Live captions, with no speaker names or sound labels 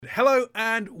Hello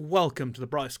and welcome to the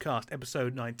Bricecast,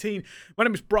 episode 19. My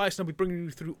name is Bryce and I'll be bringing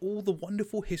you through all the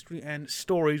wonderful history and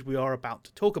stories we are about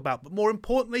to talk about. But more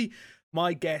importantly,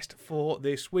 my guest for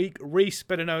this week, Reese,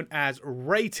 better known as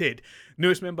Rated,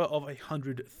 newest member of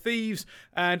 100 Thieves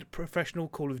and professional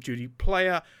Call of Duty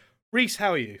player. Reese,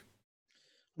 how are you?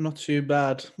 Not too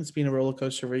bad. It's been a roller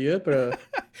coaster of a year, but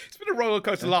It's been a roller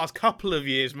coaster the last couple of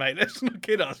years, mate. Let's not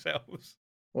kid ourselves.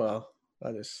 well,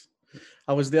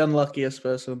 I was the unluckiest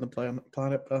person on the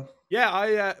planet, but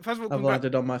Yeah, first of all, I've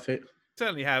landed on my feet.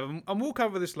 certainly have. And we'll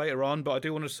cover this later on, but I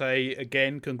do want to say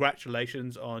again,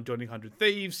 congratulations on joining 100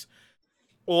 Thieves.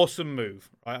 Awesome move.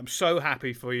 Right? I'm so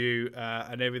happy for you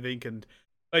and everything. And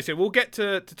like I said, we'll get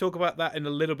to talk about that in a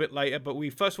little bit later, but we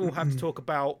first of all have to talk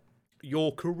about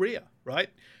your career, right?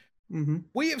 Mm-hmm.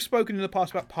 We have spoken in the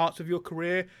past about parts of your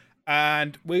career,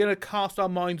 and we're going to cast our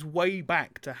minds way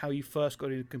back to how you first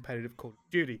got into competitive Call of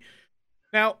Duty.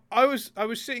 Now, I was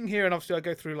sitting here, and obviously I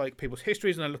go through like people's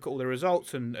histories, and I look at all their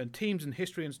results and teams and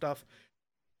history and stuff.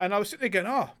 And I was sitting there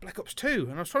going, Black Ops 2.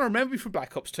 And I was trying to remember you from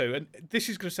Black Ops 2. And this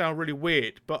is going to sound really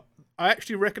weird, but I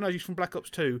actually recognize you from Black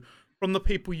Ops 2 from the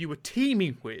people you were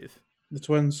teaming with. The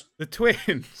twins. The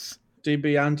twins.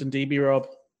 DB Ant and DB Rob.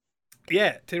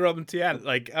 Yeah, T-Rob and T-Ant.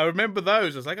 Like, I remember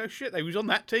those. I was like, oh shit, they was on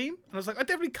that team? And I was like, I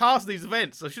definitely cast these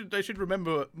events. I should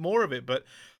remember more of it. But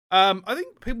I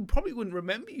think people probably wouldn't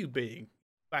remember you being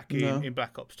back in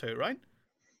Black Ops 2, right?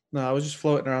 No, I was just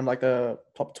floating around like the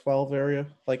top 12 area,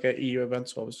 like at EU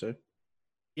events, obviously.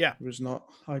 Yeah. It was not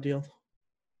ideal.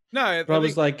 No, but I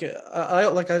was like, I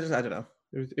don't know.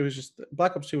 It was just,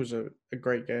 Black Ops 2 was a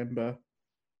great game, but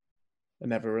I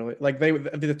never really, like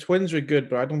the twins were good,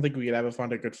 but I don't think we could ever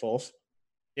find a good fourth.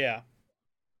 Yeah.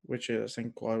 Which is, I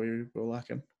think, why we were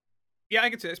lacking. Yeah, I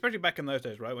can see it, especially back in those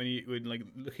days, right? When you were like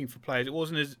looking for players, it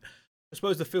wasn't as, I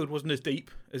suppose the field wasn't as deep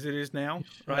as it is now,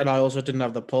 right? And I also didn't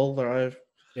have the pull that I've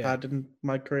had in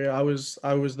my career. I was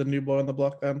the new boy on the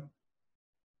block then.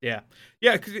 Yeah,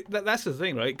 because that's the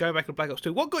thing, right? Going back to Black Ops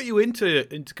 2, what got you into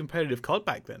competitive COD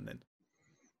back then?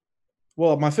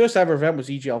 Well, my first ever event was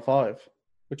EGL 5,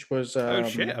 which was oh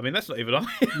shit! I mean, that's not even on.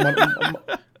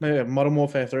 Modern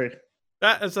Warfare 3.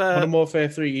 That is Modern Warfare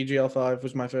 3 EGL 5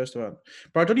 was my first event,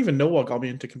 but I don't even know what got me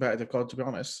into competitive COD, to be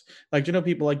honest. Like, do you know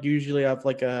people like usually have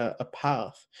like a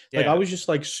path? Like, I was just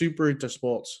like super into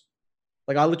sports.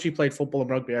 Like, I literally played football and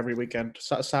rugby every weekend,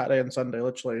 Saturday and Sunday,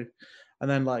 literally. And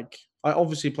then, like, I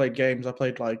obviously played games. I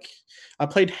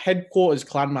played headquarters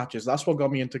clan matches. That's what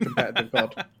got me into competitive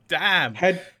COD. Damn.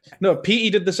 PE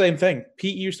did the same thing. PE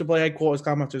used to play headquarters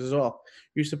clan matches as well.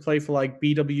 Used to play for like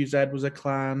BWZ was a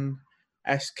clan,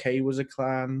 SK was a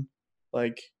clan.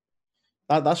 Like,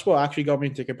 that's what actually got me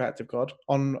into competitive COD.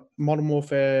 On Modern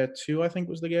Warfare 2, I think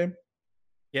was the game.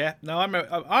 Yeah, no,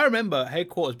 I remember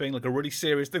headquarters being like a really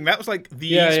serious thing. That was like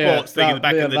the esports thing in the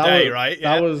back of the day, right?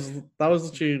 Yeah. That was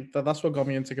literally that's what got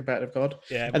me into competitive COD.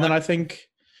 Yeah, and then I think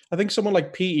someone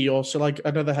like PE also, like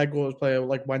another headquarters player,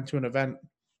 like went to an event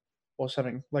or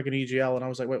something like an EGL, and I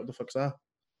was like, wait, what the fuck's that?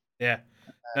 Yeah.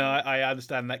 No, I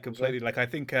understand that completely. Like, I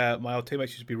think my old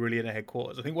teammates used to be really into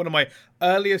headquarters. I think one of my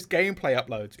earliest gameplay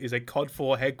uploads is a COD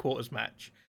 4 headquarters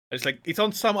match. It's like, it's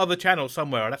on some other channel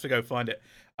somewhere. I'd have to go find it.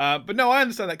 But no, I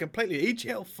understand that completely.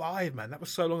 EGL 5, man, that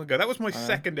was so long ago. That was my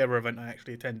second ever event I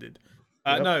actually attended.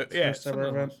 No, yeah, ever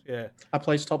event. Yeah. I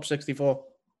placed top 64.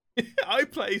 I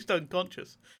placed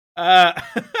unconscious. That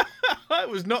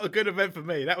was not a good event for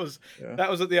me. That was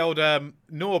at the old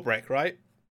Norbreck, right?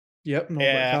 Yep,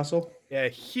 Norbreck Castle. Yeah,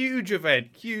 huge event.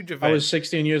 I was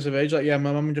 16 years of age. Like, yeah,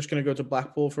 Mum, I'm just going to go to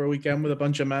Blackpool for a weekend with a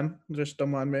bunch of men. Just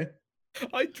don't mind me.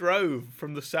 I drove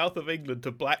from the south of England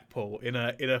to Blackpool in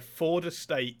a Ford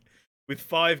estate with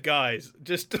 5 guys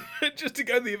just to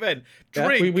go to the event.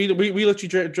 Drink. Yeah, we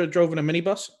literally drove in a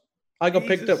minibus. I got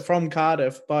picked up from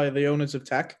Cardiff by the owners of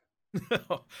Tech.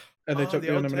 And they took me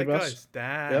on a minibus. Guys.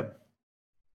 Damn. Yep.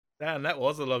 Damn,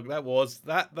 those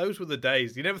were the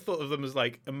days. You never thought of them as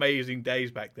like amazing days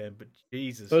back then, but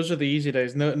Jesus. Those are the easy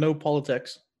days. No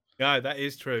politics. No, that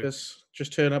is true.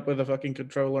 Just turn up with a fucking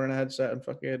controller and a headset and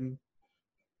fucking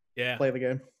play the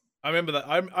game. I remember that.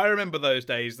 I remember those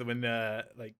days when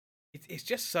like it's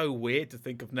just so weird to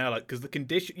think of now, like, because the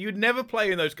condition, you'd never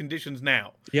play in those conditions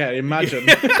now. Yeah, imagine.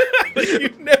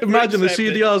 Imagine the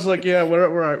CDR's like, yeah,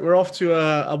 we're off to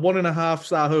a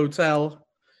 1.5-star hotel.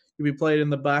 You'll be playing in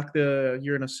the back.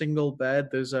 You're in a single bed.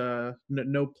 There's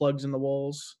no plugs in the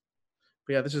walls.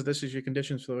 But yeah, this is your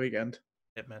conditions for the weekend.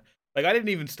 Yeah, man. Like, I didn't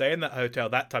even stay in that hotel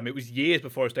that time. It was years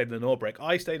before I stayed in the Norbreck.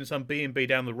 I stayed in some B&B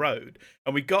down the road,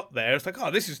 and we got there. It's like,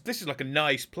 oh, this is like a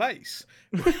nice place.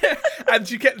 And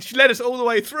she led us all the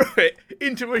way through it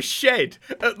into a shed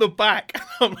at the back.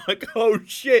 I'm like, oh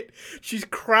shit, she's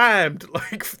crammed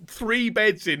like 3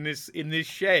 beds in this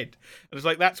shed. And it's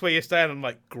like, that's where you're staying. I'm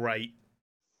like, great.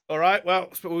 All right, well,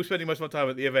 we're spending most of my time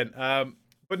at the event.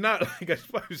 But no, like, I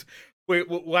suppose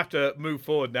we'll have to move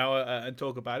forward now and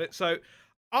talk about it. So,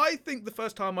 I think the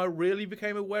first time I really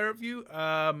became aware of you,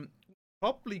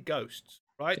 probably Ghosts,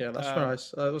 right? Yeah,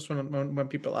 that's when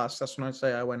people ask. That's when I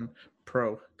say I went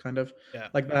pro, kind of. Yeah.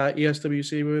 Like that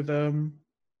ESWC with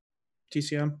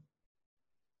TCM.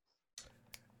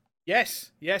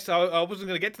 Yes. I wasn't going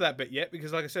to get to that bit yet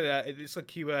because, like I said, it's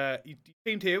like you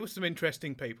teamed here with some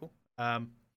interesting people.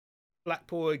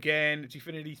 Blackpool again,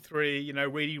 Gfinity 3, you know,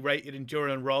 really rated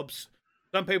Enduro and Robs.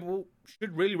 Some people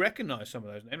should really recognise some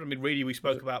of those names. I mean, really, we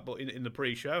spoke about in the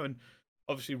pre-show, and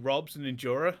obviously Robs and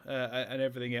Endura and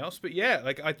everything else. But yeah,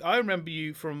 like I remember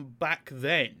you from back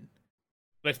then.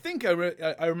 I think I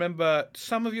remember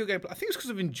some of your gameplay. I think it's because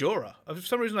of Endura. For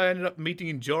some reason, I ended up meeting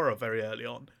Endura very early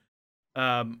on.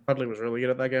 Bradley was really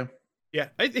good at that game. Yeah,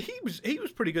 he was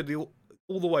pretty good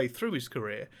all the way through his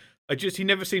career. He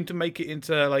never seemed to make it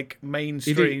into like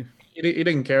mainstream. He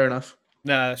didn't care enough.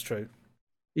 No, that's true.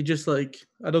 He just I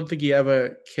don't think he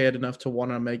ever cared enough to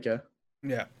want to make it.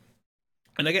 Yeah,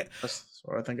 and that's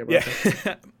what I think about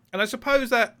it. And I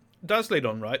suppose that does lead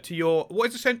on right to what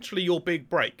is essentially your big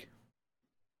break,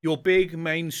 your big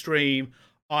mainstream.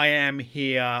 I am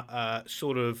here,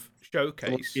 sort of showcase.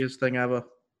 The luckiest thing ever.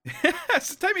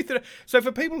 So take me through. So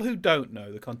for people who don't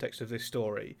know the context of this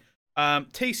story.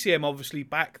 TCM obviously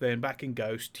back in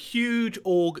Ghost, huge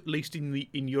org, at least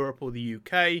in Europe or the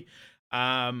UK.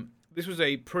 This was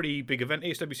a pretty big event.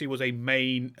 ESWC was a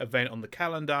main event on the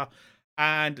calendar,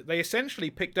 and they essentially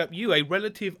picked up you, a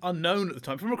relative unknown at the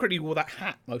time. If I remember correctly, you wore that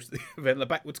hat most of the event, the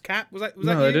backwards cap. Was that?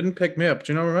 No, they didn't pick me up.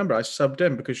 Do you not remember? I subbed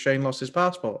in because Shane lost his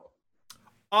passport.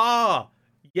 Ah,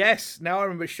 yes. Now I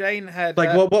remember Shane had.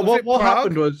 Like what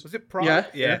happened was it Prague?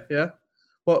 Yeah.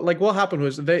 Well, like what happened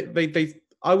was they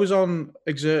I was on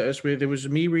Exertus with, it was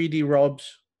me, Reedy,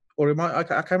 Robs, or I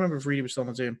can't remember if Reedy was still on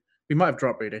the team. We might have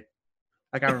dropped Reedy.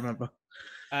 I can't remember.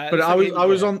 But I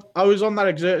was on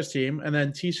that Exertus team, and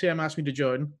then TCM asked me to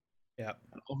join. Yeah.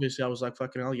 And obviously, I was like,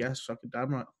 "Fucking hell, yes, fucking damn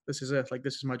right, this is it. Like,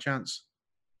 this is my chance."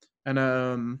 And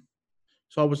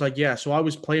so I was like, "Yeah." So I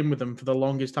was playing with them for the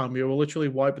longest time. We were literally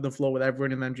wiping the floor with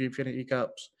everyone in them Gfinity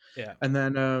Cups. Yeah. And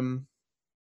then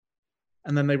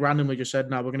they randomly just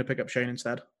said, "No, we're going to pick up Shane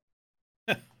instead."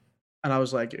 And I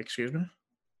was like, "Excuse me,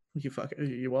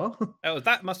 you are?"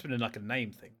 That must have been like a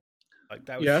name thing. Like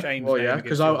that was Shane's well, name. Yeah,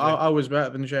 because I was better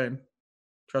than Shane.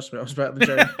 Trust me, I was better than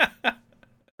Shane.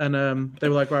 And they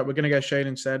were like, "Right, we're gonna get Shane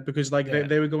instead," because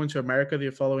they were going to America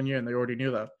the following year, and they already knew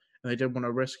that, and they didn't want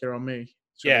to risk it on me.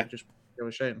 So they just go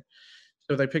with Shane.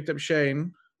 So they picked up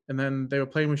Shane, and then they were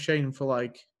playing with Shane for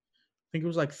I think it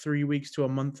was 3 weeks to a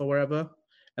month or whatever.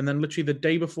 And then literally the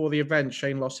day before the event,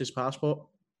 Shane lost his passport.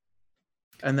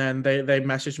 And then they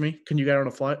messaged me, "Can you get on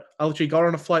a flight?" I literally got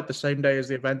on a flight the same day as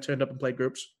the event, turned up and played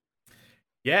groups.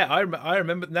 Yeah, I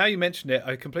remember. Now you mentioned it,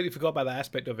 I completely forgot about that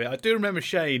aspect of it. I do remember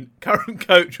Shane, current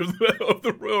coach of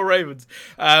the Royal Ravens,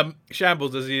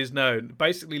 Shambles as he is known,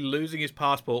 basically losing his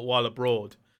passport while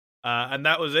abroad, and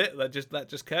that was it. That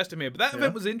just cursed him here. But that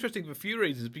event was interesting for a few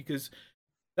reasons, because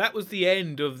that was the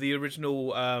end of the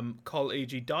original Col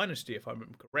EG dynasty, if I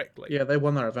remember correctly. Yeah, they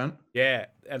won that event. Yeah,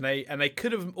 and they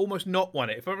could have almost not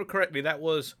won it. If I remember correctly, that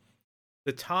was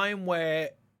the time where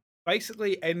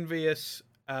basically Envious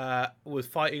was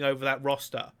fighting over that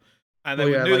roster, and they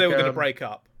knew they were going to break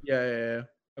up. Yeah.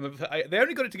 And they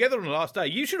only got it together on the last day.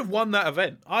 You should have won that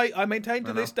event. I maintain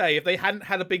to this day, if they hadn't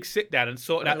had a big sit down and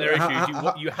sorted out their issues,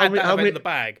 you had that event in the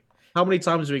bag. How many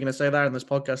times are we going to say that in this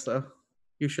podcast, though?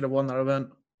 You should have won that event.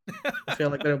 I feel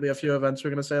like there'll be a few events we're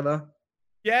going to say that.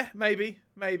 Yeah, maybe,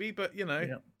 but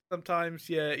sometimes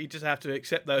you just have to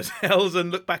accept those L's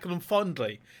and look back on them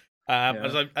fondly.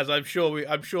 As I'm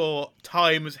sure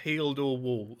time has healed all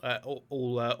wounds.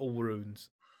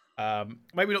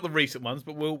 Maybe not the recent ones,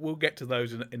 but we'll get to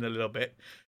those in a little bit.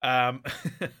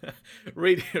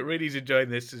 Reedy's enjoying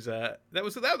this. That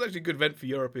was actually a good event for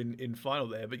Europe in final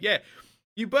there. But yeah,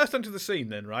 you burst onto the scene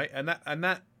then, right? And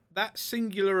that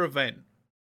singular event,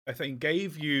 I think,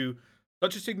 gave you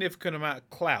such a significant amount of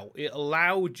clout. It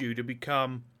allowed you to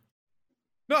become,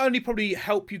 not only probably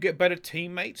help you get better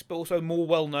teammates, but also more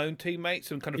well-known teammates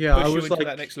and kind of push you into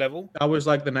that next level. I was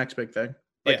like the next big thing,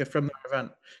 from that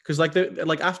event, because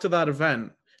after that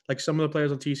event, some of the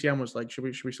players on TCM was like, should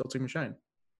we still team with Shane?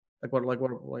 Like what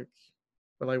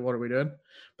are we doing?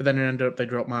 But then it ended up they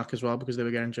dropped Mark as well because they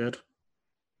were getting injured.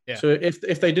 Yeah. So if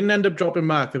they didn't end up dropping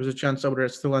Mark, there was a chance I would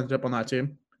have still ended up on that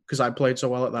team because I played so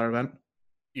well at that event.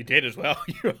 You did as well.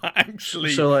 You are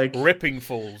actually So like ripping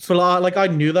fools. but like I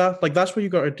knew that. Like that's what you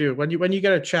got to do when you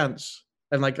get a chance.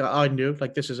 And like I knew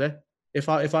like this is it. If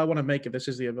I want to make it, this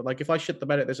is the event. Like if I shit the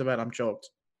bed at this event, I'm choked.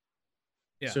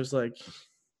 Yeah. So it's like,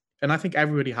 and I think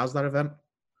everybody has that event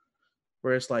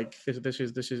where it's like this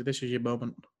is your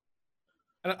moment.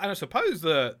 And I suppose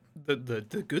the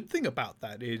good thing about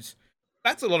that is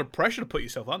that's a lot of pressure to put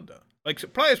yourself under. Like so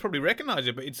players probably recognize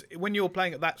it, but it's when you're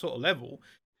playing at that sort of level,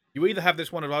 you either have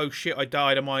this one of, oh shit, I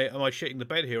died, am I shitting the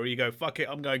bed here, or you go, fuck it,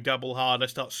 I'm going double hard, I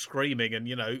start screaming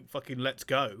and fucking let's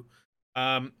go.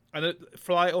 And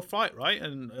fly or fight, right?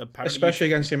 And apparently especially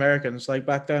against the Americans. Like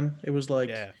back then, it was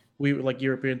like we like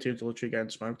European teams literally getting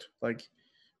smoked. Like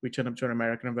we turn up to an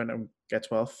American event and get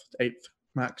 12th, 8th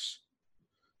max.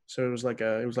 So it was like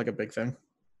a big thing.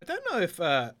 I don't know if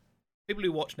people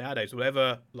who watch nowadays will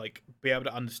ever like be able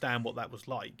to understand what that was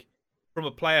like from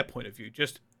a player point of view.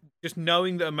 Just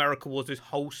knowing that America was this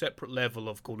whole separate level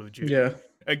of Call of Duty. Yeah.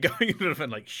 And going into an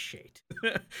event like shit.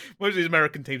 Most of these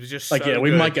American teams are just like, so yeah,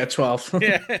 we good. might get 12.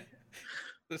 Yeah.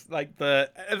 It's like at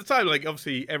the time, like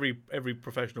obviously every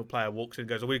professional player walks in and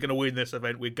goes, oh, we're going to win this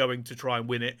event, we're going to try and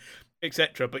win it,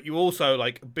 etc. But you also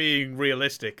like being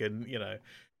realistic and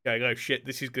going, oh shit,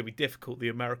 this is going to be difficult. The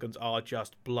Americans are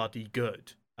just bloody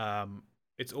good.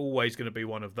 It's always going to be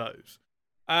one of those.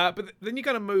 But then you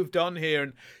kind of moved on here,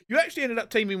 and you actually ended up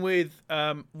teaming with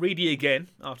Reedy again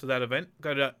after that event.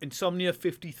 Go to Insomnia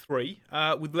 53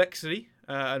 with Lexi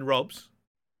and Robs.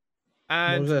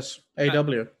 And what was this?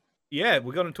 AW. Yeah,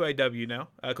 we got into AW now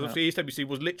because obviously EastWC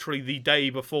was literally the day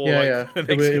before. Yeah,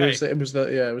 the yeah. next It was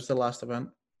the last event.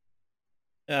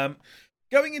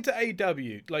 Going into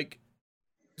AW, like,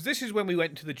 'cause this is when we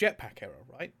went to the jetpack era,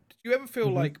 right? Did you ever feel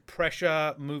like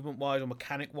pressure, movement-wise or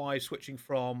mechanic-wise, switching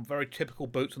from very typical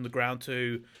boots on the ground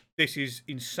to this is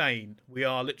insane? We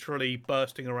are literally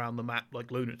bursting around the map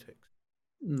like lunatics.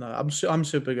 No, I'm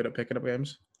super good at picking up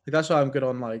games. Like that's why I'm good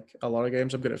on like a lot of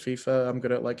games. I'm good at FIFA. I'm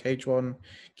good at like H1,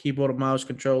 keyboard and mouse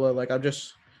controller. Like I'm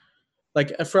just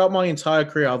like throughout my entire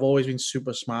career, I've always been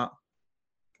super smart.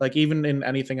 Like even in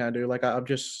anything I do, like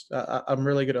I'm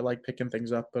really good at like picking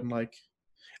things up and like,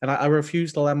 and I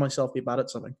refuse to let myself be bad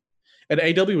at something. And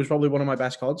AW was probably one of my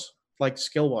best cards, like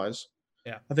skill wise.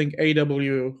 Yeah, I think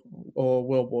AW or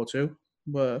World War II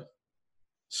were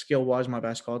skill wise my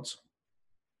best cards.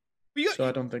 So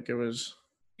I don't think it was.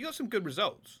 You got some good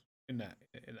results in that.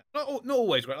 Not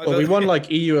always, right? Well, we won like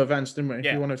EU events, didn't we?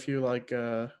 Yeah. We won a few like.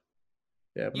 Yeah,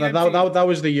 but that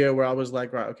was the year where I was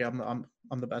like, right, okay, I'm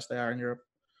the best they are in Europe.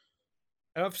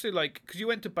 And obviously, like, because you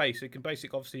went to Basic, and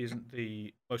Basic obviously isn't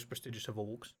the most prestigious of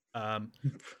orgs,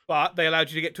 but they allowed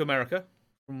you to get to America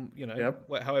from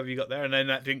however you got there, and then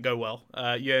that didn't go well.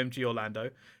 UMG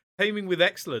Orlando, teaming with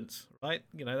Excellence, right?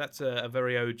 That's a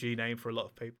very OG name for a lot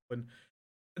of people, and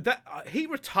that he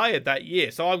retired that year.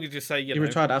 So I would just say, he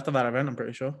retired after that event. I'm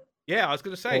pretty sure. Yeah, I was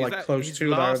going to say, or like close his to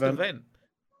last that event.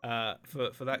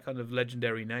 For that kind of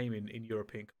legendary name in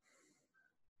European.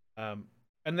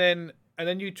 And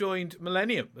then you joined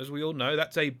Millennium, as we all know.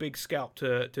 That's a big scalp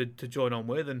to join on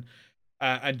with,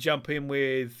 and jump in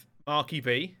with Marky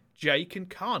B, Jake, and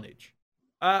Carnage.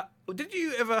 Did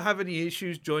you ever have any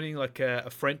issues joining like a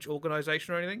French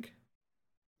organization or anything?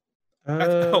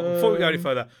 Before we go any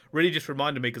further, really just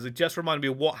reminded me, because it just reminded me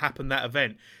of what happened that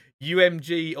event.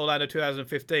 UMG Orlando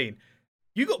 2015.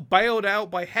 You got bailed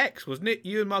out by Hex, wasn't it?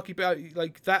 You and Marky B,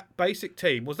 like that Basic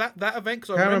team. Was that event?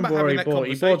 Because I remember having that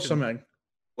conversation. He bought something.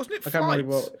 Wasn't it I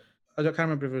flights? I can't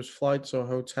remember if it was flights or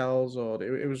hotels or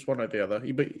it was one or the other.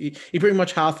 He pretty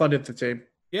much half-funded the team.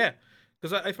 Yeah,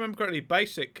 because if I remember correctly,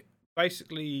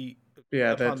 basically.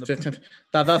 Yeah,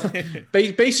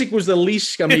 Basic was the least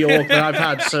scummy org that I've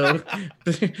had. So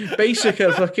Basic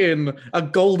are fucking a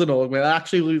golden org. Man. I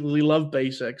actually love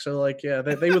Basic. So like, yeah,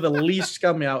 they were the least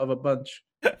scummy out of a bunch.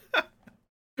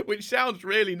 Which sounds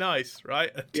really nice,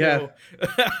 right? Until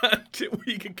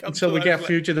we can come. Until we get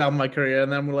Future down my career,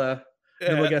 and then we'll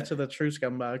get to the true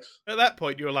scumbags. At that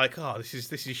point, you were like, "Oh, this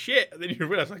is shit." And then you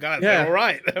realize, like, they're all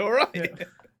right. They're all right.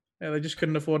 Yeah, they just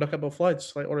couldn't afford a couple of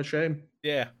flights. Like, what a shame.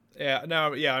 Yeah.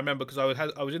 No, I remember because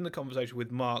I was in the conversation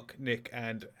with Mark, Nick,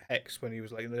 and Hex when he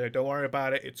was like, "Don't worry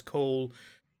about it. It's cool.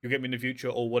 You'll get me in the future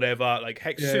or whatever." Like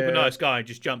Hex, super nice guy, and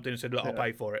just jumped in and said, "Look, I'll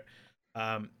pay for it."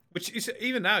 Which is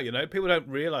even now, people don't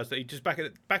realize that he just back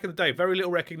in the day, very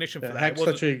little recognition for that. Hex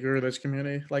actually grew this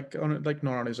community, like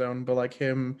not on his own, but like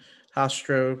him,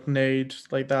 Astro, Nade,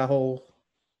 like that whole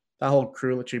That whole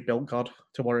crew literally built COD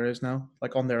to what it is now,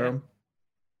 like on their Yeah. own.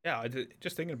 Yeah,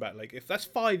 just thinking about it, like if that's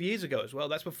 5 years ago as well,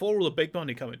 that's before all the big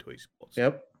money come into esports.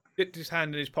 Yep. Dipped his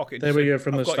hand in his pocket and They just were said, here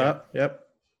from "I've the got you." start. Yep.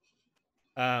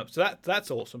 So that's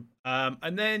awesome.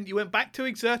 And then you went back to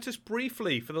Exertus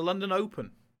briefly for the London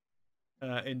Open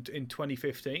in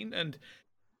 2015, and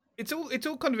it's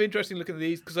all kind of interesting looking at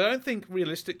these because I don't think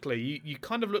realistically you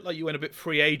kind of look like you went a bit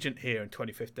free agent here in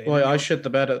 2015. Well, I shit the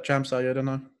bed at champs that year, didn't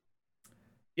I?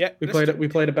 Yeah, We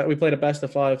played a best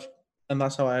of 5, and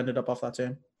that's how I ended up off that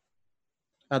team.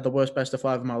 I had the worst best of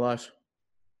 5 of my life.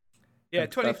 Yeah,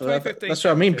 2015. That's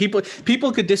what I mean.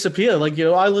 People could disappear. Like,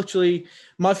 I literally,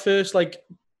 my first like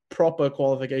proper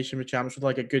qualification for champs with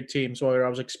like a good team, so where I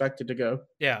was expected to go.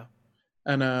 Yeah.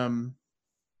 And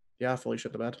yeah, I fully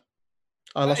shit the bed.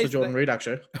 I lost to Jordan Reed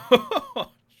actually.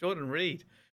 Jordan Reed.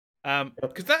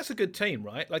 Because that's a good team,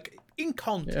 right? Like in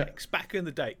context, back in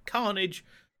the day, Carnage,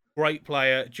 great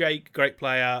player, Jake, great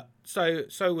player. So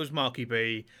was Marky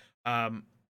B.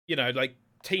 Like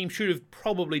team should have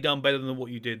probably done better than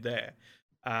what you did there.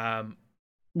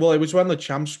 Well, it was when the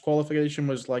champs qualification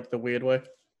was like the weird way.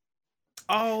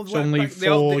 Oh, it's only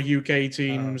 4 UK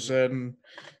teams and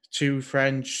 2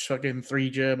 French, fucking 3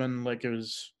 German. Like it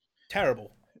was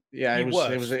terrible. Yeah, it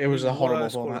was a horrible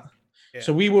format. Yeah.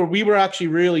 So we were actually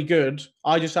really good.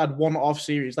 I just had one off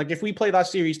series. Like if we play that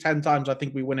series 10 times, I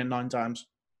think we win it 9 times.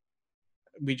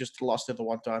 We just lost it the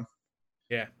one time.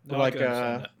 Yeah, no,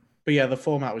 but yeah, the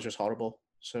format was just horrible.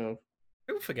 So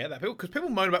people forget that because people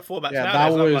moan about formats. Yeah,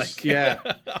 nowadays, that was like,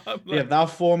 yeah, that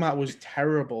format was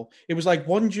terrible. It was like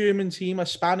one German team, a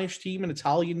Spanish team, an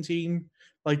Italian team,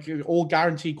 like all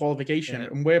guaranteed qualification,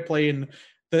 and we're playing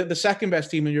the second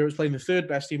best team in Europe is playing the third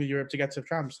best team in Europe to get to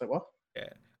champs. Like what? Yeah.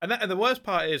 And the worst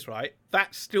part is, right,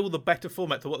 that's still the better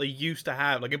format to what they used to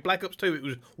have. Like in Black Ops 2, it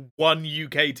was one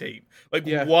UK team. Like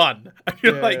one. And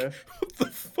you're like, what the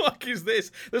fuck is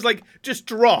this? There's like just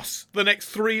Dross the next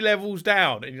 3 levels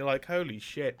down. And you're like, holy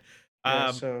shit.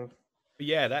 That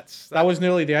was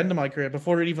nearly the end of my career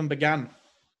before it even began.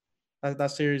 That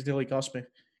series nearly cost me.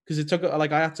 Because it took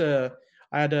like I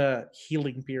had a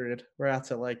healing period where I had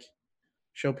to like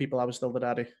show people I was still the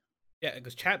daddy. Yeah,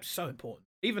 because champs is so important.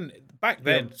 Even back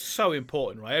then, so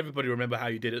important, right? Everybody remember how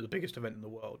you did at the biggest event in the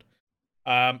world.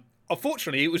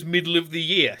 Unfortunately, it was middle of the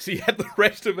year, so you had the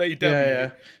rest of AW.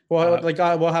 Yeah. Well,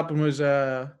 what happened was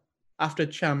after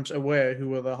champs away, who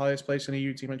were the highest place in the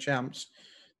EU team at champs,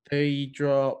 they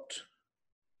dropped.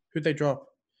 Who'd they drop?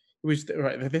 It was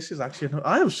right. This is actually.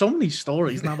 I have so many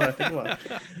stories now that I think about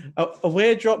it.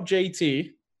 Away dropped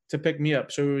JT to pick me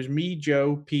up, so it was me,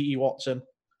 Joe, P.E. Watson.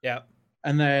 Yeah,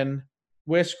 and then.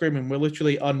 We're screaming. We're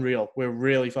literally unreal. We're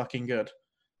really fucking good.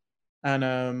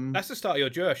 And that's the start of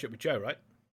your journeyship with Joe, right?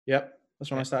 Yep.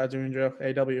 That's when I started doing Joe.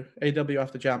 AW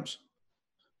after champs.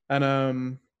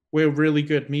 And we're really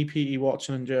good. Me, P.E.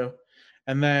 Watson, and Joe.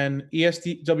 And then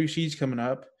ESWC's coming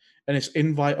up, and it's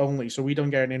invite only, so we don't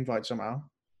get an invite somehow.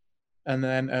 And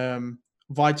then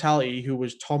Vitality, who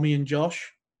was Tommy and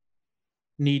Josh,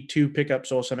 need 2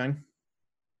 pickups or something.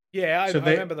 Yeah, I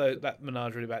remember that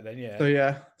menagerie back then.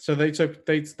 Yeah. So they took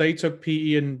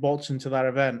PE and Watson to that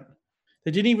event.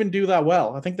 They didn't even do that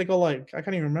well. I think they got like I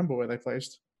can't even remember where they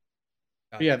placed.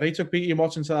 But yeah, they took PE and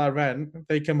Watson to that event.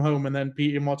 They come home and then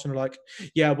PE and Watson are like,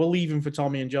 "Yeah, we're leaving for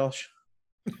Tommy and Josh."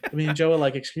 Me and Joe are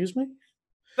like, "Excuse me."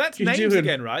 That's names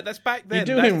again, right? That's back then.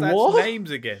 You're doing what? That's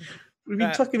names again. We've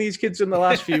been tucking these kids in the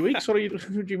last few weeks. What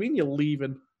do you mean you're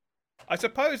leaving? I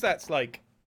suppose that's like.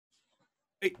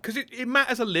 Because it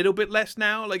matters a little bit less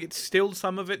now. Like, it's still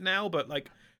some of it now, but,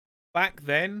 like, back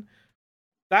then,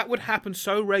 that would happen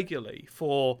so regularly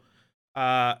for,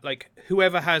 like,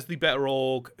 whoever has the better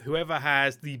org, whoever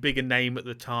has the bigger name at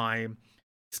the time.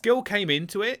 Skill came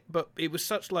into it, but it was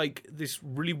such, like, this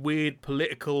really weird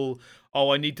political,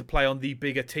 I need to play on the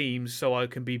bigger teams so I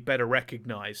can be better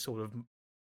recognized sort of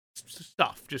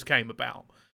stuff just came about.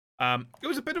 It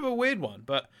was a bit of a weird one,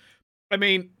 but... I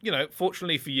mean,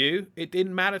 fortunately for you, it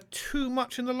didn't matter too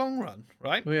much in the long run,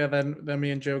 right? Well, yeah, then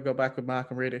me and Joe go back with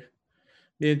Mark and Reedy.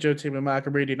 Me and Joe team with Mark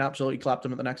and Reedy and absolutely clapped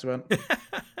him at the next event.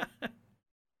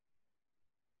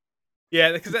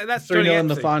 Yeah, because that's 3-0 in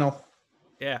the final.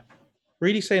 Yeah.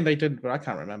 Reedy saying they didn't, but I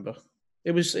can't remember.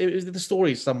 It was the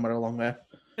story somewhere along there.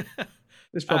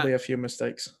 There's probably a few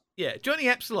mistakes. Yeah, Johnny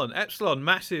Epsilon,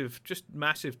 massive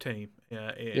team.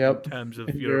 In terms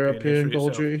of European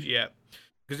Gold Duty. Yeah.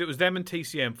 Because it was them and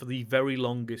TCM for the very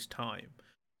longest time.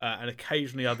 And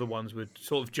occasionally other ones would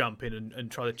sort of jump in and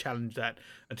try to challenge that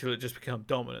until it just became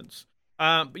dominance.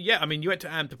 But yeah, I mean, you went to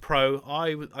AM to Pro.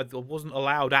 I wasn't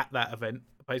allowed at that event.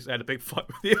 I basically had a big fight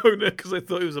with the owner because I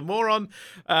thought he was a moron.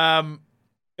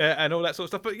 and all that sort of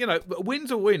stuff. But you know,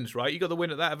 wins are wins, right? You got the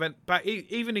win at that event, but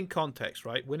even in context,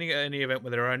 right? Winning at any event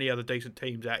where there are any other decent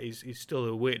teams at is still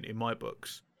a win in my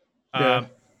books. Yeah.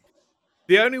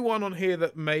 The only one on here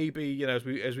that maybe, you know,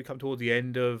 as we come towards the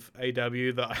end of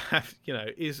AW that I have, you know,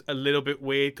 is a little bit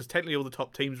weird because technically all the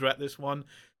top teams were at this one.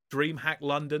 DreamHack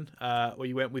London, where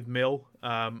you went with Mill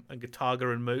and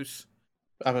Gataga and Moose.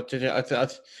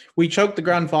 We choked the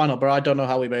grand final, but I don't know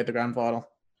how we made the grand final.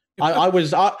 I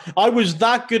was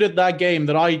that good at that game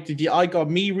that I got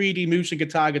me, Reedy, Moose, and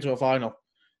Gataga to a final.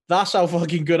 That's how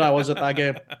fucking good I was at that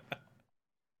game.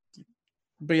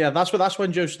 But yeah, that's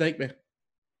when Joe snaked me.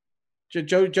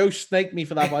 Joe snaked me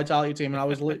for that Vitality team, and I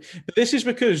was. But this is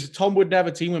because Tom would never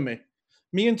team with me.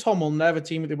 Me and Tom will never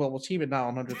team with him. Well, we'll team it now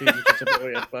on 100 Thieves, which is a bit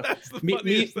weird. But that's the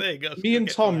funniest thing. Me and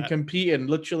Tom competing,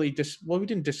 literally, we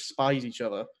didn't despise each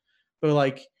other, but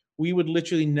like we would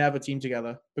literally never team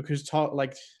together because Tom,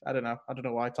 like, I don't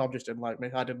know why Tom just didn't like me.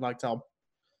 I didn't like Tom.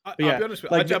 I'll be honest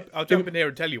with you. Like, I'll jump in here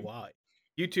and tell you why.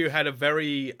 You two had a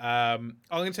very, I'm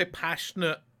going to say,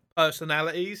 passionate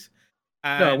personalities.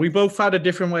 And no, we both had a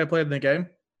different way of playing the game.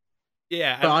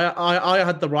 Yeah, but I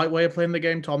had the right way of playing the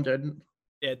game. Tom didn't.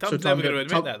 Yeah, Tom's never going to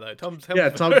admit that though.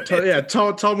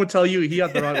 Tom would tell you he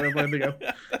had the right way of playing the game.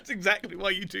 That's exactly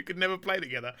why you two could never play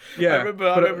together. Yeah, I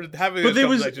remember having this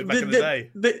conversation back in the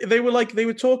day. They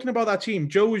were talking about that team.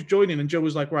 Joe was joining, and Joe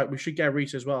was like, "Right, we should get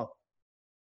Reese as well,"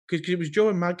 because it was Joe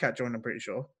and Madcat joined. I'm pretty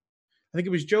sure. I think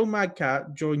it was Joe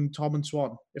Madcat joined Tom and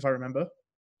Swan, if I remember.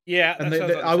 Yeah, and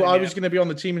I was going to be on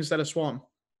the team instead of Swan.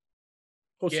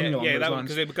 Or something along those lines.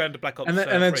 Because they were going to Black Ops. And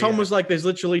then Tom was like, "There's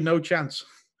literally no chance."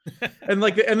 and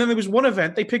then there was one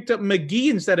event they picked up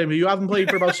McGee instead of me, who haven't played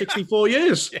for about 64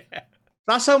 years. Yeah.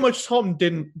 That's how much Tom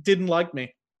didn't like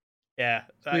me. Yeah,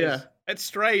 it's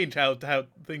strange how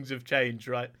things have changed,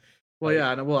 right? Well,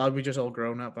 yeah, well, we just all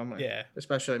grown up, haven't we? Yeah,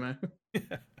 especially me.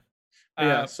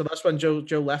 Yeah, so that's when Joe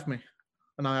left me,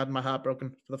 and I had my heart broken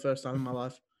for the first time in my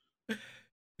life.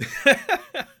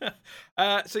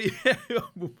 So yeah,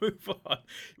 we'll move on.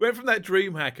 We went from that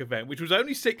DreamHack event, which was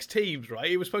only 6 teams,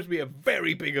 right? It was supposed to be a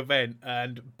very big event,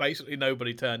 and basically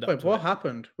nobody turned up. Wait, what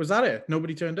happened? Was that it?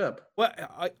 Nobody turned up? Well,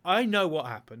 I know what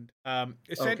happened.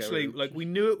 Essentially, like we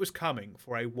knew it was coming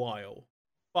for a while,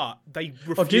 but they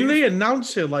refused. Oh, didn't they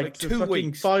announce it like 2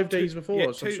 weeks, 5 days before? Yeah,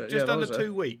 or some shit? Just under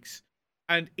 2 weeks,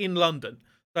 and in London.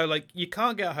 So like you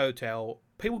can't get a hotel.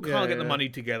 People can't get the money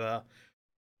together.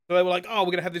 So they were like, "Oh,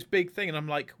 we're going to have this big thing," and I'm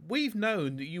like, "We've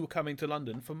known that you were coming to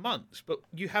London for months, but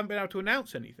you haven't been able to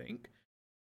announce anything."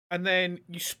 And then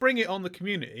you spring it on the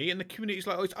community, and the community's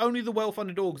like, "Oh, it's only the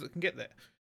well-funded orgs that can get there."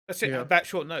 That's it. At that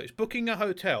short notice, booking a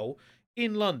hotel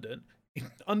in London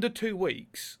in under 2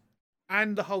 weeks,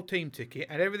 and the whole team ticket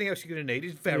and everything else you're going to need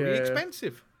is very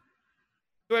expensive.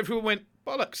 So everyone went,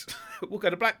 "Bollocks, we'll go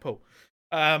to Blackpool,"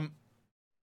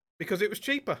 because it was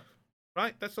cheaper.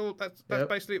 Right, that's all. That's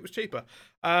basically it was cheaper.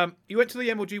 You went to the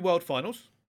MLG World Finals,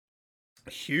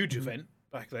 a huge event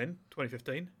back then,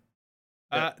 2015.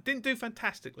 Didn't do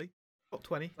fantastically, top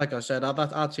 20. Like I said,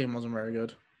 our team wasn't very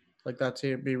good. Like that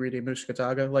team, be really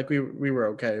Muskataga. Like we were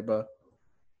okay, but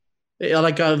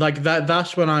like that.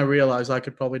 That's when I realized I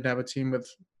could probably never team with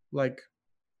like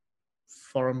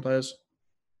foreign players,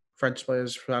 French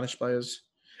players, Spanish players.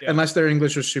 Yeah. Unless their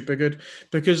English was super good,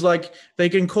 because like they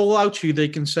can call out to you, they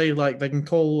can say like they can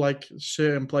call like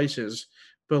certain places,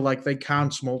 but like they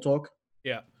can't small talk.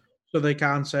 Yeah. So they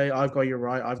can't say I've got your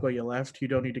right, I've got your left. You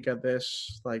don't need to get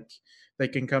this. Like they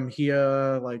can come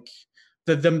here, like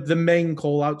the main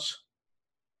call outs.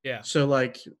 Yeah. So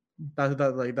like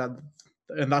that,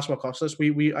 and that's what cost us.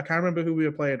 We I can't remember who we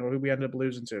were playing or who we ended up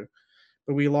losing to,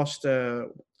 but we lost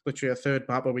literally a third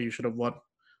map where we should have won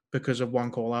because of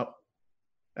one call out.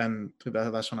 And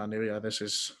that's when I knew, this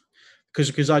is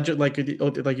because I just like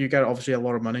you get obviously a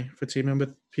lot of money for teaming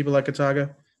with people like Gataga,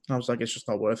 and I was like, it's just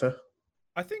not worth it.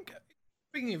 I think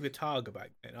speaking of Gataga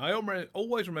back then, I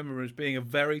always remember him as being a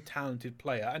very talented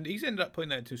player, and he's ended up putting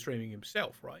that into streaming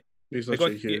himself, right? He's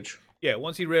literally huge. Yeah,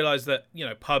 once he realised that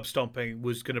pub stomping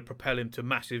was going to propel him to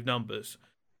massive numbers,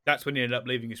 that's when he ended up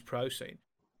leaving his pro scene.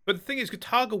 But the thing is,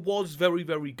 Gataga was very,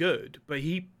 very good, but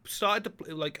he started to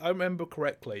play, like I remember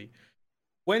correctly.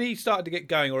 When he started to get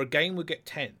going, or a game would get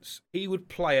tense, he would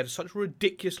play at such a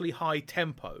ridiculously high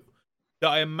tempo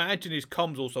that I imagine his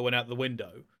comms also went out the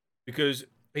window because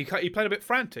he played a bit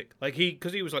frantic. Like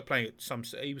because he was like playing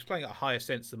he was playing at a higher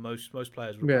sense than most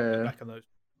players would back in those.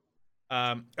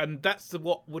 And that's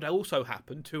what would also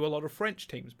happen to a lot of French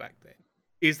teams back then,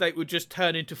 is they would just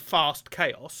turn into fast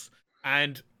chaos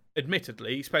and,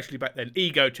 admittedly, especially back then,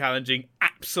 ego challenging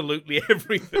absolutely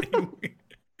everything.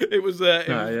 It was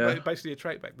yeah. basically a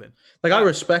trait back then. Like I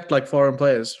respect like foreign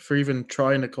players for even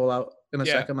trying to call out in a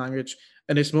Yeah. second language,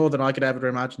 and it's more than I could ever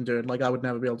imagine doing. Like I would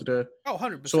never be able to do it. Oh,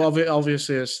 So 100%.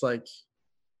 obviously it's like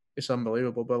it's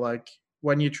unbelievable. But like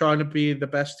when you're trying to be the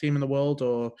best team in the world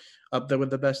or up there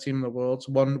with the best team in the world,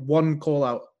 one call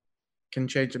out can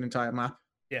change an entire map.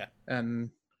 Yeah. And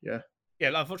yeah.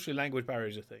 Yeah, unfortunately, language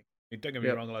barriers are a thing. I mean, don't get me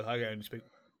Yep. wrong, like I only speak.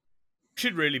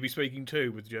 Should really be speaking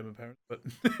too with German parents, but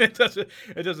it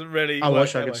doesn't really. I work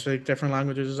wish I that could way. speak different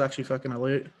languages. It's actually fucking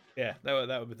elite. Yeah,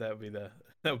 that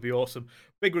would be awesome.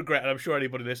 Big regret, and I'm sure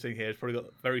anybody listening here has probably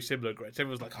got very similar regrets.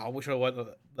 Everyone's like, "Oh, I wish I learned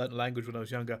that language when I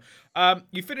was younger."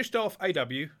 You finished off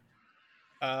AW,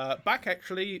 back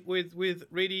actually with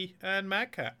Reedy and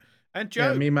Madcat and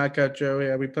Joe. Yeah, me, Madcat, Joe.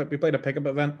 Yeah, we played a pickup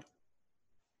event.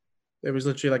 It was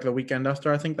literally like the weekend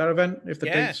after, I think, that event, if the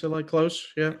dates are like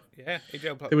close. Yeah. Yeah.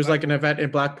 There was like an event in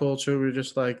Blackpool, so we were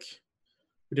just like,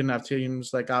 we didn't have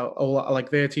teams, like like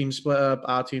their team split up,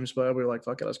 our team split up. We were like,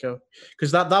 fuck it, let's go.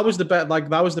 Because that was the best, like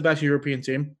that was the best European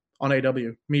team on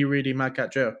AW. Me, Reedy,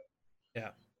 Madcat, Joe. Yeah.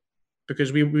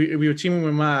 Because we were teaming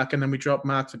with Mark, and then we dropped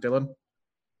Mark to Dylan.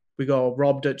 We got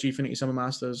robbed at Gfinity Summer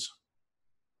Masters,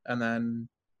 and then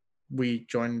we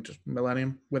joined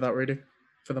Millennium without Reedy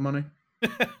for the money.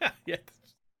 Yeah.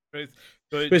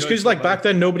 It's because like back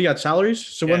then nobody had salaries,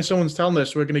 so when someone's telling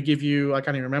us we're going to give you, I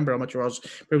can't even remember how much it was,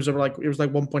 but it was like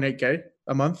 1.8k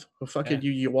a month. Well, fuck it,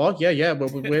 you what? Yeah.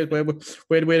 But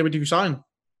where would you sign?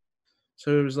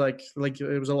 So it was like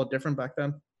it was a lot different back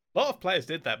then. A lot of players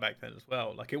did that back then as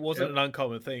well. Like it wasn't an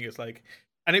uncommon thing. It's like,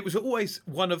 and it was always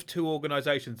one of two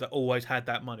organizations that always had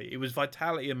that money. It was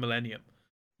Vitality and Millennium.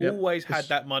 Always had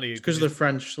that money because the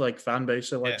French like fan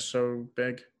base are like so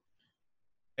big.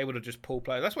 They would have just pulled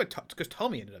players. That's why because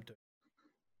Tommy ended up doing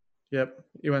it. Yep.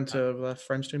 He went to the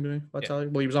French team, didn't he? Vitality?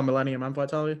 Yeah. Well, he was on Millennium and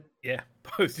Vitality. Yeah,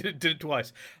 both did it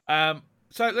twice. So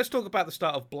let's talk about the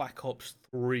start of Black Ops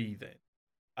 3 then.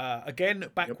 Again,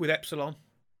 back with Epsilon,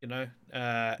 you know.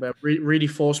 Reedy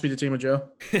forced me to team with Joe.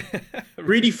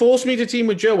 Reedy forced me to team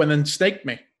with Joe and then snaked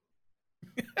me.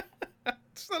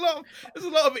 There's a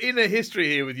lot of inner history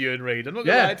here with you and Reed. I'm not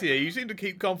going to lie to you. You seem to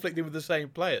keep conflicting with the same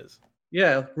players.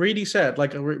 Yeah, Reedy said,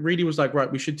 like, Reedy was like, right,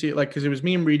 we should team, like, because it was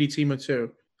me and Reedy team of two.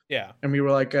 Yeah. And we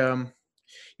were like,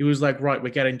 he was like, right, we're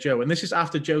getting Joe. And this is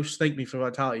after Joe snaked me for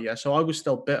Vitality, yeah? So I was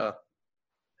still bitter.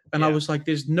 And I was like,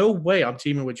 there's no way I'm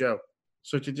teaming with Joe.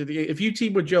 So if you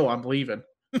team with Joe, I'm leaving.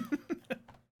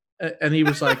 And he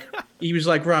was like,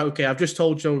 right, okay, I've just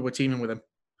told Joe we're teaming with him.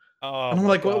 Oh, and I'm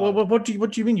like, what do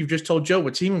you mean you've just told Joe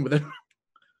we're teaming with him?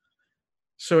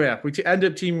 So yeah, we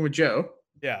ended up teaming with Joe.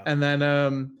 Yeah. And then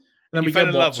we fell got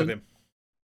in love with him.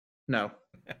 No.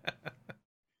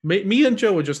 me and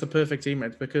Joe were just the perfect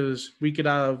teammates because we could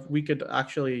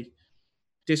actually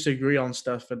disagree on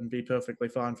stuff and be perfectly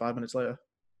fine 5 minutes later.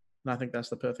 And I think that's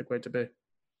the perfect way to be.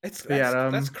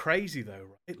 That's crazy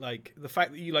though, right? Like the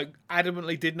fact that you like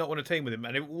adamantly did not want to team with him,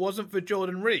 and if it wasn't for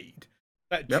Jordan Reed,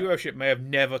 that duo-ship may have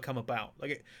never come about.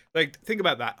 Like think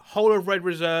about that whole of Red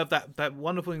Reserve, that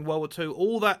wonderful thing, World War II,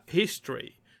 all that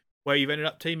history where you've ended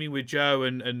up teaming with Joe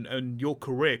and your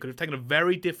career could have taken a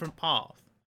very different path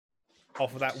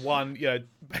off of that one, you know,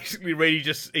 basically really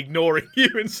just ignoring you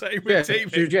and saying we're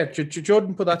teaming. Yeah,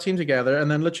 Jordan put that team together, and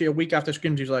then literally a week after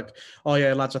scrims, he was like, oh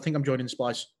yeah, lads, I think I'm joining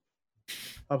Splice.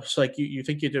 I was like, you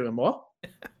think you're doing what?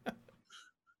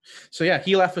 So yeah,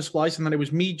 he left for Splice, and then it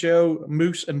was me, Joe,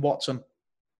 Moose, and What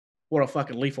a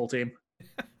fucking lethal team.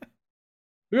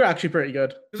 We were actually pretty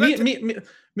good.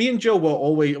 Me and Joe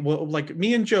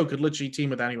me and Joe could literally team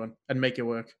with anyone and make it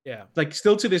work. Yeah. Like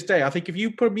still to this day, I think if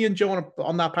you put me and Joe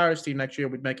on that Paris team next year,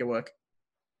 we'd make it work.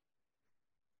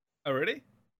 Oh really?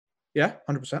 Yeah,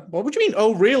 100%. What do you mean?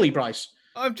 Oh really, Bryce?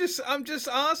 I'm just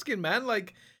asking, man.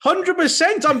 Like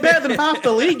 100%. I'm better than half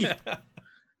the league.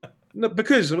 No,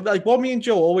 because like what me and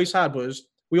Joe always had was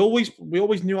we always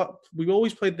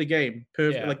played the game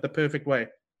like the perfect way,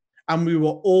 and we were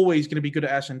always going to be good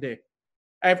at S&D.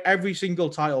 Every single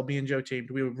title me and Joe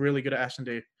teamed, we were really good at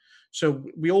S&D. So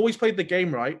we always played the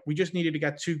game right. We just needed to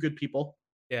get two good people.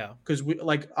 Yeah. Because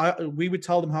we would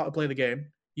tell them how to play the game.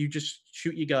 You just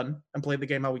shoot your gun and play the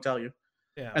game how we tell you.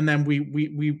 Yeah. And then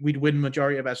we'd win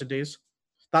majority of S&Ds.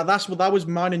 That was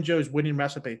mine and Joe's winning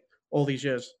recipe all these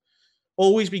years.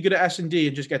 Always be good at S&D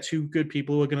and just get two good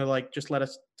people who are gonna like just let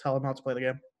us tell them how to play the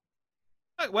game.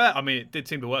 Well, I mean, it did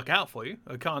seem to work out for you.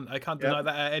 I can't deny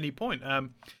that at any point.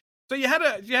 So you had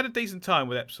a decent time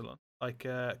with Epsilon. Like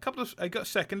I got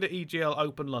second at EGL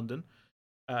Open London.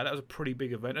 That was a pretty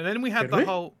big event. And then we had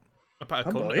whole.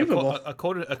 According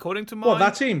to mine.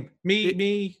 That team?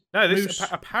 Me. No,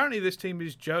 apparently this team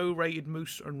is Joe, Rated,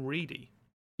 Moose, and Reedy.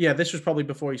 Yeah, this was probably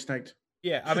before he snaked.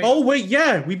 Yeah, I mean. Oh wait,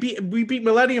 yeah, we beat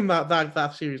Millennium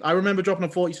that series. I remember dropping a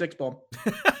 46 bomb.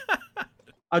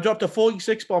 I dropped a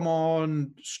 46 bomb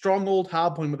on Stronghold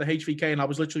Hardpoint with the HVK, and I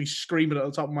was literally screaming at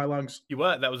the top of my lungs. You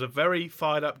were. That was a very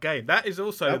fired up game. That is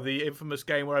also the infamous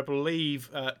game where I believe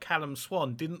Callum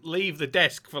Swan didn't leave the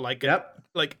desk for like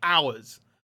hours,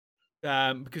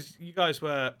 because you guys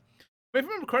were. If I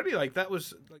remember correctly, like that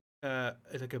was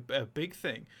like a big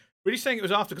thing. Really saying it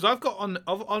was after, because I've got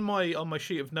on my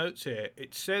sheet of notes here.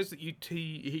 It says that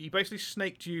he basically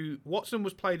snaked you. Watson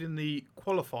was played in the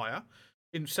qualifier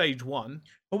in Stage 1.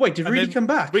 Oh wait, did Reedy come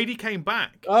back? Reedy came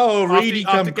back. Oh, Reedy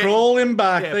come crawling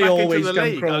back. They always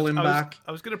come crawling back.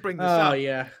 I was going to bring this up. Oh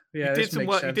yeah. You did some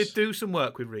work. You did do some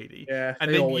work with Reedy. Yeah,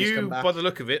 and then you, by the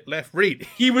look of it, left Reedy.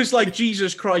 He was like,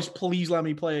 Jesus Christ, please let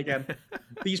me play again.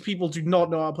 These people do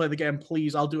not know how to play the game.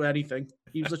 Please, I'll do anything.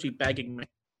 He was literally begging me.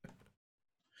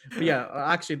 But yeah,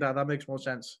 actually, that makes more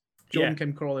sense. Jordan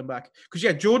came crawling back because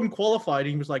Jordan qualified.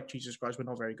 And he was like, Jesus Christ, we're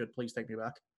not very good. Please take me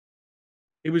back.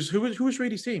 It was who was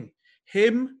Reedy's team?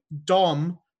 Him,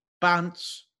 Dom,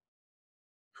 Bance.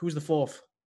 Who was the fourth?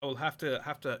 I'll have to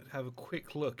have a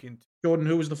quick look into Jordan.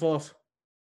 Who was the fourth?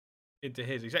 Into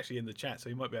his. He's actually in the chat, so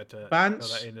you might be able to Bance,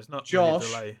 fill that in. There's not Josh,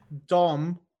 really delay.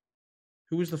 Dom.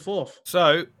 Who was the fourth?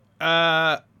 So,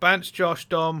 Bance, Josh,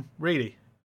 Dom, Reedy.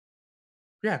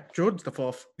 Yeah, Jordan's the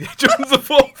fourth. Yeah, Jordan's the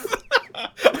fourth.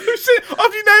 After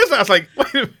you noticed that, I was like,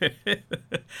 wait a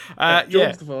minute.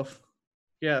 Jordan's the fourth.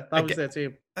 Yeah, that was their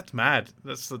team. That's mad.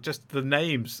 That's just the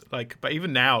names. Like, but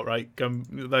even now, right?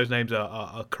 Those names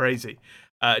are crazy.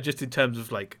 Just in terms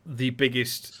of like the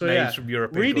biggest names from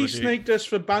Europe. Reedy snaked us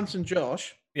for Bance and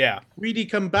Josh. Yeah. Reedy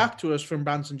come back to us from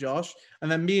Bance and Josh,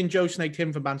 and then me and Joe snaked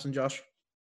him for Bance and Josh.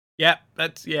 Yeah,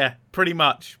 that's pretty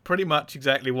much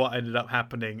exactly what ended up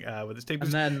happening with this team.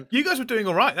 And then you guys were doing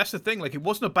all right. That's the thing. Like, it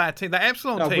wasn't a bad team. That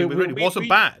Epsilon team really wasn't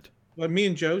bad. When me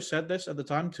and Joe said this at the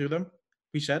time to them,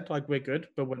 we said like we're good,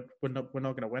 but we're not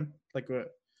going to win. Like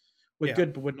we're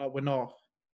good, but we're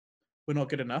not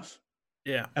good enough.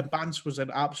 Yeah. And Bance was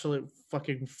an absolute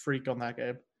fucking freak on that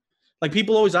game. Like,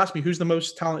 people always ask me who's the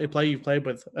most talented player you've played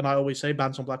with, and I always say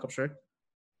Bance on Black Ops 3.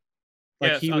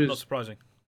 Like, he was not surprising.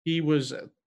 He was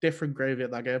different gravy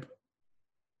at that game.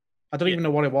 I don't even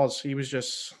know what it was. He was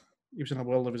in a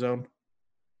world of his own.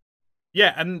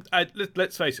 Yeah, and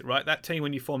let's face it, right? That team,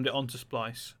 when you formed it onto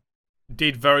Splice,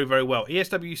 did very, very well.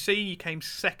 ESWC came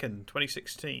second,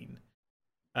 2016.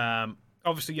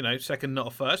 Obviously, second, not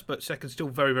a first, but second still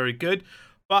very, very good.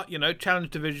 But, challenge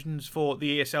divisions for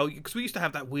the ESL, because we used to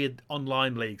have that weird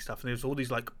online league stuff, and there was all these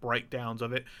like breakdowns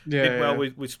of it. Did well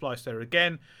with Splice there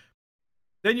again.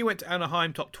 Then you went to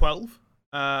Anaheim top 12.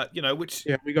 Which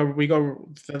we go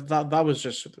that was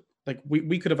just like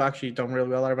we could have actually done really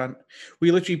well at our event.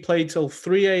 We literally played till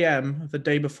 3 a.m. the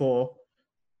day before,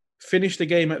 finished the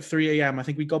game at 3 a.m. I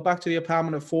think we got back to the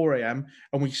apartment at 4 a.m.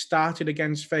 and we started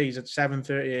against FaZe at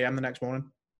 7:30 a.m. the next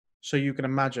morning. So you can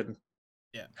imagine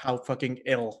how fucking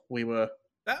ill we were.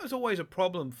 That was always a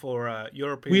problem for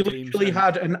European teams. We literally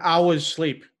had an hour's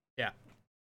sleep. Yeah.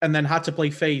 And then had to play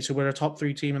FaZe, who were a top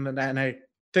 3 team in the NA.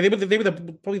 They were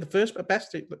probably the first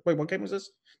best. Wait, what game was this?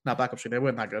 No, Black Ops 3. They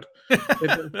weren't that good.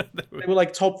 They were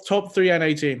like top 3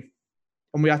 NA team,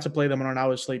 and we had to play them on an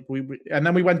hour's sleep. And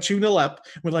then we went 2-0 up.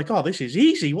 We're like, oh, this is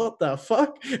easy. What the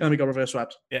fuck? And then we got reverse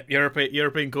swept. Yeah,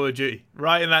 European Call of Duty,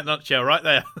 right in that nutshell, right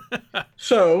there.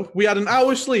 So we had an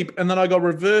hour's sleep, and then I got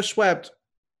reverse swept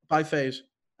by FaZe,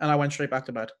 and I went straight back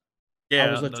to bed. Yeah,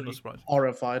 I was literally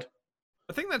horrified.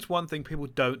 I think that's one thing people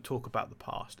don't talk about the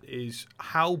past is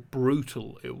how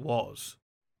brutal it was.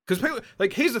 Because people,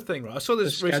 like, here's the thing, right? I saw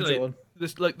this recently.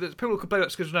 There's people complain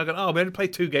about schedule now going, oh, we only play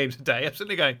 2 games a day.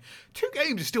 Absolutely going, 2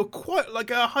 games is still quite, like,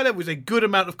 a high level is a good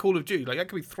amount of Call of Duty. Like, that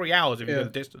could be 3 hours if you go the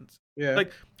distance. Yeah.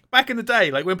 Like, back in the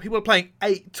day, like, when people are playing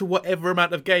 8 to whatever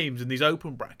amount of games in these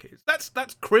open brackets, that's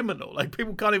criminal. Like,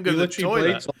 people can't even go to the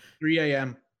toilet. Played till 3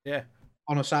 a.m. Yeah.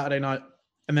 On a Saturday night.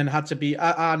 And then had to be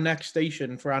at our next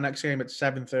station for our next game at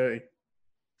 7:30.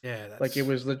 Yeah, that's... like it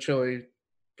was literally.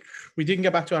 We didn't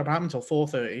get back to our apartment until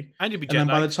 4:30. And you'd be jet lagged.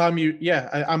 By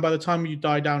the time you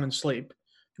die down and sleep,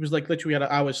 it was like literally we had an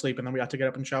hour's sleep, and then we had to get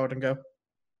up and shower and go.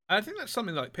 I think that's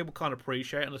something like people can't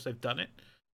appreciate unless they've done it.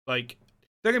 Like,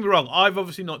 don't get me wrong, I've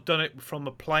obviously not done it from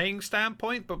a playing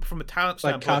standpoint, but from a talent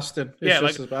standpoint. Like casting, it's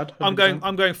just as bad. 100%.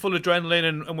 I'm going full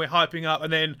adrenaline, and we're hyping up,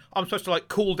 and then I'm supposed to like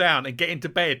cool down and get into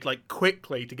bed like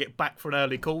quickly to get back for an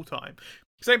early call time.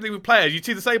 Same thing with players. You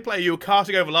see the same player you were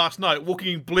casting over last night,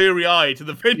 walking bleary-eyed to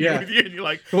the venue with you, and you're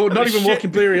like, well, not even walking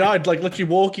bleary-eyed, like literally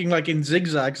walking like in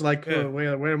zigzags. Like,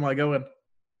 where am I going?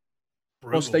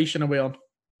 Brutal. What station are we on?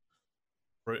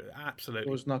 Absolutely,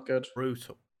 it was not good.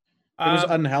 Brutal. It was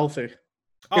unhealthy. It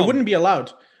Oh, wouldn't be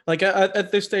allowed. Like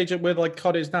at this stage where like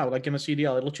COD is now, like in a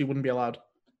CDL, it literally wouldn't be allowed.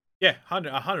 yeah,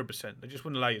 100%. They just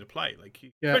wouldn't allow you to play. Like,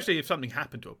 Yeah. especially if something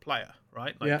happened to a player,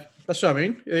 right? Like, Yeah, that's what I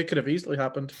mean. It could have easily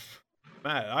happened.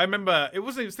 man, I remember it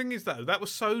wasn't. The thing is, though, that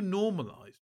was so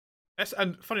normalized.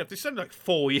 And funny enough, this is only like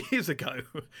 4 years ago.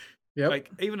 Yep. Like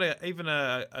even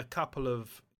a couple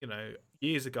of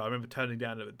years ago, I remember turning to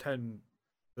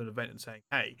an event and saying,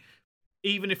 "Hey,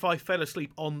 even if I fell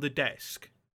asleep on the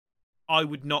desk, I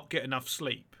would not get enough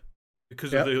sleep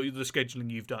because of the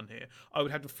scheduling you've done here. I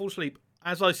would have to fall asleep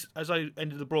as I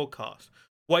ended the broadcast,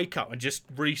 wake up and just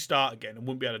restart again, and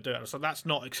wouldn't be able to do it. So that's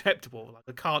not acceptable. Like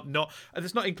I can't not, and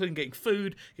it's not including getting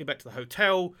food, getting back to the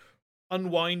hotel,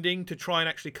 unwinding to try and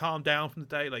actually calm down from the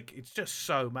day. Like it's just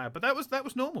so mad. But that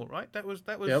was normal, right? That was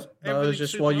Yep. That was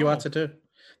just what you had to do.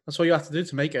 That's what you have to do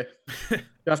to make it. You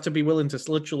have to be willing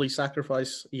to literally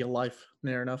sacrifice your life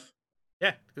near enough.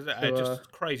 Yeah, because it's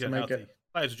just crazy unhealthy.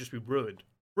 Players would just be ruined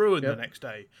the next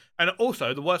day. And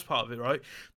also, the worst part of it, right,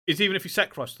 is even if you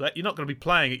sacrifice that, you're not going to be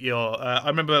playing at your. I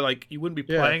remember, like, you wouldn't be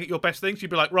playing at your best things.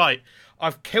 You'd be like, right,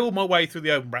 I've killed my way through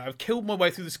the open round, I've killed my way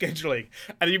through the scheduling,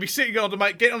 and you'd be sitting on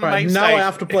getting on the main stage. Now I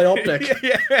have to play optic.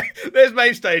 yeah, there's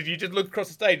main stage. You just look across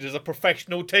the stage. There's a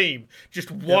professional team just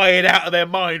wired out of their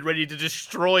mind, ready to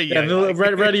destroy you. Yeah,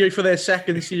 they're ready for their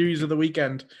second series of the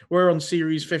weekend. We're on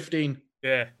series 15.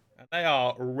 Yeah. They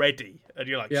are ready, and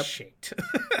you're like, shit.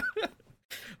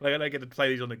 Like I don't get to play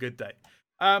these on a good day.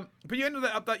 But you ended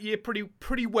up that year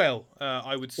pretty well,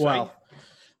 I would say. Well,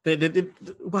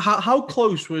 how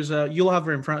close was you'll have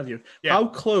her in front of you? Yeah. How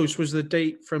close was the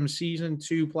date from season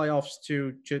 2 playoffs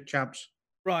to champs?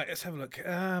 Right, let's have a look.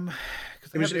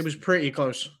 It was pretty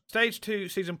close. Stage 2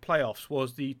 season playoffs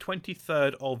was the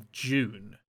 23rd of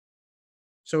June.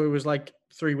 So it was like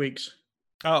 3 weeks.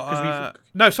 Oh,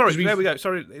 no, sorry. There we go.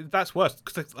 Sorry, that's worse.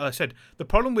 Because I said the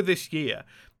problem with this year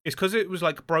is because it was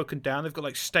like broken down. They've got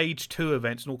like stage 2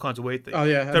 events and all kinds of weird things. Oh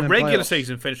yeah. The regular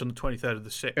season finished on the 23rd of the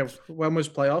 6th. Yeah, when was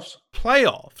playoffs?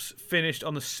 Playoffs finished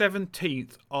on the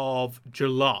 17th of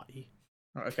July.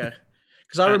 Okay.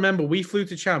 Because I remember we flew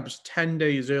to champs 10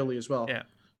 days early as well. Yeah.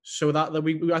 So that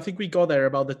I think we got there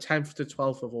about the 10th to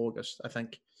 12th of August. I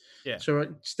think. Yeah.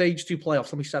 So stage 2 playoffs.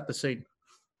 Let me set the scene.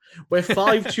 We're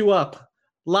 5-2 up.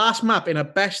 Last map in a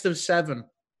best of 7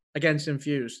 against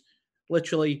Infused.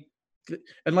 Literally.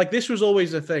 And like this was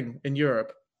always a thing in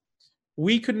Europe.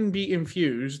 We couldn't beat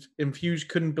Infused. Infused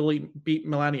couldn't beat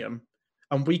Millennium.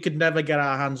 And we could never get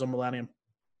our hands on Millennium.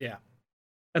 Yeah.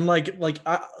 And like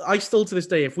I still to this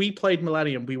day, if we played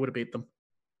Millennium, we would have beat them.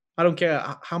 I don't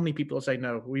care how many people say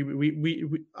no.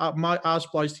 Our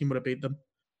Splice team would have beat them.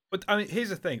 But I mean, here's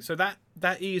the thing. So that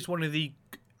is one of the,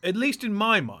 at least in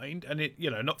my mind, and it,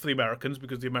 not for the Americans,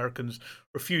 because the Americans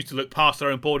refuse to look past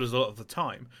their own borders a lot of the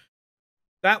time.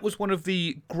 That was one of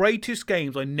the greatest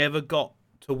games I never got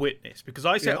to witness, because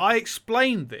I said I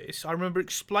explained this. I remember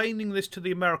explaining this to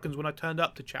the Americans when I turned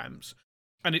up to champs,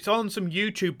 and it's on some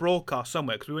YouTube broadcast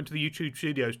somewhere because we went to the YouTube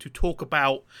studios to talk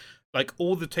about like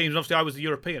all the teams. Obviously, I was the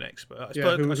European expert.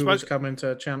 Who was coming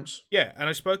to champs? Yeah, and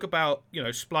I spoke about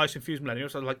Splice and Fuse Millennium.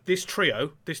 So like this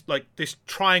trio, this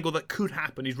triangle that could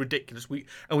happen is ridiculous. We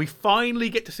finally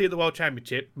get to see at the World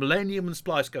Championship, Millennium and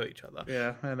Splice go at each other.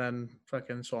 Yeah, and then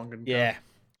fucking Song and yeah.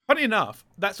 Funny enough,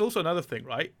 that's also another thing,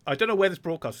 right? I don't know where this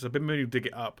broadcast is. I've been meaning to dig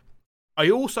it up. I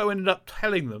also ended up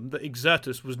telling them that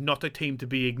Exertus was not a team to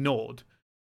be ignored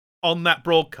on that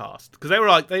broadcast, because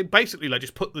they basically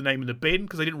just put the name in the bin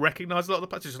because they didn't recognize a lot of the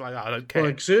players. Just like, I don't care.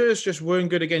 Well, Exertus just weren't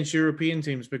good against European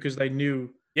teams because they knew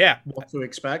what to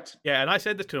expect. Yeah, and I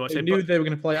said this to them. They knew they were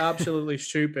going to play absolutely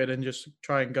stupid and just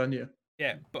try and gun you.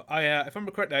 Yeah, but if I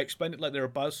remember correctly, I explained it like they're a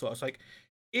buzzsaw. I was like,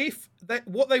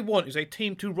 what they want is a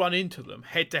team to run into them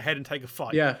head to head and take a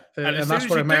fight. Yeah, and that's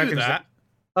what Americans did.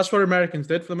 That's what Americans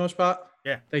did for the most part.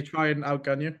 Yeah, they try and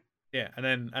outgun you. Yeah, and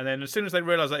then as soon as they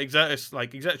realised that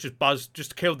Exertus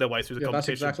just killed their way through the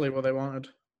competition. That's exactly what they wanted.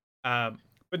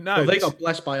 But no, they got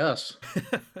blessed by us.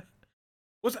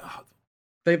 Was it?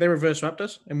 They reverse swept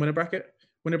us in winner bracket.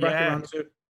 Winner bracket round 2.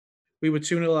 We were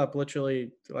 2-0 up,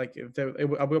 literally. Like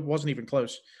it wasn't even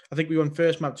close. I think we won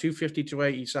first map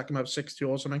 250-80, second map 6-2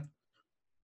 or something.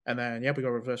 And then we got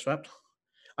reverse swept.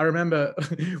 I remember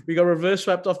we got reverse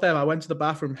swept off them. I went to the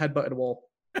bathroom, headbutted a wall.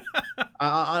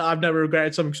 I've never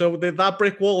regretted something. So that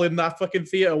brick wall in that fucking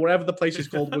theater, whatever the place is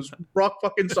called, was rock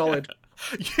fucking solid.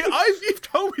 You've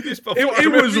told me this before.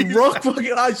 It was rock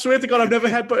fucking. I swear to God, I've never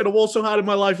headbutted a wall so hard in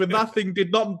my life, and that thing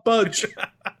did not budge.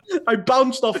 I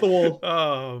bounced off the wall.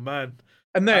 Oh man,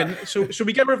 And then, so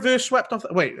we get reverse swept off.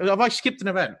 Wait, have I skipped an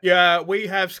event? Yeah, we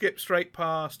have skipped straight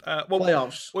past.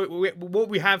 Playoffs. What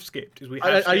we have skipped is we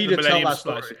have I skipped need the to tell Millennium that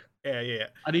story. Splice. Yeah.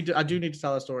 I do need to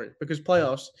tell that story because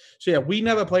playoffs. So yeah, we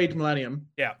never played Millennium.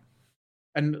 Yeah.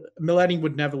 And Millennium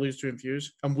would never lose to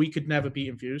Infuse, and we could never beat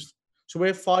Infused. So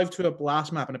we're 5-2 up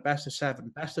last map and a best of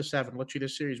 7. Best of 7. Literally,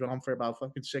 this series went on for about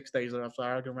fucking 6 days after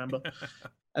I can remember.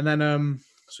 And then,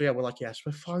 so yeah, we're like, yes,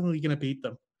 we're finally gonna beat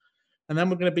them. And then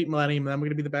we're gonna beat Millennium, and then we're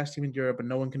gonna be the best team in Europe, and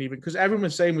no one can even because everyone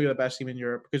was saying we were the best team in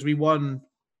Europe because we won.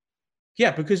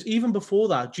 Yeah, because even before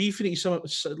that,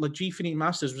 G-Finite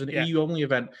Masters was an EU only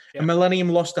event, and Millennium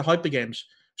lost the Hyper Games,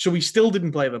 so we still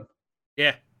didn't play them.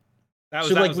 Yeah, that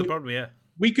was the problem. Yeah,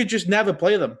 we could just never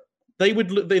play them.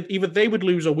 Either they would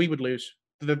lose or we would lose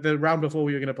the round before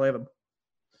we were going to play them.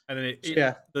 And then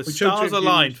the we stars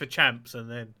aligned for champs,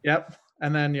 and then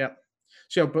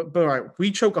So, but all right,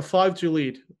 we choke a 5-2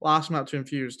 lead last map to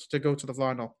Infused to go to the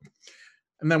final.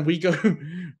 And then we go.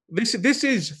 This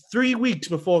is 3 weeks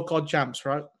before COD Champs,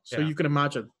 right? So you can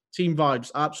imagine team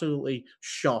vibes absolutely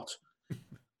shot.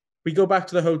 We go back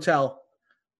to the hotel.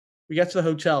 We get to the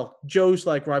hotel. Joe's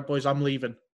like, "Right, boys, I'm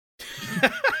leaving."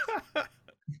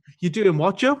 You doing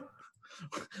what, Joe?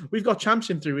 We've got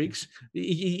champs in 3 weeks.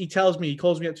 He tells me, he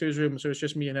calls me up to his room, so it's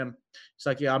just me and him. He's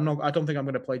like, "Yeah, I don't think I'm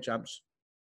going to play champs."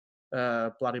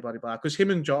 Bloody blah. Because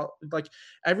him and Josh, like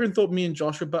everyone thought me and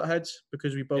Josh were butt heads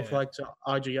because we both liked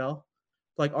IGL.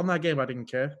 Like on that game, I didn't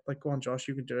care. Like, go on, Josh,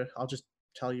 you can do it. I'll just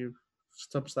tell you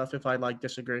some stuff if I like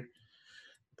disagree.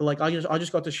 But like, I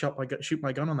just got to shoot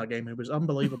my gun on that game. It was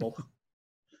unbelievable.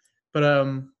 But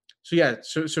so yeah,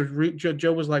 so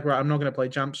Joe was like, "Right, I'm not going to play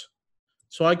champs."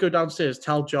 So I go downstairs,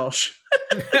 tell Josh.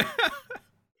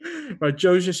 Right,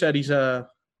 Joe just said he's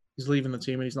leaving the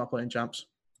team and he's not playing champs.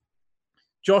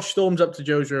 Josh storms up to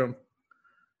Joe's room,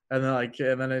 and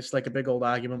then it's like a big old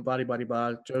argument,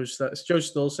 blah. Joe's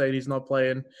still saying he's not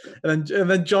playing, and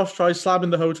then Josh tries slamming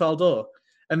the hotel door,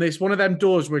 and it's one of them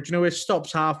doors where it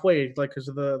stops halfway, like because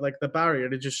of the barrier,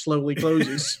 and it just slowly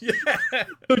closes.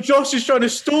 So Josh is trying to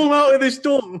storm out of this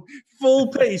door full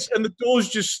pace, and the door's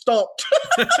just stopped.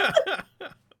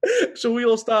 So we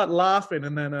all start laughing,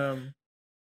 and then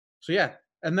so yeah.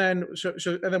 And then,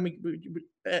 we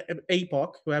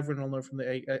APOC, who everyone will know from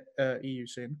the EU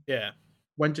scene,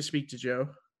 went to speak to Joe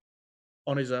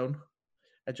on his own,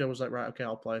 and Joe was like, "Right, okay,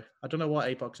 I'll play." I don't know what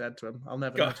APOC said to him. I'll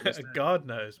never know. God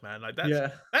knows, man. Like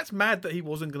that's mad that he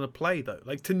wasn't going to play though.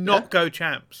 Like to not go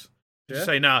champs, to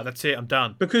say, "Nah, that's it, I'm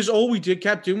done." Because all we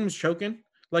kept doing was choking.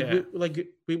 We got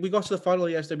to the final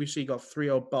of the SWC, got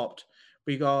 3-0 bopped.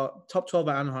 We got top 12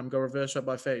 at Anaheim, got reverse swept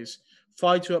by FaZe.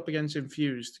 5-2 up against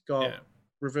Infused, got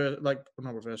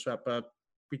not reverse swept, but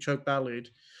we choked that lead.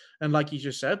 And like you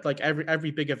just said, like every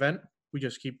big event, we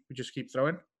just keep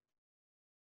throwing.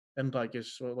 And like,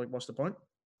 what's the point?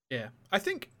 Yeah, I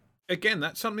think again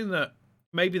that's something that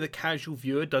maybe the casual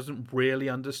viewer doesn't really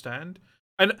understand.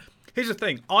 And here's the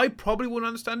thing: I probably wouldn't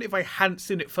understand it if I hadn't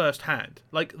seen it firsthand.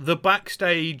 Like the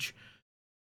backstage,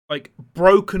 like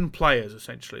broken players,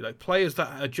 essentially, like players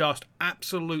that are just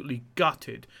absolutely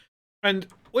gutted. And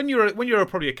when you're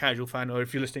probably a casual fan, or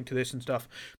if you're listening to this and stuff,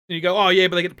 and you go, "Oh yeah,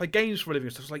 but they get to play games for a living,"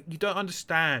 and stuff. It's like you don't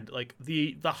understand. Like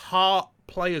the heart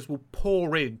players will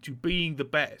pour into being the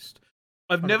best.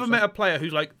 I've 100%. Never met a player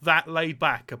who's like that laid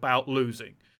back about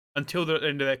losing until the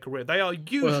end of their career. They are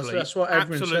usually that's what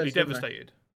absolutely says,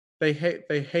 devastated. They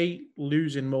hate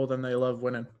losing more than they love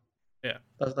winning. Yeah,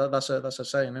 that's a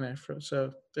saying, isn't it?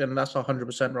 So, and that's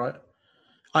 100% right.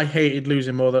 I hated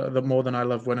losing more than I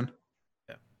love winning.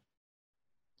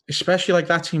 Especially like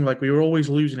that team, like we were always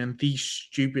losing in the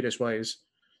stupidest ways,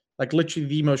 like literally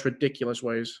the most ridiculous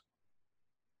ways.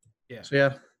 Yeah. So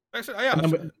yeah. And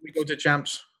then we go to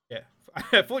champs. Yeah.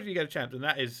 Fortunately, you go to champs, and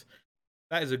that is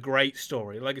a great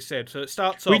story. Like I said, so it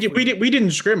starts off. We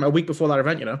didn't scrim a week before that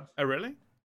event, you know. Oh really?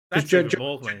 That's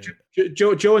Joe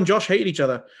and Josh hated each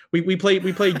other. We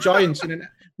played Giants in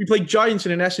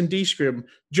an S&D scrim.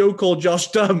 Joe called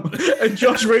Josh dumb, and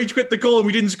Josh rage quit the call, and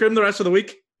we didn't scrim the rest of the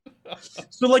week.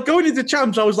 So like going into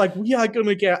champs, I was like, we are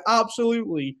gonna get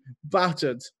absolutely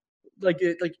battered. But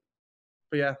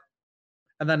yeah.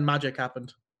 And then magic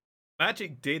happened.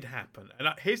 Magic did happen. And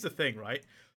here's the thing, right?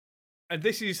 And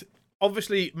this is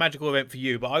obviously a magical event for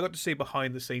you, but I got to see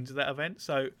behind the scenes of that event.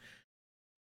 So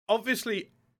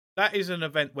obviously that is an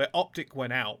event where Optic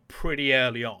went out pretty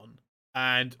early on.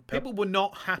 And people were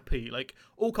not happy, like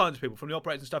all kinds of people from the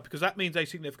operators and stuff, because that means a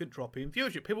significant drop in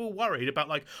viewership. People were worried about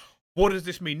like, what does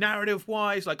this mean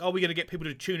narrative-wise? Like, are we going to get people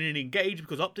to tune in and engage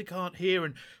because Optic aren't here?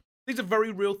 And these are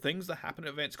very real things that happen at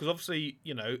events because obviously,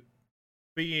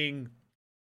 being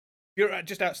you're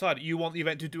just outside it. You want the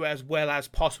event to do as well as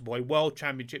possible. A world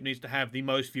championship needs to have the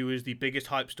most viewers, the biggest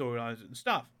hype storylines and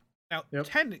stuff. Now,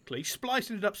 technically, Splice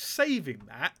ended up saving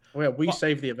that. Oh, yeah, we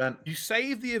saved the event. You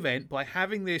saved the event by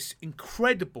having this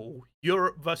incredible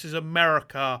Europe versus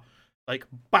America like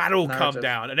battle come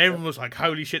down, and everyone was like,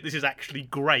 "Holy shit, this is actually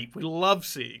great. We love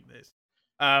seeing this."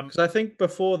 Because I think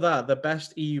before that, the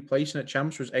best EU placing at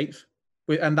champs was 8th,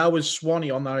 and that was Swanee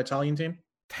on that Italian team.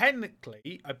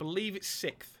 Technically, I believe it's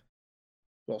 6th.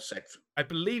 Well, 6th. I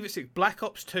believe it's 6th. Black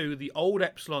Ops 2, the old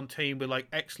Epsilon team with like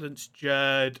Excellence,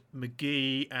 Jerd,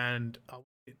 McGee, and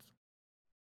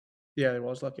yeah, it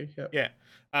was lucky. Yeah.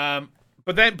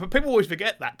 But people always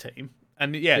forget that team.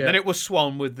 And then it was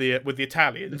Swan with the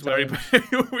Italians,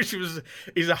 which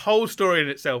is a whole story in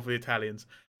itself with the Italians.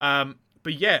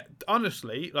 But yeah,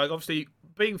 honestly, like obviously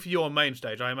being for you on main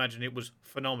stage, I imagine it was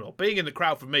phenomenal. Being in the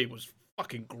crowd for me was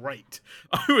fucking great.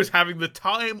 I was having the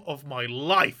time of my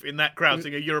life in that crowd,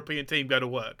 seeing a European team go to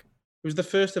work. It was the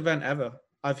first event ever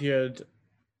I've heard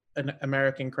an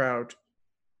American crowd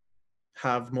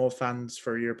have more fans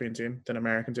for a European team than an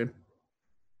American team.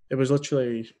 It was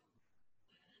literally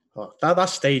that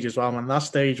stage as well, man. That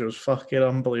stage was fucking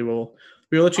unbelievable.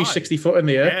 We were literally 60 foot in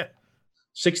the air. Yeah.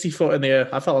 60 foot in the air.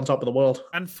 I felt on top of the world.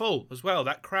 And full as well.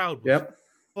 That crowd was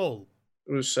full.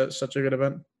 It was such a good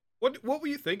event. What were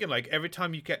you thinking? Like every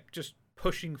time you kept just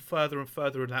pushing further and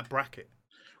further in that bracket.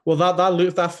 Well,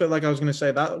 that felt like I was going to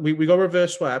say that we got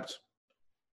reverse swept,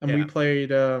 and we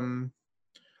played.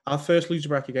 Our first loser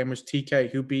bracket game was TK,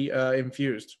 who beat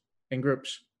Infused in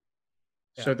groups.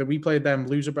 Yeah. So that we played them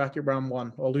loser bracket round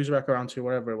 1 or loser bracket round 2,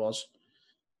 whatever it was.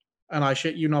 And I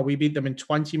shit you not, we beat them in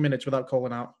 20 minutes without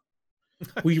calling out.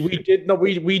 we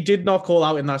did not call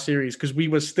out in that series because we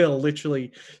were still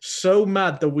literally so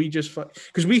mad that we just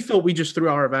because we thought we just threw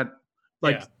our event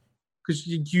because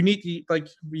you need you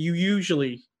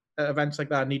usually at events like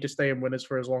that need to stay in winners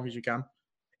for as long as you can,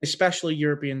 especially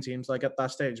European teams like at that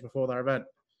stage before their event.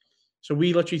 So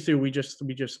we literally threw we've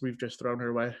just thrown her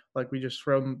away, like we just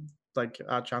thrown like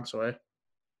our chance away,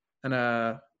 and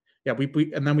and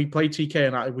then we played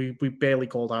TK and we barely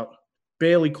called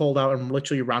out and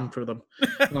literally ran through them.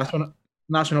 And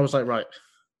that's when I was like, right,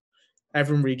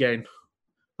 everyone regain,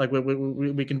 like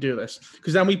we can do this.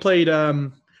 Because then we played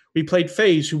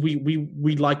FaZe, who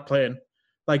we like playing.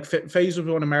 Like FaZe was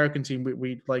one American team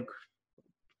we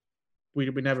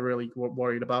never really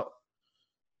worried about.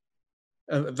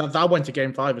 That went to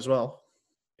game 5 as well.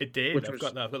 It did. I've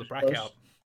got the bracket out.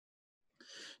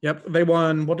 Yep, they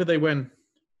won. What did they win?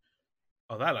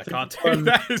 Oh, that I can't tell you.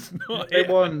 That is not. They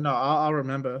won. No, I'll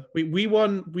remember. We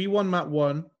won. We won map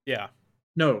 1. Yeah.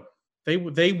 No, they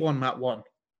won map 1.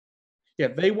 Yeah,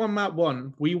 they won map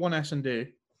 1. We won S&D.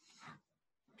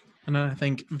 And then I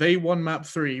think they won map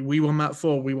 3. We won map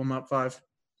 4. We won map 5.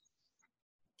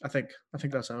 I think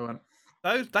that's how it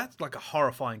went. That's like a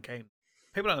horrifying game.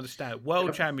 People don't understand.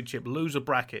 World Championship, loser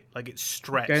bracket, like it's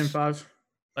stress. Game 5.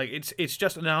 Like it's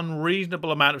just an unreasonable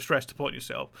amount of stress to put on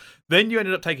yourself. Then you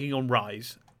ended up taking on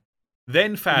Rise,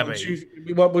 then Fabi.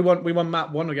 We won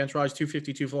map 1 against Rise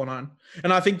 250-249,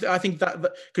 and I think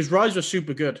that because Rise was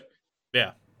super good.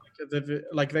 Yeah,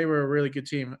 like they were a really good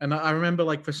team, and I remember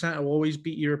like Percento always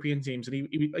beat European teams, and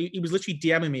he was literally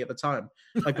DMing me at the time,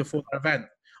 like before that event.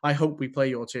 I hope we play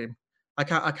your team. I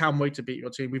can't wait to beat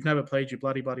your team. We've never played you,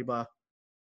 bloody blah.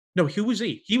 No, who was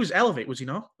he? He was Elevate, was he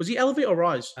not? Was he Elevate or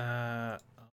Rise?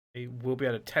 I will be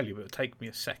able to tell you, but it'll take me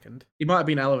a second. He might have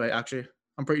been Elevate, actually.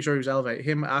 I'm pretty sure he was Elevate.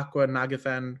 Him, Aqua,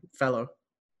 Nagathen, Fellow.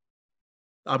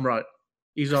 I'm right.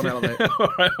 He's on Elevate. All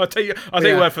right, I'll tell you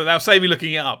word for that. That'll save me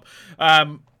looking it up.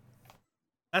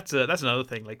 That's another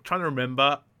thing. Like trying to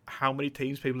remember how many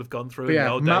teams people have gone through. But in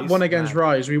the old days. 1 against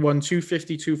Rise, we won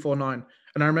 250-249.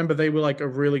 And I remember they were like a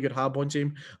really good hardpoint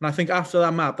team. And I think after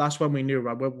that map, that's when we knew,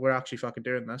 right, we're actually fucking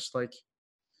doing this. Like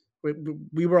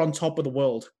we were on top of the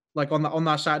world. Like on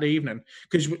that Saturday evening,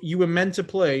 because you were meant to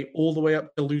play all the way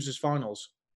up to losers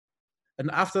finals,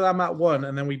 and after that map 1,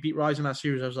 and then we beat Rise in that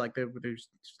series. I was like, there's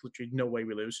literally no way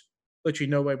we lose. Literally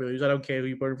no way we lose. I don't care who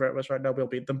you put in front of us right now. We'll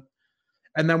beat them.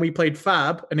 And then we played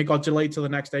Fab, and it got delayed till the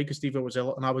next day because Steve was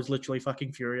ill, and I was literally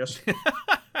fucking furious.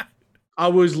 I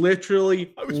was livid.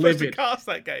 Supposed to cast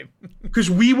that game because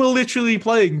we were literally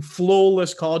playing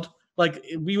flawless COD. Like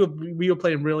we were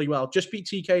playing really well. Just beat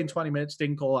TK in 20 minutes.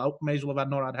 Didn't call out. May as well have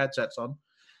not had headsets on.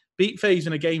 Beat FaZe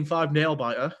in a game 5 nail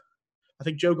biter. I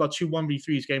think Joe got 2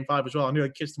 1v3s game 5 as well. I knew I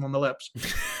kissed him on the lips.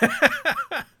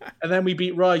 And then we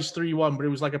beat Rise 3-1, but it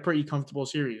was like a pretty comfortable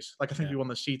series. Like I think we won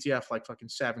the CTF like fucking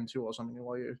 7-2 or something.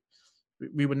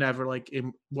 We were never like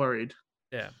worried.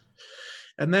 Yeah.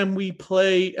 And then we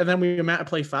were meant to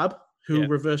play Fab. who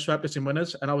reverse swept us in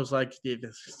winners, and I was like, yeah,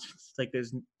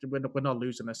 we're not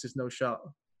losing this. There's no shot.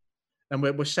 And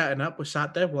we're setting up. We're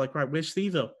sat there. We're like, right, where's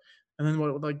Steve-O? And then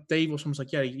like Dave or someone's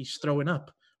like, yeah, he's throwing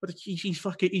up. But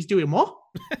he's doing what?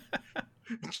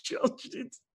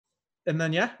 And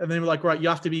then and then we're like, right, you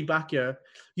have to be back here.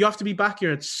 You have to be back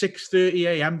here at 6:30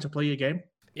 a.m. to play your game.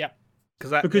 Yeah,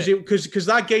 because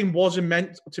that game wasn't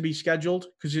meant to be scheduled.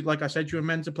 Because like I said, you were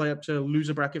meant to play up to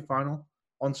loser bracket final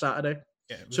on Saturday.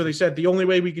 Yeah, so they said the only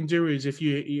way we can do it is if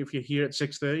you're here at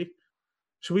 6:30.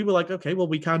 So we were like, okay, well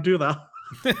we can't do that.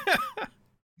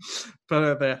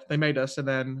 But they made us, and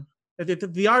then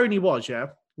the irony was,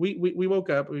 we woke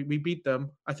up, we beat them.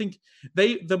 I think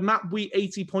the map we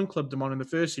 80-point clubbed them on in the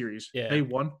first series. Yeah.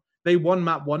 They won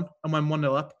map 1 and went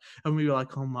 1-0 up, and we were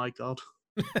like, oh my god.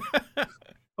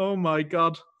 Oh my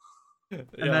god. And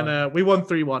then we won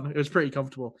 3-1. It was pretty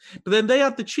comfortable. But then they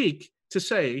had the cheek to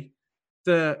say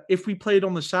that if we played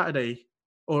on the Saturday,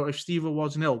 or if Steve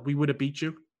wasn't ill, we would have beat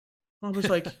you. I was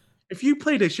like, if you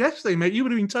played us yesterday, mate, you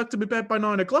would have been tucked in bed by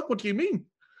 9 o'clock. What do you mean?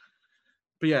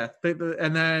 But yeah,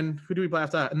 and then who do we play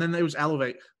after that? And then it was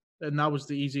Elevate, and that was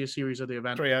the easiest series of the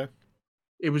event. 3-0.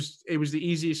 It was the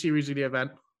easiest series of the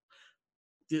event.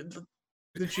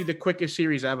 Literally the quickest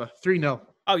series ever. 3-0.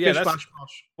 Oh yeah, that's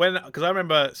because I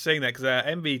remember seeing that because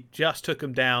Envy just took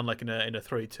them down like in a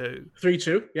 3-2.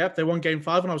 3-2. Yeah, they won game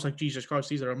 5, and I was like, Jesus Christ,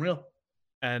 these are unreal.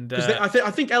 And because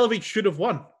I think Elevate should have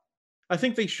won. I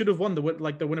think they should have won the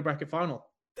winner bracket final.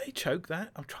 They choked that.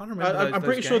 I'm trying to remember. I'm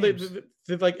pretty sure they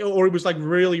like, or it was like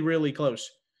really, really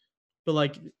close. But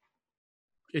like,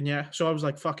 and yeah, so I was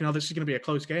like, fucking hell, this is going to be a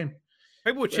close game.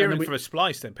 People were cheering for a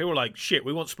Splice then. People were like, shit,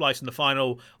 we want Splice in the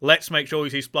final. Let's make sure we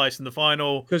see Splice in the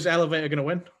final. Because Elevate are going to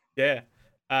win. Yeah.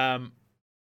 And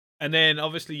then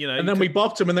obviously, And then we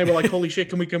bopped them, and they were like, holy shit,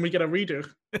 can we get a redo?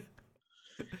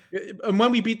 And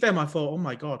when we beat them, I thought, oh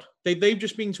my god, they've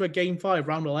just been to a game 5,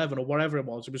 round 11, or whatever it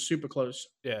was. It was super close.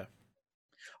 Yeah.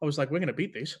 I was like, we're gonna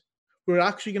beat these. We're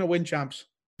actually gonna win champs.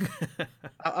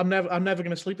 I'm never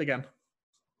gonna sleep again.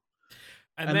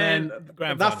 And then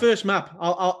that first map,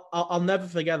 I'll never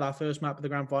forget that first map of the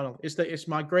grand final. It's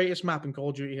my greatest map in Call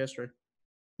of Duty history.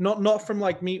 Not from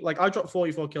like me, like I dropped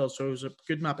 44 kills, so it was a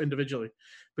good map individually,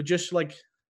 but just like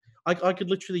I could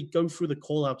literally go through the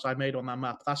callouts I made on that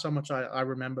map. That's how much I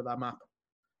remember that map.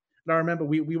 And I remember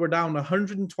we were down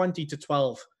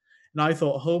 120-12. And I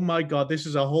thought, oh my god, this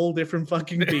is a whole different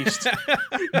fucking beast.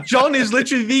 John is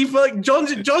literally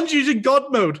John's using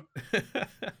God mode.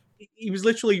 He was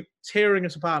literally tearing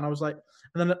us apart. And I was like,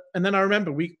 and then I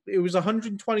remember it was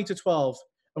 120-12,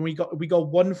 and we got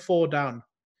 1-4 down.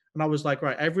 And I was like,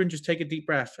 right, everyone just take a deep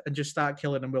breath and just start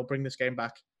killing, and we'll bring this game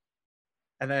back.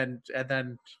 And then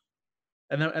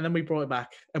we brought it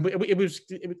back, and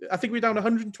I think we were down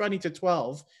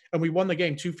 120-12, and we won the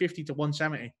game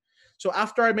 250-170. So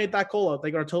after I made that call out, they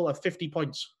got a total of 50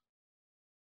 points.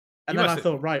 And then I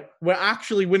thought, right, we're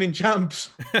actually winning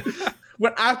champs.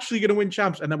 We're actually going to win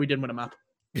champs, and then we didn't win a map.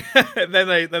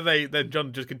 then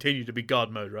John just continued to be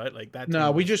God mode, right? Like that. No,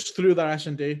 we just threw that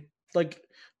S&D. Like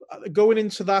going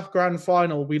into that grand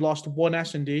final, we lost 1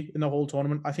 S&D in the whole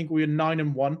tournament. I think we were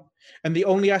 9-1, and the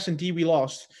only S&D we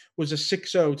lost was a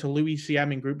 6-0 to Louis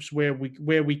CM in groups where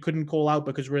we couldn't call out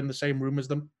because we're in the same room as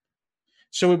them.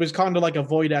 So it was kind of like a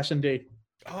void S&D.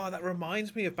 Oh, that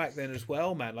reminds me of back then as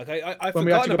well, man. Like I when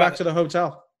we had to go back to the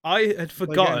hotel. I had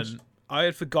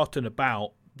forgotten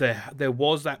about there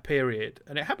was that period,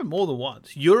 and it happened more than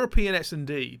once. European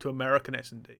S&D to American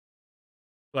S&D.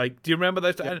 Like, do you remember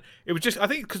those? Yeah. And it was just, I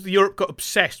think, because Europe got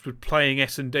obsessed with playing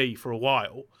S&D for a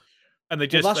while, and they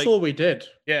just that's all we did.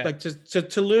 Yeah, like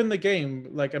to learn the game,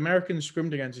 like Americans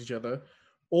scrimmed against each other.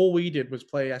 All we did was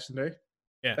play S&D.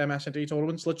 Yeah, them S&D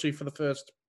tournaments, literally for the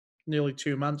first nearly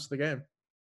 2 months of the game.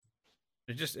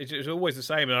 It's always the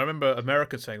same. And I remember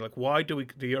Americans saying, like, why do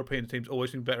the European teams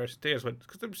always do better S&D? I went,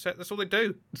 because that's all they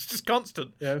do. It's just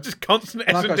constant. Yeah, just constant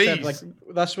S&Ds. Like I said, like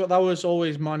that was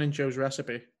always mine and Joe's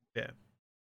recipe. Yeah,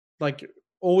 like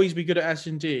always be good at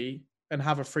S&D and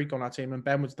have a freak on our team, and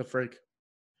Ben was the freak.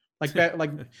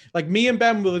 Like me and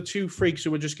Ben were the 2 freaks who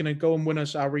were just going to go and win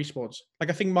us our respawns. Like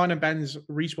I think mine and Ben's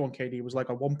respawn KD was like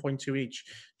a 1.2 each.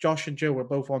 Josh and Joe were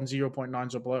both on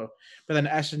 0.9s or below. But then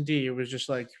S&D, it was just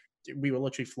like we were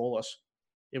literally flawless.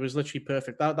 It was literally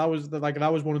perfect. That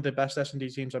was one of the best S&D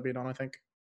teams I've been on, I think.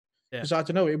 Yeah. Because I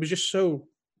don't know, it was just so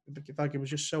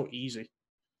easy.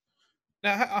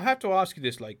 Now I have to ask you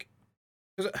this, like,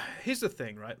 because here's the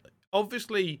thing, right? Like,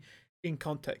 obviously, in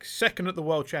context, second at the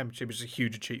World Championship is a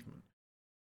huge achievement.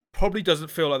 Probably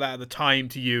doesn't feel like that at the time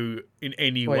to you in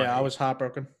any way. Yeah, I was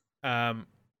heartbroken.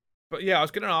 But yeah, I was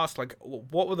going to ask, like,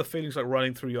 what were the feelings like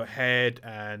running through your head,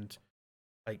 and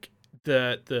like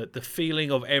the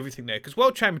feeling of everything there, because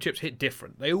World Championships hit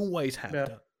different. They always have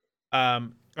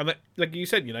done. And that, like you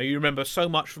said, you remember so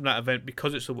much from that event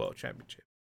because it's a World Championship.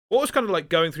 What was kind of like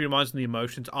going through your minds and the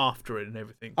emotions after it and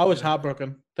everything? I was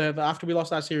heartbroken. After we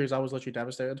lost that series, I was literally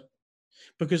devastated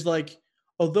because, like,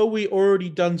 although we already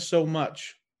done so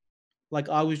much, like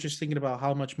I was just thinking about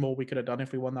how much more we could have done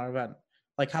if we won that event.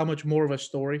 Like how much more of a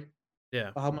story.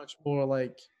 Yeah. How much more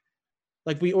like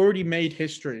we already made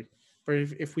history. But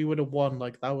if we would have won,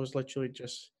 like that was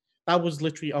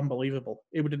literally unbelievable.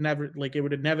 It would have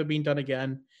never been done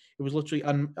again. It was literally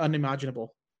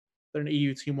unimaginable that an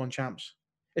EU team won champs,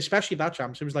 especially that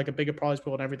champs. It was like a bigger prize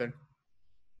pool and everything.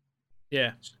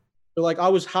 Yeah. So like I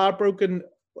was heartbroken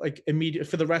like immediately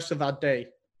for the rest of that day.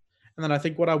 And then I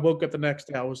think when I woke up the next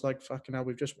day, I was like, fucking hell,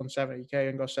 we've just won 70K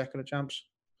and got second at champs.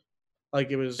 Like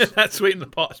it was that's sweet in the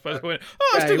pot, I suppose.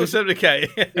 I still got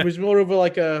 70K. It was more of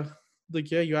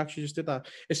yeah, you actually just did that.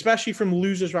 Especially from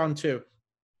losers round 2.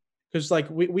 Because like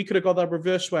we could have got that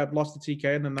reverse sweep, lost the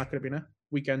TK, and then that could have been a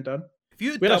weekend done. We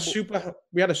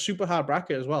had a super hard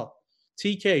bracket as well.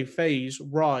 TK, FaZe,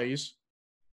 Rise,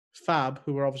 Fab,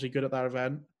 who were obviously good at that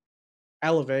event,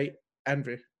 Elevate,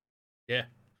 Envy. Yeah.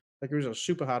 Like it was a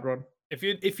super hard run.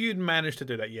 If you'd managed to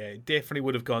do that, yeah, it definitely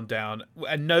would have gone down,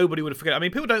 and nobody would have forgotten. I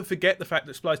mean, people don't forget the fact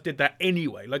that Splice did that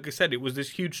anyway. Like I said, it was this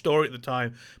huge story at the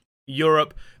time.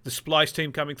 Europe, the Splice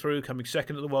team coming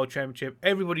second at the World Championship.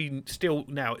 Everybody it's still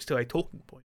a talking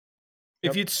point.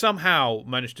 Yep. If you'd somehow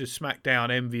managed to smack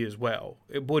down Envy as well,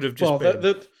 it would have just been...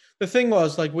 The thing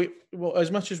was, like,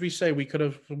 as much as we say we could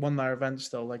have won that event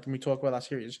still, like, when we talk about that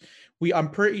series, I'm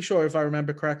pretty sure, if I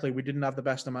remember correctly, we didn't have the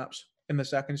best of maps in the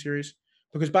second series.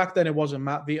 Because back then it wasn't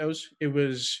map vetoes. It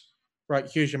was, right,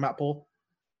 here's your map pool.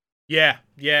 Yeah,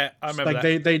 I remember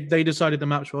that. They decided the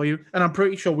maps for you. And I'm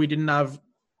pretty sure we didn't have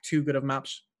too good of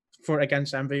maps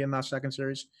against Envy in that second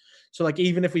series. So, like,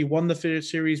 even if we won the third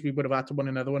series, we would have had to win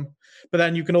another one. But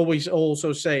then you can always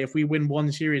also say, if we win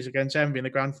one series against Envy in the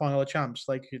grand final of champs,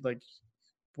 like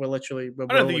we're literally... I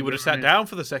don't think you would have sat down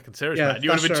for the second series, man. You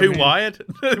would have been too wired.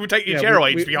 It would take you chair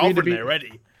away to be hovering there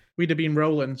ready. We'd have been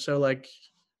rolling, so, like...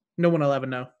 No one will ever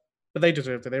know. But they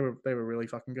deserved it. They were really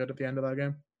fucking good at the end of that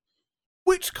game.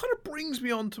 Which kind of brings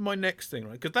me on to my next thing,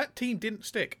 right? Because that team didn't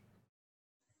stick.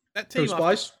 That team...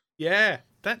 Splice? Yeah.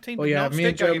 That team did not stick. Me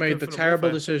and Joe made the terrible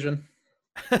decision.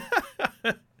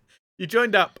 You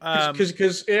joined up...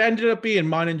 Because it ended up being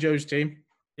mine and Joe's team.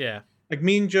 Yeah. Like,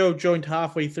 me and Joe joined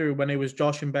halfway through when it was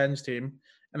Josh and Ben's team.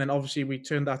 And then, obviously, we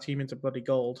turned that team into bloody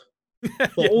gold.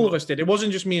 Well, all of us did. It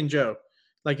wasn't just me and Joe.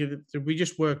 Like, we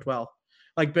just worked well.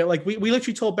 Like, but like we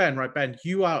literally told Ben, right, Ben,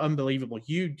 you are unbelievable.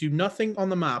 You do nothing on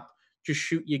the map, just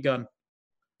shoot your gun.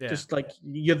 Yeah. Just like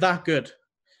you're that good.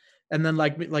 And then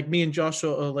like me and Josh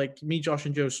Josh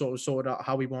and Joe sort of sorted out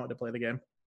how we wanted to play the game.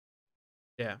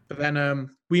 Yeah. But then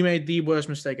we made the worst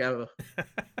mistake ever.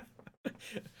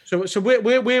 so we're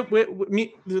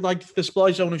like the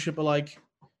Splice ownership are like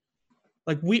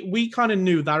we kind of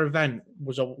knew that event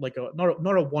was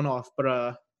not a one-off,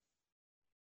 but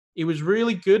it was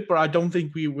really good, but I don't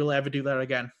think we will ever do that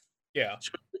again. Yeah.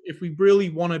 So if we really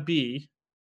want to be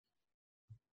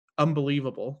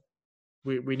unbelievable,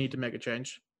 we need to make a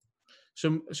change.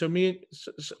 So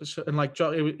like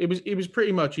it was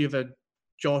pretty much either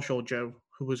Josh or Joe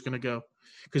who was going to go,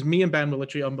 because me and Ben were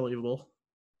literally unbelievable.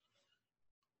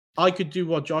 I could do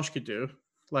what Josh could do,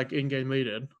 like in-game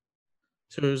leading.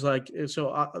 So it was like, I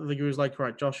think it was like,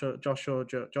 right, Josh or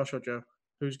Joe,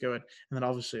 who's going? And then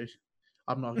obviously,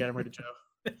 I'm not getting rid of Joe.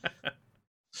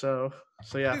 So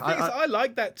yeah. I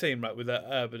like that team, right, with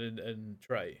Urban and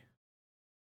Trey.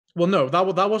 Well, no, that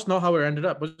was not how it ended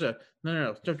up, was it?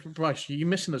 No. Bryce, you're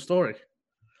missing the story.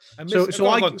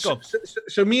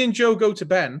 So me and Joe go to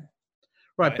Ben.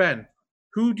 Right, Ben,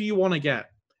 who do you want to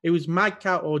get? It was Mad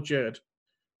Cat or Jerd.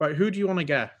 Right, who do you want to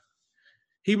get?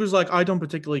 He was like, I don't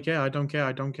particularly care. I don't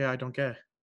care.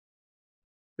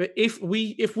 But if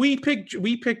we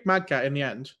picked Mad Cat in the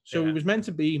end, so it was meant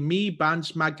to be me,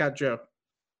 Bance, Mad Cat, Joe.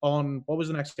 On what was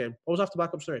the next game? What was after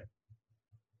Black Ops 3?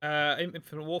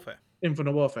 Infinite Warfare.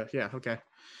 Infinite Warfare, yeah, okay.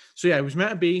 So yeah, it was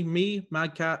meant to be me,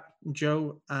 Mad Cat,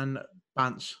 Joe, and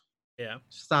Bance. Yeah.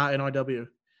 Starting IW.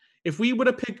 If we would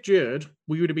have picked Jerd,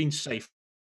 we would have been safe.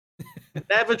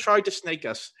 Never tried to snake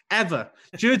us, ever.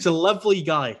 Jerd's a lovely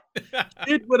guy.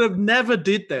 Jerd would have never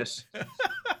did this.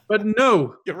 But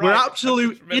no, we're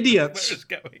absolute idiots.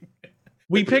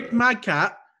 We picked Mad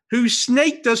Cat, who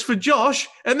snaked us for Josh,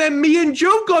 and then me and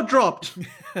Joe got dropped.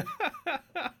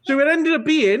 So it ended up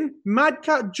being Mad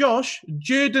Cat, Josh,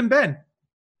 Jerd, and Ben.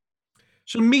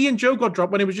 So me and Joe got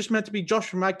dropped when it was just meant to be Josh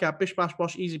from Mad Cat, bish, bash,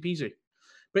 bosh, easy peasy.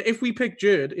 But if we picked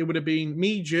Jerd, it would have been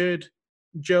me, Jerd,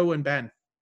 Joe, and Ben.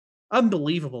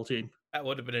 Unbelievable team. That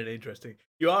would have been an interesting.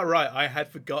 You are right. I had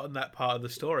forgotten that part of the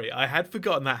story. I had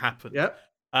forgotten that happened. Yep.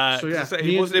 So yeah,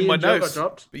 it wasn't in my notes.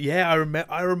 Dropped. But yeah, I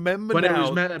remember when now. It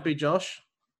was meant to be Josh.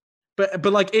 But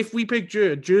like if we picked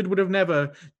Jerd would have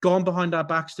never gone behind our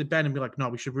backs to Ben and be like, no,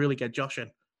 we should really get Josh in,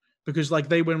 because like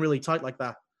they went really tight like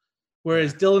that.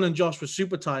 Whereas Dylan and Josh were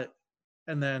super tight,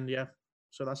 and then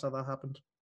so that's how that happened.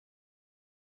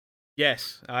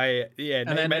 Yes, I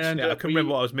couldn't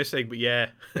remember what I was missing, but yeah.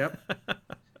 Yep.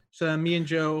 So then me and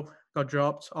Joe got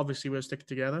dropped. Obviously, we're sticking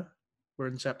together. We're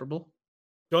inseparable.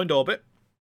 Joined Orbit.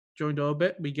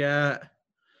 We get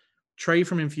Trey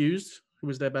from Infused, who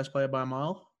was their best player by a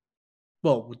mile.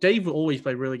 Well, Dave always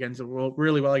played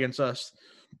really well against us,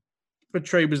 but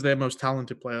Trey was their most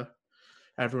talented player,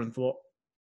 everyone thought.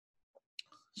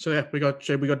 So yeah, we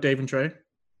got Dave and Trey,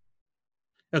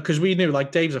 because we knew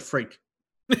like Dave's a freak,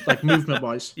 like movement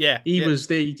wise. He was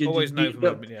always known for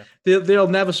movement. Yeah, they'll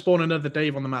never spawn another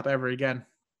Dave on the map ever again.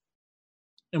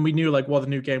 And we knew like what the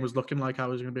new game was looking like, how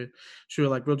it was going to be. So we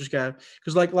were like, we'll just get,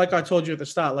 because like I told you at the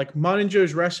start, like mine and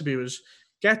Joe's recipe was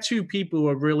get two people who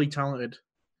are really talented,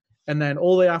 and then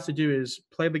all they have to do is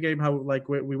play the game how like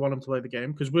we want them to play the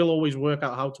game, because we'll always work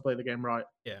out how to play the game right.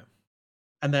 Yeah.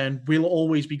 And then we'll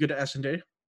always be good at S&D,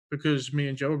 because me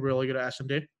and Joe are really good at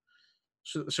S&D.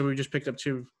 So we just picked up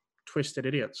two twisted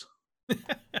idiots.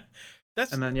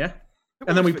 And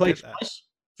then we played Splice.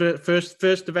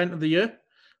 First event of the year.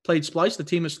 Played Splice, the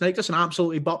team that snaked us, and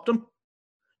absolutely bopped them.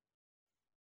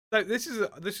 So this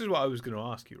is what I was going to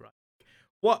ask you, right?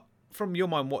 What, from your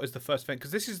mind, what is the first event?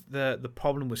 Because this is the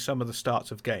problem with some of the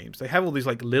starts of games. They have all these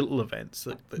like little events.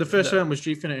 The first event was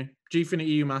Gfinity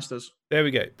EU Masters. There we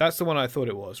go. That's the one I thought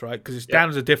it was, right? Because it's down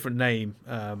as a different name.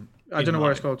 I don't know what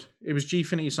it's called. It was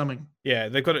Gfinity something. Yeah,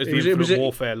 they've got it as the Infinite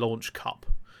Warfare Launch Cup.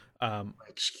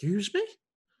 Excuse me?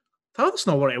 That's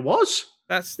not what it was.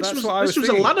 This was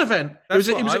a LAN event. It was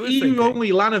an EU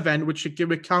only LAN event, which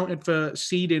counted for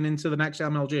seeding into the next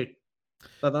MLG.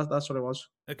 That's what it was.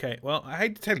 Okay, well, I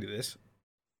hate to tell you this,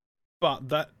 but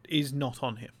that is not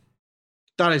on here.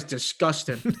 That is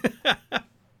disgusting.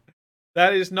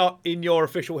 That is not in your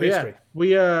official history.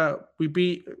 Yeah, we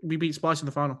beat Splice in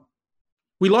the final.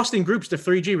 We lost in groups to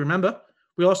 3G. Remember,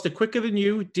 we lost to Quicker Than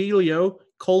You, Delio,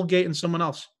 Colgate, and someone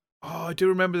else. Oh, I do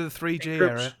remember the 3G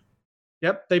era.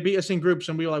 Yep, they beat us in groups,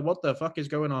 and we were like, "What the fuck is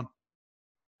going on?"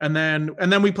 And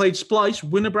then we played Splice,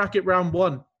 winner bracket round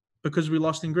 1, because we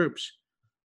lost in groups.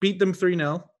 Beat them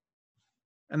 3-0,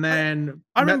 and then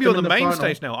I remember you on the main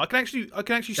stage now. I can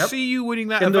actually see you winning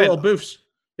that in event. the little booths.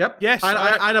 Yep. Yes,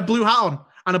 I had a blue hat on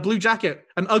and a blue jacket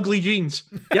and ugly jeans.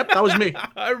 Yep, that was me.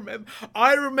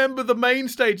 I remember the main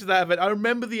stage of that event. I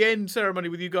remember the end ceremony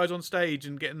with you guys on stage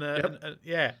and getting the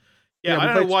Yeah, I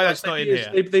don't know why that's not in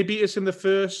here. They beat us in the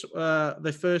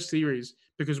first series,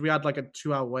 because we had like a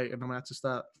 2-hour wait and then we had to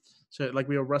start. So like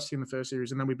we were rusty in the first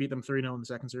series, and then we beat them 3-0 in the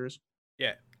second series.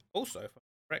 Yeah. Also, if I remember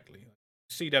correctly,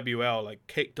 CWL like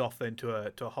kicked off then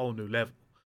to a whole new level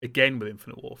again with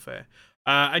Infinite Warfare,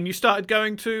 and you started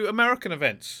going to American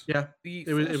events. Yeah,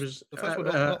 it was the first one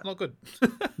not good.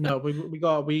 No, we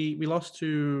lost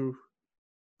to.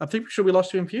 I think we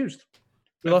lost to Infused.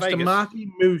 We lost Vegas. To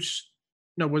Marky Moose.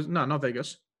 No, not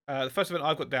Vegas. The first event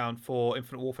I got down for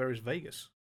Infinite Warfare is Vegas.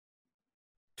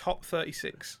 Top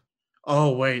 36.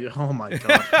 Oh, wait. Oh, my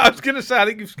God. I was going to say, I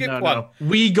think you've skipped one. No.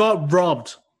 We got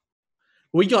robbed.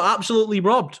 We got absolutely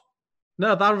robbed.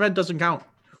 No, that event doesn't count.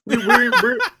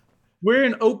 We're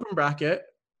in open bracket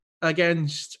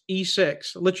against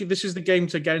E6. Literally, this is the game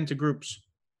to get into groups.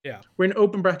 Yeah. We're in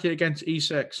open bracket against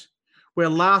E6. We're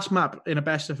last map in a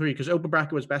best of 3, because open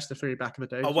bracket was best of 3 back in the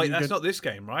day. Oh, wait, that's not this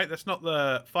game, right? That's not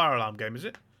the fire alarm game, is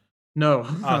it? No.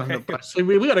 Oh, okay. No, so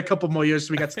we got a couple more years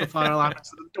till we get to the fire alarm.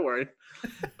 Don't worry.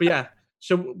 But yeah,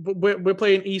 so we're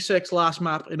playing E6 last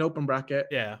map in open bracket.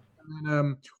 Yeah.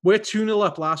 And, we're 2-0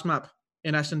 up last map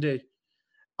in S&D.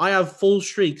 I have full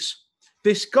streaks.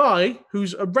 This guy,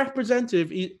 who's a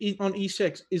representative on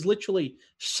E6, is literally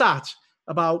sat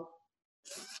about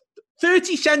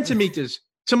 30 centimeters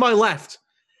to my left,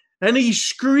 and he's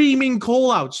screaming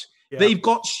call-outs. Yeah. They've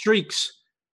got streaks.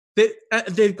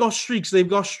 They've got streaks.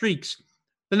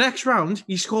 The next round,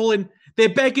 he's calling, they're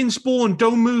begging spawn,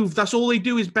 don't move. That's all they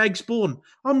do is beg spawn.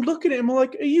 I'm looking at him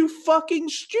like, are you fucking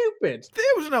stupid? There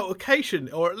was an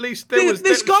altercation, or at least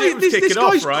this guy's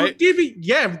off, right?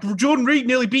 Jordan Reed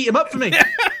nearly beat him up for me.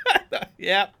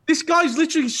 Yeah. This guy's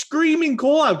literally screaming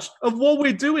call-outs of what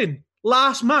we're doing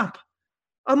last map.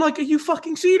 I'm like, are you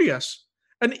fucking serious?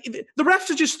 And the refs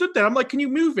have just stood there. I'm like, can you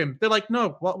move him? They're like,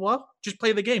 no, what? Just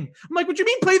play the game. I'm like, what do you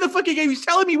mean play the fucking game? He's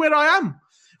telling me where I am.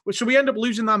 So we end up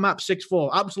losing that map 6-4,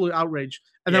 absolute outrage,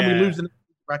 and then we lose the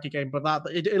bracket game. But that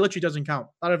it literally doesn't count.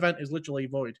 That event is literally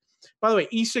void. By the way,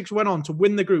 E6 went on to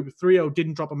win the group 3-0,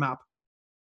 didn't drop a map.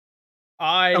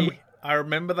 I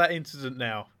remember that incident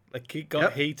now. Like, it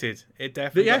got heated. It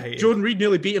definitely got heated. Jordan Reed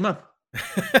nearly beat him up.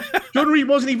 Jordan Reed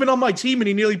wasn't even on my team, and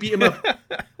he nearly beat him up.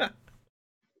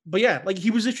 But yeah, like,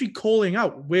 he was literally calling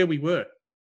out where we were.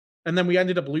 And then we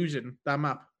ended up losing that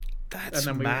map. That's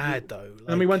mad, though. And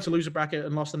then we went to loser bracket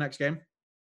and lost the next game.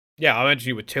 Yeah, I imagine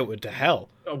you were tilted to hell.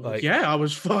 Yeah, I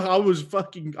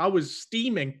was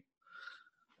steaming.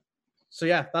 So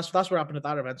yeah, that's what happened at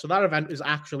that event. So that event is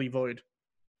actually void.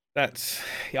 I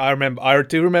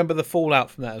do remember the fallout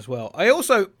from that as well.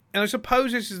 And I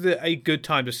suppose this is a good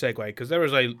time to segue, because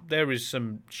there is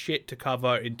some shit to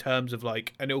cover in terms of,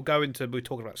 like, and it'll go into, we're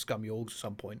talking about Scum Yorgs at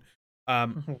some point.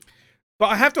 But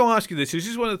I have to ask you this. This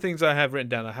is one of the things I have written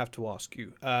down. I have to ask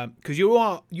you, because you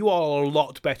are a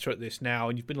lot better at this now,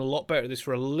 and you've been a lot better at this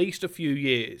for at least a few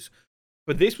years.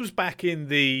 But this was back in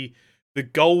the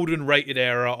golden rated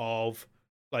era of,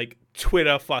 like,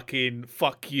 Twitter fucking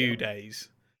fuck you days.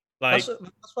 Like,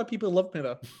 that's why people love me,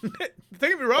 though. Don't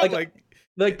get me wrong,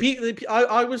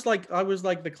 I was like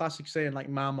the classic saying, like,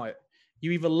 Marmite,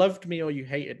 you either loved me or you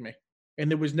hated me, and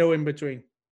there was no in between.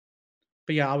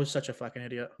 But yeah, I was such a fucking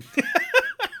idiot.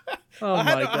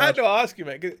 I had to ask you,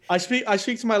 mate. I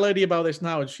speak to my lady about this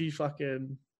now, and she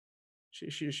fucking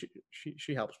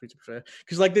she helps me, to be fair,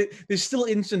 because, like, there's still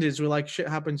instances where, like, shit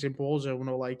happens in Warzone,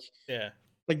 or like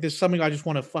there's something I just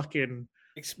want to fucking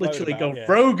literally go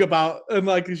rogue about, and,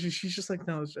 like, she's just like,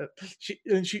 no, she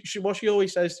what she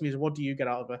always says to me is, what do you get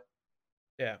out of it?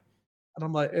 Yeah. And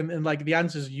I'm like, and like, the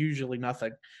answer is usually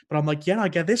nothing, but I'm like, yeah, I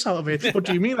get this out of it. What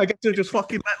do you mean? I get to just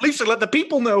fucking at least let the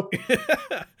people know.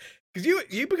 Because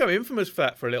you become infamous for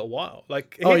that for a little while.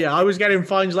 Like, I was getting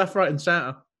fines left, right, and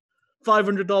center.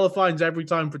 $500 fines every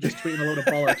time for just tweeting a load of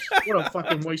bollocks. What a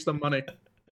fucking waste of money.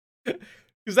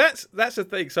 Because that's the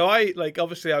thing. So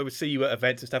obviously I would see you at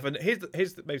events and stuff. And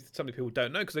here's maybe something people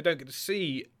don't know, because they don't get to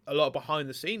see a lot of behind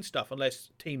the scenes stuff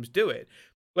unless teams do it.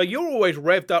 Like, you're always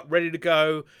revved up, ready to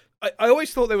go. I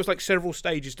always thought there was, like, several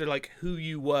stages to, like, who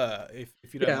you were, if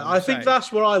you don't mind I think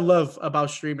that's what I love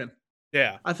about streaming.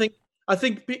 Yeah. I think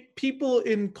people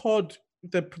in COD,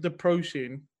 the pro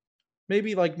scene,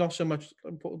 maybe, like, not so much,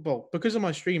 well, because of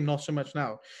my stream, not so much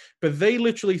now, but they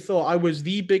literally thought I was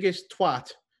the biggest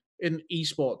twat in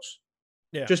esports.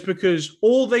 Yeah. Just because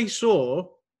all they saw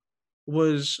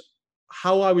was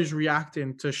how I was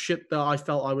reacting to shit that I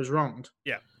felt I was wronged.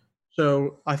 Yeah.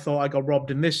 So I thought I got robbed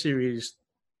in this series.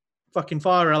 Fucking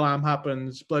fire alarm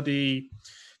happens, bloody,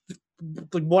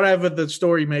 whatever the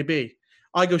story may be.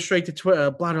 I go straight to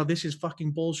Twitter, blah, this is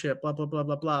fucking bullshit, blah, blah, blah,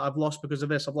 blah, blah. I've lost because of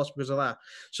this, I've lost because of that.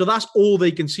 So that's all they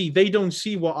can see. They don't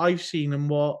see what I've seen and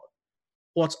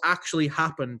what's actually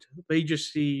happened. They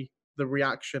just see the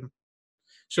reaction.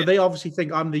 So they obviously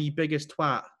think I'm the biggest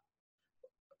twat.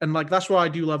 And, like, that's what I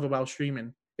do love about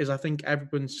streaming, is I think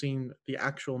everyone's seen the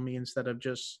actual me instead of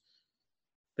just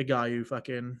the guy who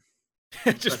fucking...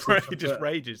 just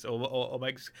rages or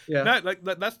makes no, like,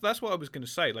 that's what I was going to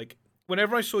say. Like,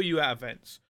 whenever I saw you at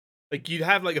events, like, you'd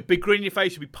have, like, a big grin in your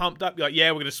face, you'd be pumped up, you're like,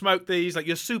 yeah, we're going to smoke these, like,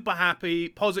 you're super happy,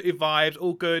 positive vibes,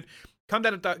 all good. Come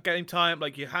down at game time,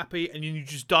 like, you're happy, and you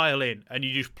just dial in and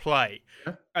you just play.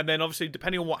 And then, obviously,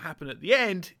 depending on what happened at the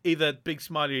end, either big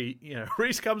smiley,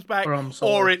 Reese comes back,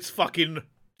 or it's fucking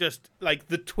just, like,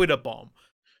 the Twitter bomb.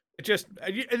 And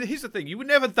here's the thing: you were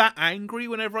never that angry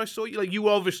whenever I saw you. Like, you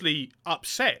were obviously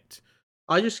upset.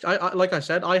 I like I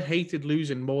said, I hated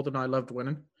losing more than I loved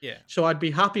winning. Yeah. So I'd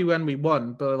be happy when we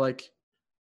won, but like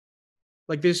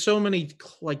there's so many,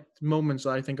 like, moments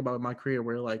that I think about in my career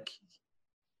where, like,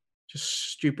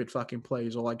 just stupid fucking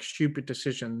plays or, like, stupid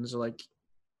decisions, like,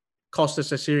 cost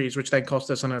us a series, which then cost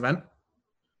us an event.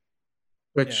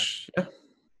 Which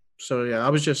So yeah,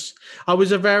 I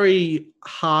was a very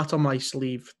heart on my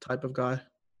sleeve type of guy,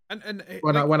 and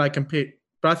when I compete.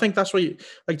 But I think that's what you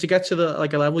like to get to the,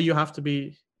 like, a level you have to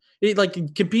be. Like,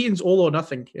 competing's all or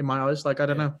nothing in my eyes. Like, I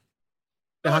don't know,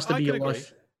 there has to be a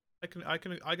life. I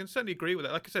can certainly agree with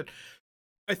that. Like I said,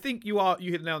 I think you hit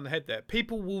the nail on the head there.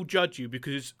 People will judge you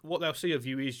because what they'll see of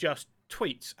you is just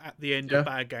tweets at the end of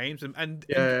bad games, and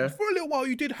for a little while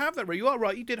you did have that. You are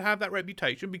right, you did have that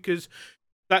reputation because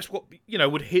that's what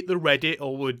would hit the Reddit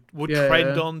or would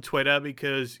trend on Twitter,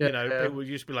 because people would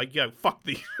just be like, "Yo, fuck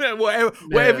the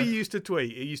whatever you used to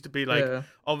tweet." It used to be like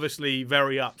obviously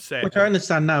very upset. Which I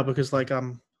understand now, because, like,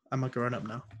 I'm a grown up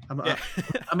now.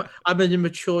 I'm an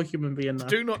immature human being now.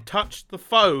 Do not touch the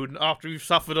phone after you've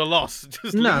suffered a loss.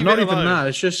 Just not even that.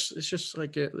 It's just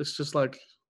like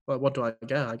well, what do I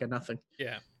get? I get nothing.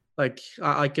 Yeah. Like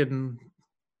I can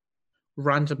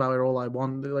rant about it all I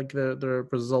want. Like the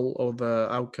result or the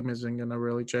outcome isn't gonna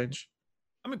really change.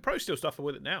 I mean, pros still suffer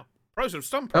with it now.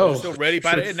 Some pros are Oh, still really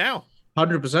bad at it now.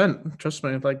 100%. Trust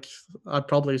me. Like I'd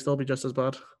probably still be just as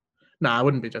bad. Nah, I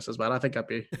wouldn't be just as bad. I think I'd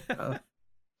be.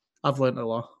 I've learned a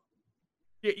lot.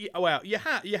 Well, you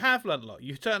have learned a lot.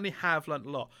 You certainly have learned a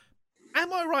lot.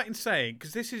 Am I right in saying,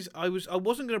 because this is I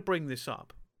wasn't going to bring this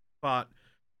up, but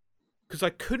because I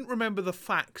couldn't remember the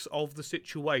facts of the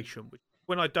situation, which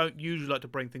when I don't usually like to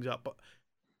bring things up, but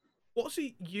was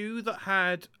it you that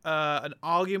had an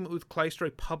argument with Clay, a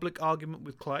public argument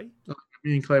with Clay?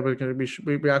 Me and Clay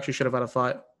we actually should have had a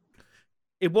fight.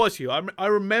 It was you. I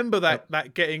remember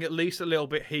that getting at least a little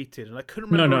bit heated, and I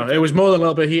couldn't remember. No, it was more than a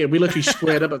little bit heated. We literally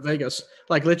squared up at Vegas.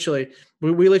 Like literally,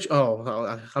 we literally.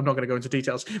 Oh, I'm not going to go into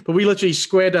details, but we literally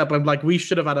squared up, and like we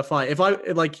should have had a fight.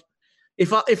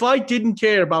 If I didn't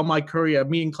care about my career,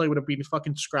 me and Clay would have been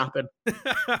fucking scrapping.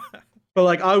 But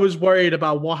like I was worried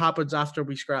about what happens after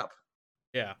we scrap.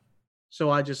 Yeah. So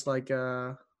I just like.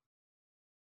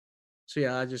 So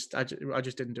yeah, I just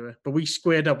didn't do it. But we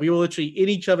squared up. We were literally in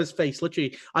each other's face.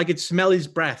 Literally, I could smell his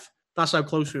breath. That's how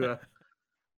close we were.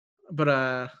 But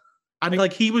and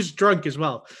like he was drunk as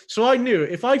well. So I knew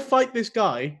if I fight this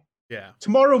guy,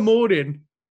 tomorrow morning,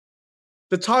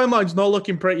 the timeline's not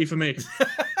looking pretty for me.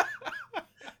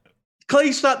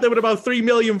 Clay sat there with about 3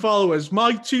 million followers.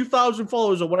 My 2,000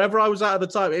 followers or whatever I was at the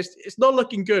time. It's not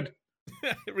looking good.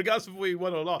 Regardless of whether we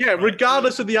won or lost. Yeah, right?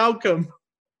 Regardless of the outcome.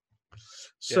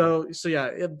 So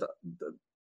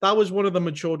that was one of the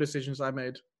mature decisions I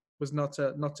made, was not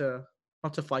to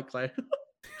fight Clay,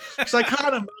 because I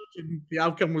can't imagine the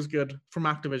outcome was good from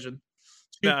Activision.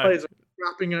 Two players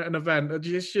wrapping an event,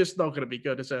 it's just not going to be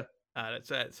good, is it? That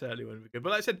certainly wouldn't be good.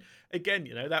 But like I said again,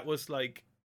 that was like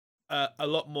a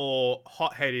lot more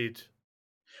hot-headed.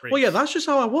 Well, yeah, that's just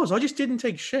how I was. I just didn't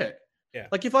take shit. Yeah,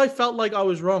 like if I felt like I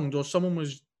was wronged or someone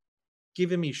was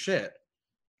giving me shit,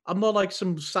 I'm not like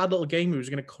some sad little gamer who's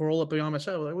going to crawl up behind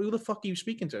myself. Like, who the fuck are you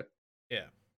speaking to? Yeah.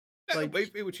 Like,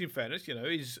 which in fairness,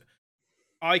 is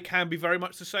I can be very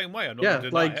much the same way. I'm not going to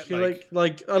deny it.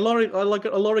 Like a lot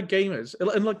of gamers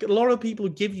and like a lot of people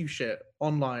who give you shit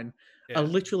online are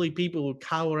literally people who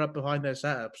cower up behind their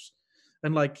setups,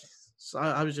 and like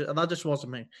that just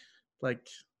wasn't me. Like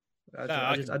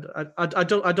I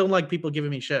don't like people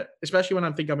giving me shit, especially when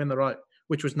I think I'm in the right,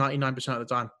 which was 99% of the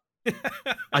time.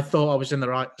 I thought I was in the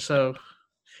right, so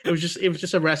it was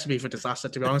just a recipe for disaster,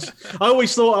 to be honest. I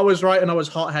always thought I was right and I was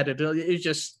hot-headed. It was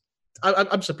just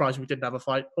I'm surprised we didn't have a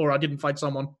fight, or I didn't fight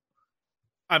someone.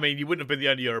 I mean, you wouldn't have been the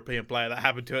only European player that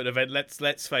happened to an event.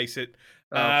 Let's face it.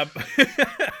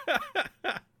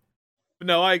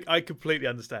 No, I completely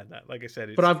understand that. Like I said,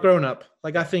 but I've grown up.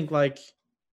 Like I think like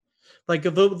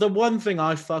the one thing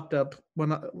I fucked up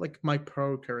when my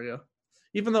pro career.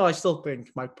 Even though I still think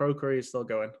my pro career is still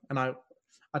going, and I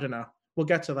don't know. We'll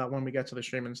get to that when we get to the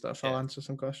streaming stuff. I'll answer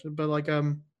some questions. But like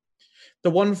the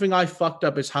one thing I fucked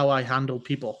up is how I handled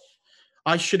people.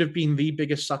 I should have been the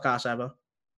biggest suck ass ever.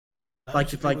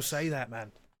 People say that,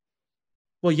 man.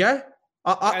 Well, yeah.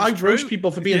 I roast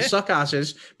people for being suck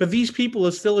asses, but these people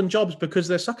are still in jobs because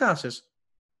they're suck asses.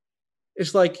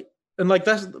 It's like, and like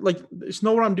that's like it's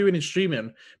not what I'm doing in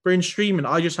streaming. But in streaming,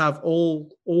 I just have all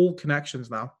connections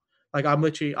now. Like I'm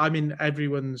in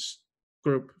everyone's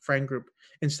friend group,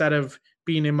 instead of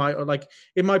being in my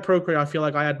pro career. I feel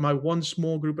like I had my one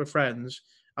small group of friends.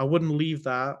 I wouldn't leave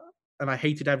that, and I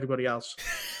hated everybody else.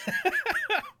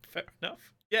 Fair enough.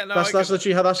 Yeah, no, that's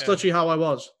literally how I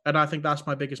was, and I think that's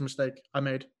my biggest mistake I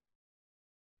made,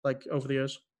 like over the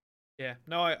years. Yeah,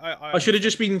 no, I should have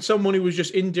just been someone who was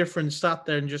just indifferent, sat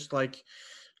there and just like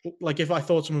if I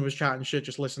thought someone was chatting shit,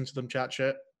 just listen to them chat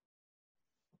shit.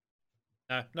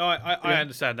 No, I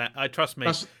understand that. Trust me,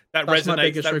 that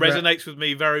resonates with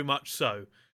me very much. So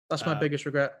that's my biggest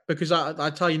regret, because I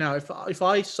tell you now, if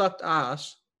I sucked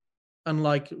ass and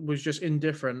like was just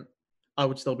indifferent, I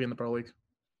would still be in the pro league,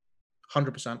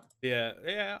 100%.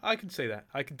 Yeah, I can see that.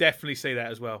 I can definitely see that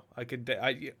as well. I could,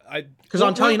 because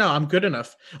I'm telling you now, I'm good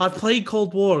enough. I've played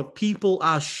Cold War. People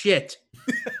are shit.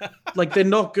 Like they're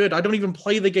not good. I don't even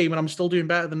play the game, and I'm still doing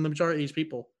better than the majority of these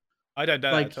people. I don't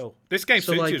doubt that at all. This game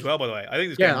suits you as well, by the way. I think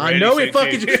this game really I know it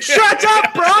fucking. Shut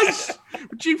up, Bryce!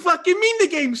 What do you fucking mean the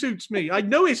game suits me? I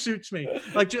know it suits me.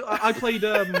 Like I played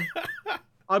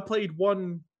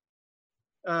one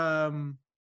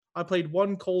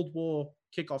Cold War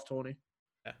kickoff tourney.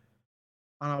 Yeah.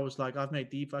 And I was like, I've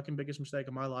made the fucking biggest mistake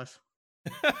of my life.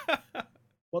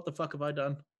 What the fuck have I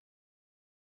done?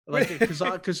 Like,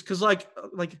 because like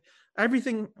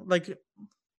everything, like,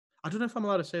 I don't know if I'm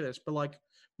allowed to say this, but like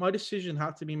my decision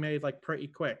had to be made like pretty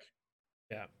quick.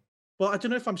 Yeah. Well, I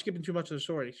don't know if I'm skipping too much of the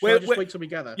story. Should I just wait till we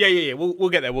get there? Yeah. We'll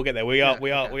get there. We'll get there. We are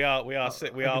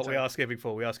skipping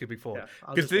forward. We are skipping forward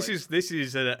because this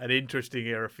is an interesting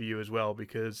era for you as well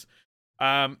because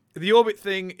the orbit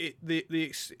thing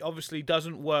the obviously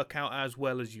doesn't work out as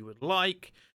well as you would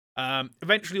like.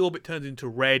 Eventually, orbit turns into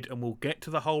red, and we'll get to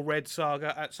the whole red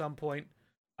saga at some point.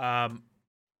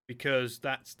 Because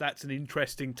that's an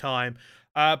interesting time.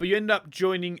 But you end up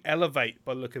joining Elevate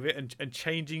by the look of it and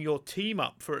changing your team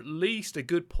up for at least a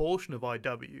good portion of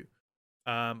IW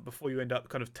before you end up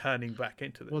kind of turning back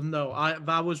into this. Well, no,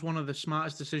 that was one of the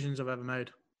smartest decisions I've ever made.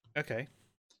 Okay.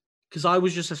 Because I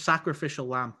was just a sacrificial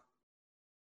lamb.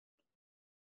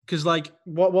 Because like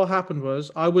what happened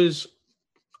was I was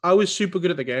super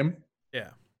good at the game.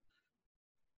 Yeah.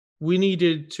 We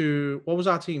needed to. What was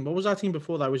our team? What was our team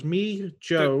before that? It was me,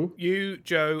 Joe. You,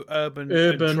 Joe, Urban,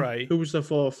 and Trey. Who was the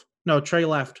fourth? No, Trey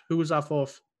left. Who was our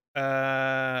fourth?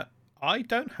 I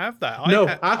don't have that. No,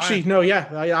 no. Yeah,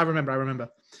 I remember.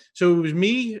 So it was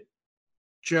me,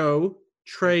 Joe,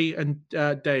 Trey, and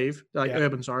Dave.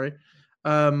 Urban, sorry.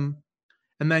 And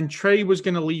then Trey was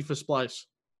going to leave for Splice.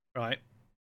 Right.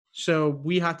 So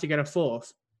we had to get a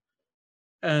fourth.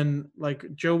 And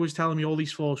like Joe was telling me all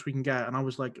these fourths we can get, and I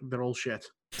was like, they're all shit.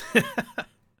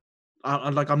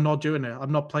 I'm not doing it.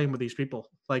 I'm not playing with these people.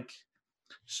 Like,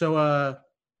 so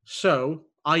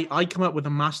I come up with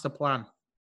a master plan.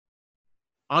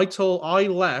 I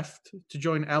left to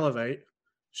join Elevate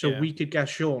so we could get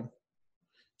Sean.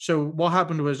 So what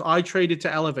happened was I traded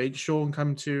to Elevate. Sean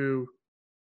come to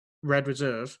Red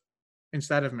Reserve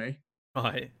instead of me.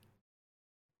 Right.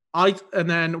 And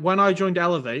then when I joined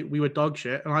Elevate, we were dog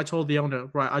shit, and I told the owner,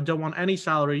 right, I don't want any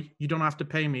salary. You don't have to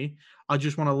pay me. I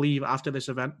just want to leave after this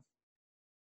event.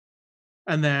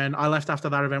 And then I left after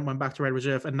that event, went back to Red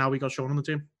Reserve, and now we got Sean on the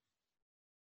team.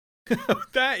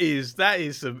 that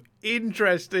is some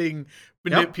interesting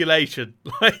manipulation.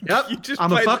 Yep. Like,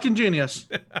 I'm a fucking genius.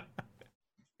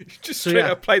 You just straight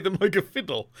up played them like a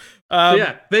fiddle.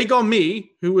 They got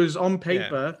me, who was on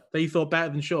paper, they thought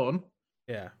better than Sean.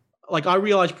 Yeah. Like, I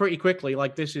realized pretty quickly,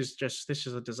 like, this is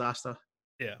a disaster.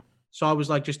 Yeah. So I was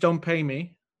like, just don't pay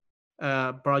me.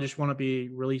 But I just want to be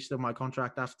released of my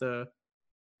contract after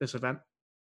this event.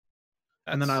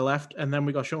 And then I left, and then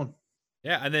we got Sean.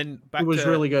 Yeah, and then back it was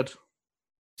really good.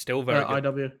 Still very good.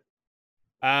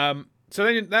 IW. So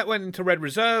then that went into Red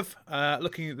Reserve,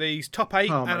 looking at these top 8,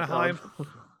 Anaheim.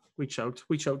 We choked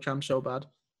champ so bad.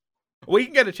 We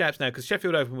can get the chaps now because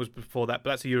Sheffield Open was before that,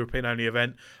 but that's a European-only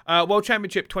event. World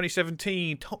Championship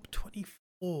 2017, top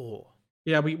 24.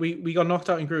 Yeah, we got knocked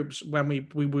out in groups when we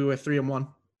were 3-1.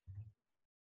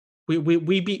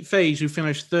 We beat FaZe, who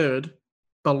finished 3rd,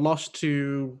 but lost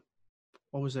to,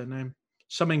 what was their name?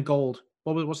 Something Gold.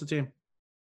 What's the team?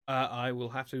 I will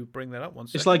have to bring that up one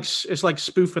second. It's like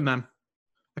spoofing them.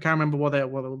 I can't remember what they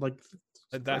like.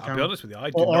 I'll be honest with you, I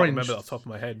do not remember off the top of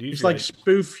my head. Usually, it's like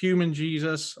spoof human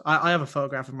Jesus. I have a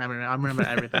photographic memory. I remember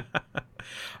everything.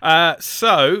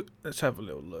 So let's have a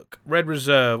little look. Red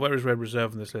Reserve. Where is Red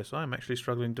Reserve on this list? I'm actually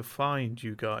struggling to find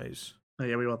you guys. Oh,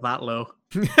 yeah, we were that low.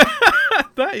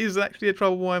 That is actually a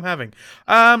trouble I'm having.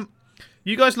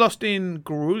 You guys lost in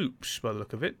groups by the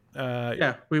look of it. We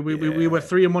were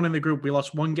 3-1 in the group. We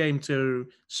lost one game to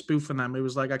spoofing them. It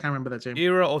was like, I can't remember their team.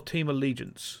 Era or Team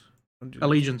Allegiance?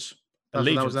 Allegiance. That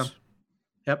was them.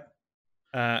 Yep.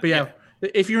 But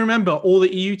if you remember, all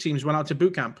the EU teams went out to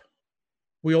boot camp.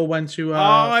 We all went to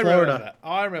Florida.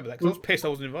 I remember that because I was pissed I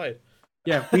wasn't invited.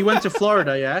 Yeah, we went to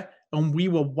Florida, and we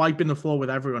were wiping the floor with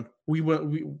everyone. We were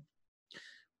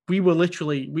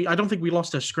literally, I don't think we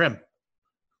lost a scrim.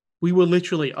 We were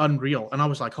literally unreal, and I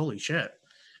was like, holy shit.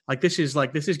 Like, this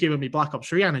is giving me Black Ops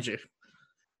 3 energy.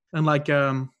 And like,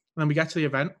 then we get to the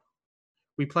event.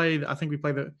 We play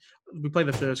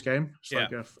the first game.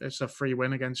 It's a free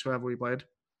win against whoever we played.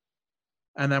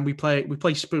 And then we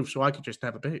play Spoof, so I could just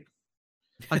never beat.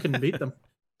 I couldn't beat them.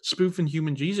 Spoof and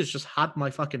Human Jesus just had my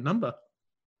fucking number.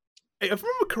 Hey, if I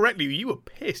remember correctly, you were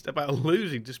pissed about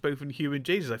losing to Spoof and Human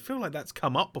Jesus. I feel like that's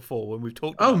come up before when we've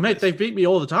talked about mate, they beat me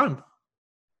all the time.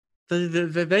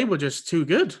 They were just too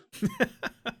good.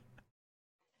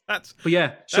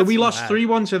 So we lost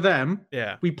 3-1 to them.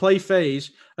 Yeah. We play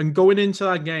FaZe, and going into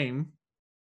that game,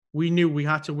 we knew we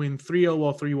had to win 3-0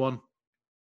 or 3-1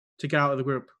 to get out of the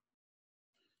group.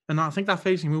 And I think that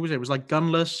FaZe team, who was it? It was like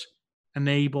Gunless,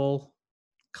 Enable,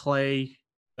 Clay.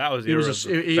 That was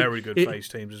very good FaZe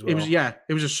teams as well.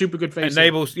 It was a super good FaZe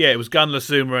Enable, team. Yeah, it was Gunless,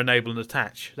 Zuma, Enable, and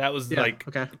Attach. That was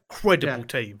incredible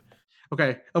team.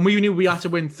 Okay, and we knew we had to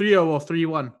win 3-0 or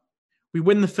 3-1. We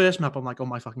win the first map. I'm like, oh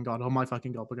my fucking god, we're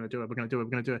gonna do it, we're gonna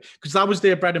do it, because that was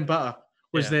their bread and butter,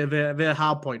 was their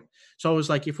hard point. So I was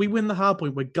like, if we win the hard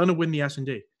point, we're gonna win the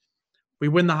S&D. We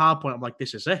win the hard point. I'm like,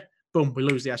 this is it. Boom, we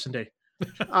lose the S&D.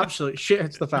 Absolute shit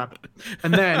hits the fan.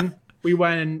 And then we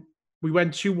went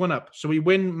 2-1 up. So we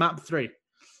win map 3.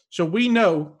 So we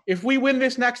know if we win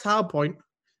this next hard point,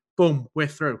 boom, we're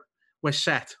through. We're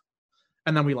set.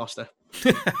 And then we lost it.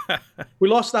 We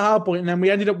lost the hard point, and then we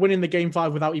ended up winning the game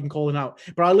 5 without even calling out.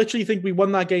 But I literally think we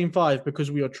won that game 5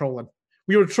 because we were trolling.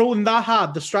 We were trolling that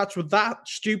hard. The strats were that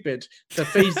stupid that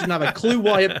FaZe didn't have a clue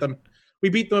why hit them. We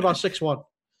beat them about 6-1.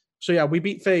 So yeah, we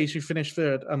beat FaZe, who finished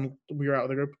 3rd, and we were out of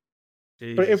the group.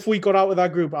 Jesus. But if we got out of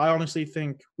that group, I honestly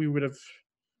think we would have.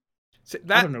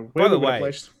 I don't know. By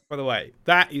the way,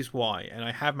 that is why, and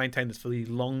I have maintained this for the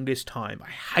longest time. I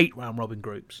hate round robin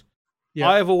groups. Yeah.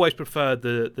 I have always preferred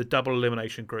the double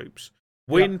elimination groups.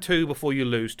 Win 2 before you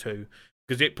lose 2,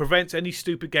 because it prevents any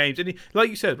stupid games. Like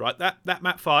you said, right? That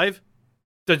map 5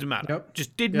 doesn't matter. Yep.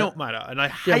 Just did not matter. And I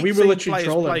hate we were literally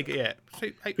trolling.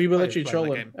 We were literally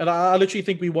trolling. And I literally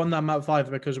think we won that map 5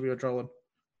 because we were trolling.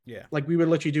 Yeah. Like, we were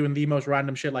literally doing the most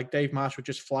random shit. Like, Dave Marsh would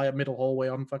just fly a middle hallway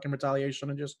on fucking retaliation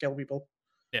and just kill people.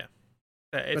 Yeah.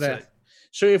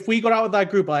 So if we got out of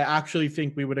that group, I actually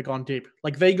think we would have gone deep.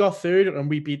 Like, they got 3rd and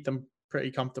we beat them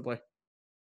pretty comfortably.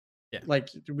 Yeah. Like,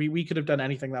 we could have done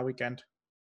anything that weekend.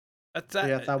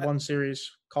 That one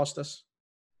series cost us.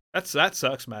 That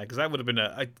sucks, man, because that would have been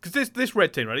because this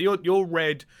red team, right? You're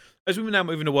red, as we were now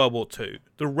moving to World War II.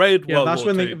 The red World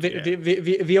War II.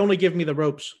 They only give me the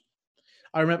ropes.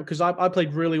 I remember because I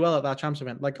played really well at that champs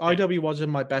event. Like, IW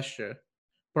wasn't my best year,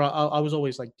 but I was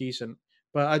always like decent.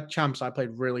 But at champs, I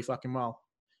played really fucking well.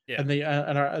 Yeah. And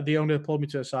the owner pulled me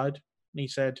to the side and he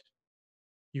said,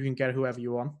 "You can get whoever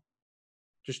you want.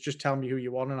 Just tell me who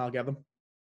you want and I'll get them."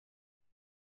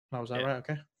 And I was like, right,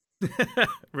 okay.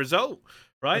 Result,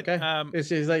 right? Okay.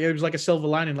 It was like a silver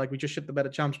lining. Like, we just shit the better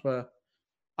champs, but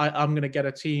I'm gonna get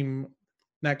a team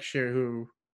next year who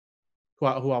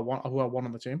I want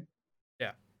on the team.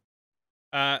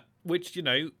 Yeah. Which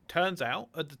turns out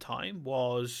at the time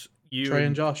was you, Trey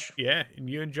and Josh. Yeah, and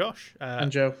you and Josh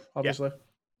and Joe, obviously.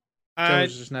 Joe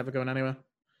was just never going anywhere.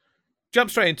 Jump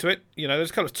straight into it.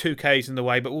 There's kind of 2Ks in the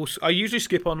way, but I usually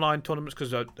skip online tournaments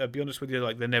because I'll be honest with you,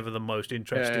 like, they're never the most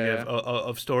interesting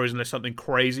of stories unless something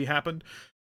crazy happened.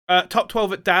 Top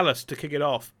 12 at Dallas to kick it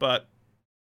off, but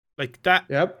like that.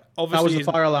 Yep. Obviously, that was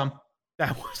the fire alarm.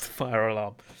 That was the fire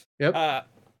alarm. Yep.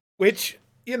 Which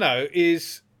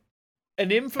is an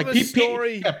infamous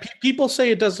story. People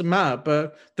say it doesn't matter,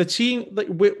 but the team, like,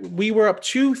 we were up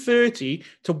 230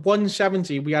 to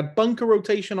 170. We had bunker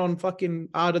rotation on fucking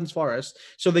Arden's Forest,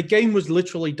 so the game was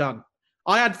literally done.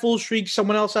 I had full streaks.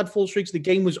 Someone else had full streaks. The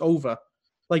game was over.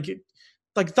 Like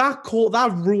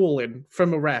that ruling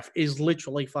from a ref is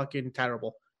literally fucking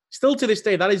terrible. Still to this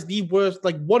day, that is the worst,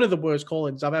 like, one of the worst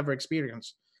call-ins I've ever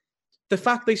experienced. The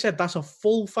fact they said that's a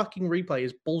full fucking replay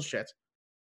is bullshit.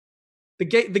 The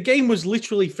game was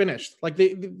literally finished. Like,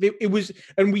 it was,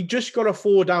 and we just got a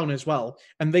 4 down as well,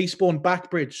 and they spawned back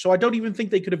bridge. So I don't even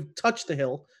think they could have touched the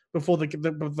hill before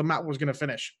the map was going to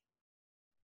finish.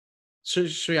 So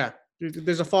yeah,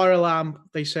 there's a fire alarm.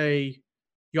 They say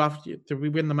you have to we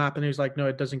win the map, and he's like, no,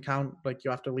 it doesn't count. Like, you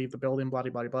have to leave the building. Blah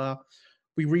blah blah.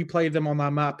 We replay them on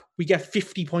that map. We get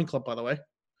 50 point club, by the way,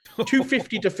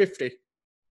 250 to 50,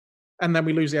 and then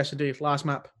we lose the S&D last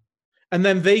map. And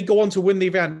then they go on to win the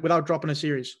event without dropping a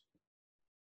series.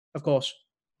 Of course.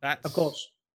 That's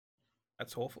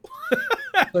awful.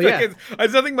 So, yeah.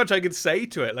 There's nothing much I could say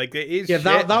to it. Like, it is. Yeah,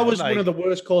 that was one of the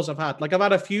worst calls I've had. Like, I've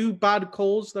had a few bad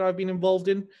calls that I've been involved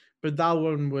in, but that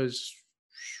one was.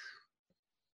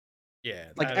 Yeah.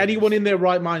 Like, anyone in their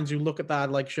right minds who look at that,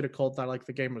 like, should have called that, like,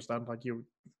 the game was done. Like, you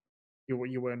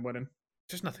weren't winning.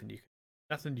 Just nothing you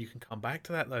can come back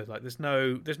to that, though. Like, there's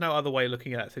no other way of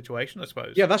looking at that situation, I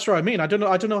suppose. Yeah, that's what I mean. I don't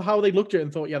know how they looked at it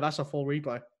and thought, yeah, that's a full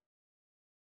replay.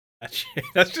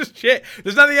 That's just shit.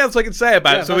 There's nothing else I can say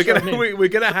about it, so we're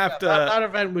gonna have to. That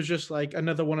event was just like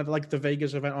another one of the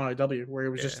Vegas event on IW, where it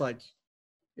was just like,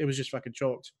 it was just fucking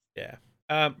chalked. Yeah.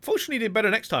 Fortunately, did better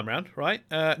next time round, right?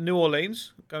 New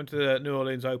Orleans, going to the New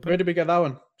Orleans Open. Where did we get that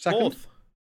one? Second?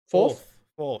 Fourth.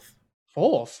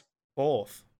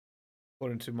 Fourth.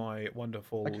 According to my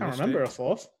wonderful. I can't remember a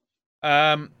fourth.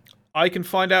 I can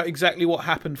find out exactly what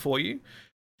happened for you.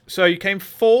 So you came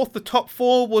 4th. The top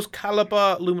 4 was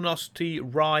Caliber, Luminosity,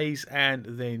 Rise, and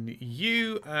then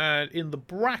you. And in the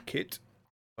bracket.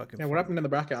 What happened in the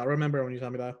bracket? I remember when you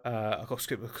told me that. I got to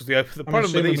skip because the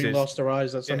problem with these is lost to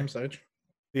Rise at some stage.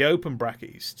 The open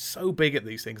bracket is so big at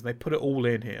these things, and they put it all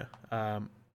in here.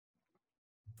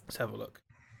 Let's have a look.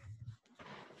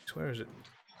 Where is it?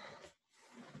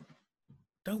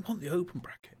 Don't want the open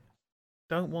bracket.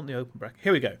 Don't want the open bracket.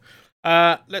 Here we go.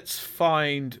 Let's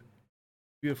find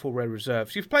beautiful red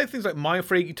reserves. You've played things like Mind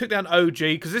Freak. You took down OG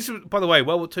because this was, by the way,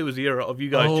 World War II was the era of you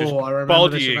guys just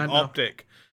bodying Optic.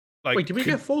 Like, wait, did we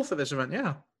get fourth at this event?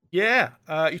 Yeah. Yeah.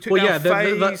 You took down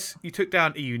FaZe. You took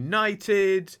down E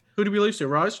United. Who did we lose to?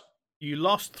 Rise. You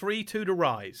lost 3-2 to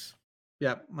Rise.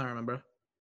 Yeah, I remember.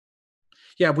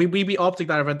 Yeah, we beat Optic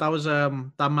that event. That was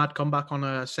that mad comeback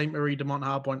on St. Marie de Mont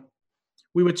Hardpoint.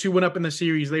 We were 2-1 up in the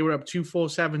series. They were up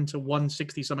 247 to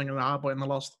 160 something in the hardpoint and they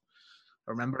lost.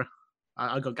 I remember.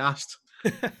 I got gassed.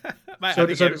 Mate,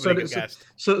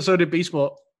 so did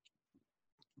B-Sport.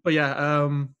 But yeah,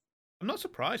 I'm not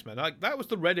surprised, man. Like that was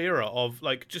the red era of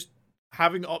like just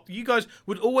having you guys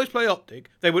would always play Optic.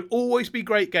 They would always be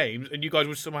great games, and you guys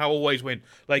would somehow always win.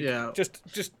 Like just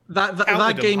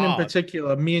that game in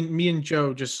particular. Me and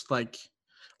Joe just like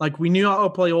we knew how to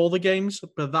play all the games,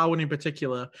 but that one in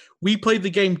particular, we played the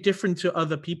game different to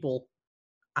other people,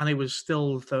 and it was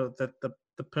still the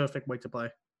perfect way to play.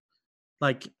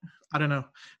 Like, I don't know.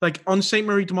 Like, on St.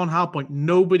 Marie de Mont Hardpoint,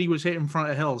 nobody was hitting front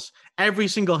of hills. Every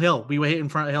single hill, we were hitting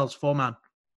front of hills, 4-man.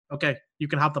 Okay, you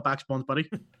can have the back spawns, buddy.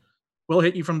 We'll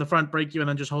hit you from the front, break you, and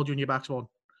then just hold you in your back spawn.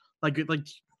 Like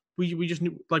we just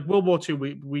knew, like, World War II,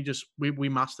 we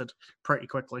mastered pretty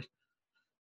quickly.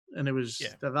 And it was,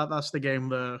 that's the game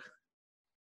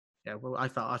well, I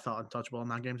felt untouchable in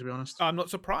that game, to be honest. I'm not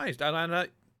surprised. And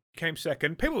came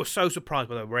second. People were so surprised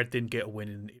by the Red didn't get a win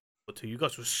in you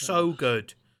guys were so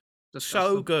good.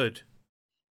 So good.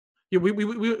 Yeah, we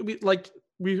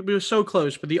were so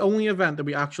close, but the only event that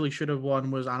we actually should have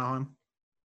won was Anaheim.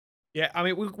 Yeah, I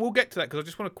mean, we'll get to that because I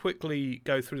just want to quickly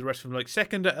go through the rest of them. Like,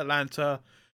 second at Atlanta,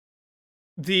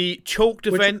 the chalked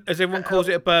event, as everyone calls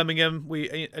it, at Birmingham.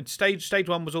 Stage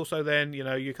 1 was also then,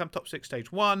 you come top 6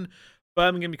 stage 1.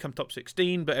 Birmingham, you come top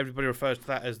 16, but everybody refers to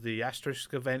that as the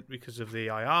asterisk event because of the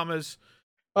IAMAs.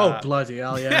 Oh, bloody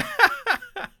hell, yeah.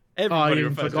 I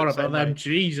even forgot about them.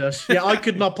 Jesus. Yeah, I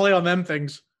could not play on them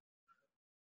things.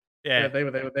 Yeah, they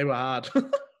were hard.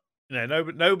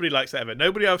 Nobody likes that event.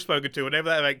 Nobody I've spoken to, whenever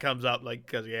that event comes up,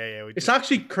 it's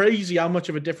actually crazy how much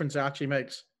of a difference it actually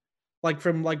makes. Like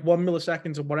from 1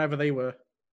 millisecond to whatever they were.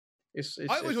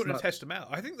 I always wanted to test them out.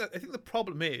 I think the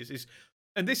problem is,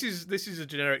 and this is a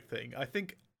generic thing. I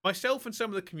think myself and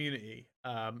some of the community,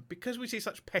 because we see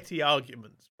such petty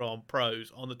arguments from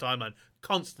pros on the timeline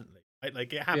constantly. Right?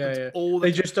 Like it happens all the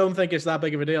time. They just don't think it's that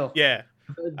big of a deal. Yeah.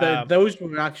 Those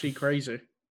were actually crazy.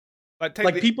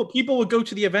 People would go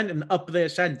to the event and up their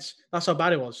cents. That's how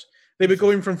bad it was. They were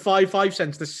going from 5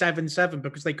 cents to 7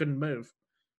 because they couldn't move.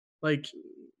 Like,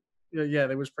 yeah,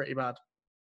 it was pretty bad.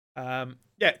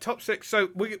 Top 6. So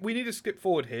we need to skip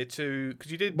forward here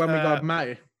because you did when we got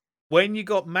Matty. When you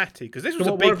got Matty, because this was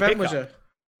a big event. Was it?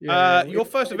 Your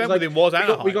first event with him was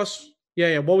Anaheim.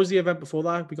 What was the event before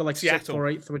that? We got Seattle. 6th or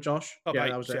 8th with Josh.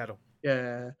 That was Seattle.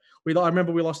 Yeah. I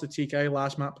remember we lost the TK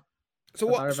last map. So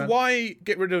why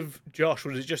get rid of Josh?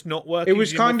 Was it just not working? It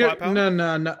was kind of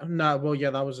no. Well, yeah,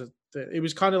 that was it. It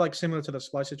was kind of like similar to the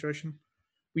Splice situation.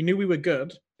 We knew we were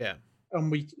good. Yeah. And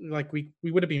we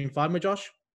would have been fine with Josh.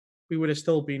 We would have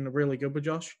still been really good with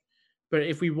Josh. But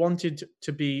if we wanted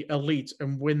to be elite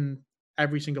and win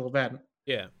every single event,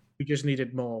 we just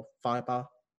needed more firepower.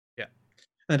 Yeah.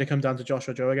 And then it come down to Josh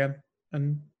or Joe again.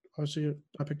 And obviously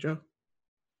I picked Joe.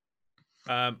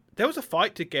 There was a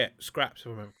fight to get Scraps, if I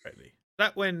remember correctly. Is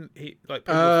that when people were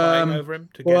fighting over him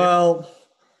to get him?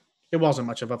 It wasn't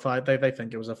much of a fight. They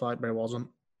think it was a fight, but it wasn't.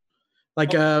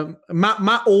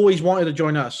 Matt always wanted to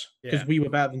join us because we were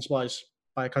better than Splice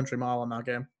by a country mile on that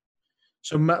game.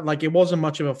 So Matt, it wasn't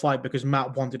much of a fight because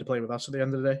Matt wanted to play with us at the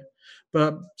end of the day.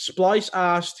 But Splice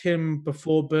asked him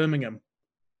before Birmingham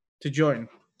to join.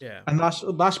 Yeah. And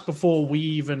that's before we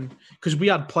even, because we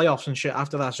had playoffs and shit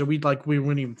after that. So we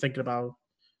weren't even thinking about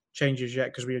changes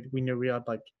yet because we knew we had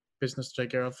business to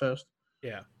take care of first.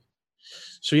 Yeah.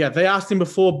 So they asked him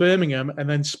before Birmingham, and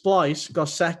then Splice got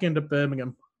second at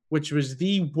Birmingham, which was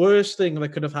the worst thing that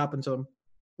could have happened to them.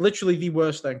 Literally the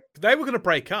worst thing. They were going to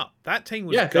break up. That team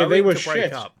was they were to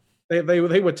break up. They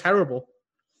were terrible.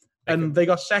 And they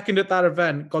got second at that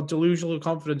event, got delusional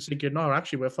confidence, thinking, no,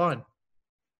 actually, we're fine.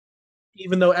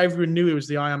 Even though everyone knew it was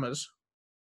the IAMAs.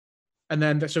 And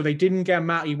then, so they didn't get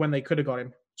Matty when they could have got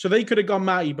him. So they could have got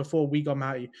Matty before we got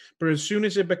Matty. But as soon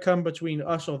as it became between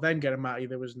us or them getting Matty,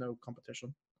 there was no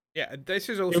competition. Yeah, this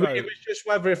is also... It was just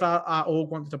whether if our org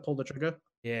wanted to pull the trigger.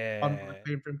 Yeah. On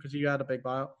paying for him because he had a big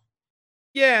buyout.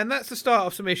 Yeah, and that's the start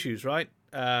of some issues, right?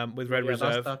 With Red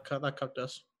Reserve. That cooked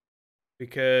us.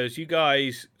 Because you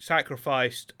guys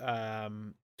sacrificed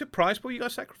to The prize pool you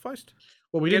guys sacrificed?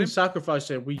 Well, we didn't sacrifice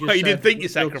it. We just well, you said, didn't think you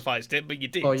sacrificed it, but you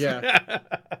did. Oh yeah.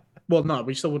 Well, no,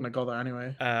 we still wouldn't have got that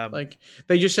anyway. Like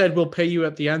they just said we'll pay you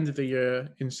at the end of the year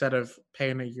instead of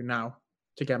paying you now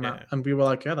to get Matt, and we were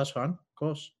like, yeah, that's fine, of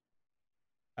course.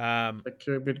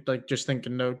 Like just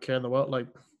thinking, no care in the world, like.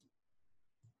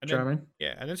 Do you know what I mean?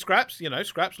 Yeah, and then Scraps,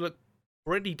 Scraps look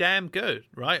pretty damn good,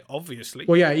 right? Obviously.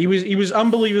 Well, yeah, he was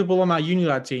unbelievable on that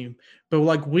Unilad team, but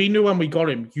like we knew when we got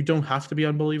him, you don't have to be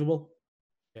unbelievable.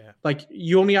 Yeah. Like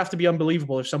you only have to be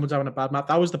unbelievable if someone's having a bad map.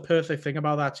 That was the perfect thing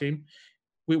about that team.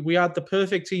 We had the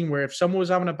perfect team where if someone was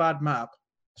having a bad map,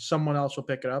 someone else will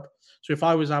pick it up. So if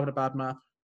I was having a bad map,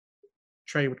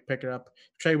 Trey would pick it up.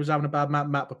 If Trey was having a bad map,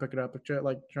 Matt would pick it up.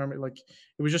 Like, like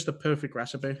it was just a perfect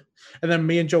recipe. And then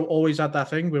me and Joe always had that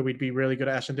thing where we'd be really good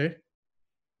at S&D.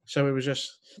 So it was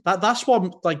just that's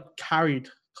what like carried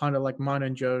kind of like mine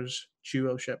and Joe's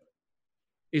duo-ship.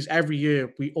 Is every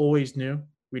year we always knew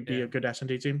we'd be a good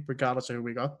S&D team, regardless of who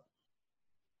we got.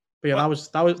 But yeah,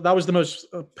 that was the most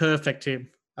perfect team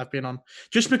I've been on,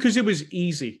 just because it was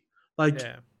easy. Like,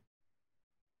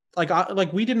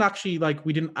 we didn't actually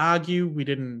we didn't argue, we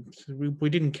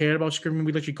didn't care about scrimming.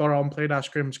 We literally got on, played our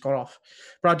scrims, got off.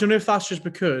 But I don't know if that's just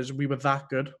because we were that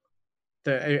good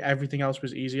that everything else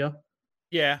was easier.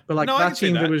 Yeah, but like that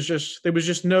team, there was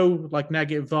just no like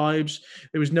negative vibes.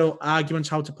 There was no arguments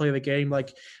how to play the game.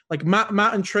 Like Matt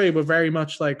and Trey were very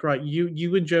much like, right,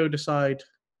 you and Joe decide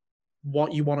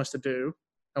what you want us to do,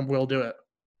 and we'll do it.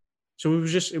 So it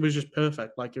was just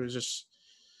perfect. Like it was just.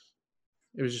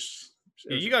 Yeah,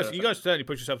 you guys certainly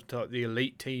put yourself into the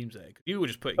elite teams there. You were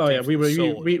just putting. Oh yeah, we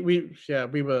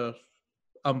were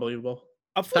unbelievable.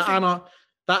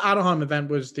 That Anaheim event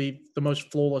was the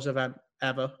most flawless event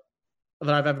ever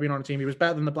that I've ever been on a team. It was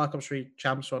better than the Black Ops 3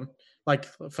 Champs one. Like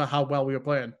for how well we were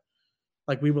playing,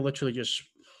 like we were literally just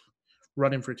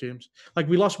running through teams. Like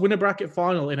we lost winner bracket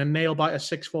final in a nail biter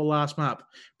 6-4 last map.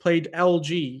 Played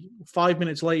LG 5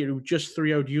 minutes later, who just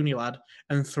 3-0'd Unilad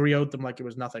and 3-0'd them like it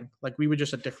was nothing. Like we were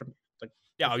just a different.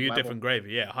 You're different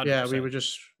gravy. Yeah, 100%. Yeah, we were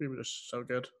just so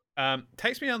good.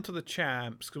 Takes me on to the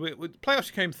champs because with playoffs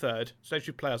you came third. Stage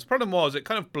 2 playoffs. The problem was it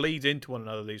kind of bleeds into one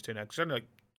another, these two now, because there's only like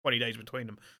 20 days between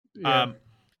them. Yeah.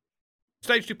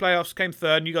 Stage 2 playoffs came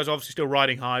third, and you guys are obviously still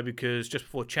riding high because just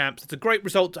before champs, it's a great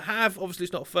result to have. Obviously,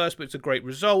 it's not first, but it's a great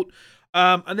result.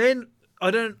 And then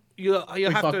you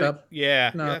have to up. You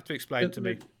have to explain to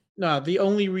me. No, the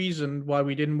only reason why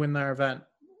we didn't win that event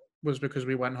was because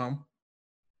we went home.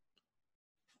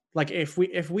 Like if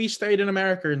we stayed in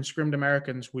America and scrimmed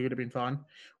Americans, we would have been fine.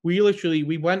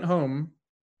 We went home,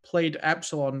 played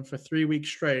Epsilon for 3 weeks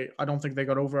straight. I don't think they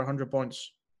got over 100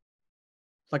 points.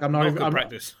 Like I'm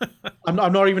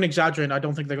not even exaggerating. I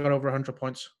don't think they got over 100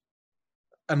 points.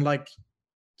 And like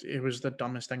it was the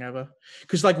dumbest thing ever.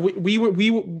 Because like we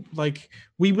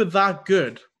were that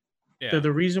good. Yeah.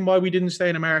 The reason why we didn't stay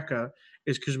in America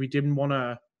is because we didn't want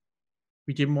to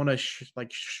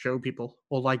show people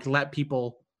or like let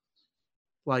people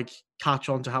like catch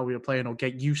on to how we were playing or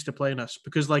get used to playing us,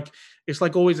 because like it's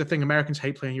like always a thing. Americans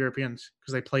hate playing Europeans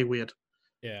because they play weird.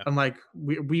 Yeah. And like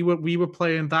we were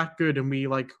playing that good, and we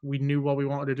knew what we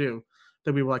wanted to do.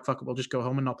 Then we were like, fuck it, we'll just go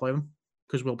home and not play them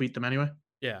because we'll beat them anyway.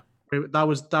 Yeah. That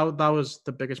was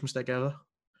the biggest mistake ever.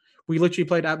 We literally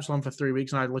played Epsilon for 3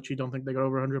 weeks, and I literally don't think they got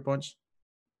over 100 points.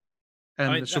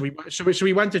 And so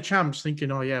we went to champs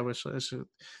thinking, oh yeah,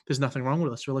 there's nothing wrong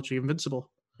with us. We're literally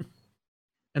invincible.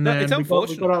 And then we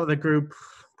got out of the group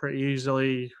pretty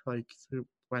easily, like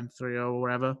went 3-0 or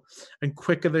whatever, and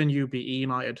quicker than you beat E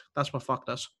United. That's what fucked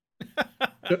us.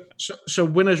 so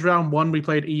winners round 1, we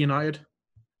played E United,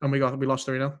 and we lost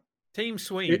 3-0. Team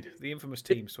Swede, the infamous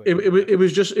Team Swede. It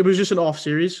was just an off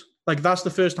series. Like that's the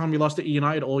first time we lost to E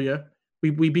United all year.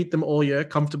 We beat them all year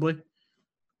comfortably,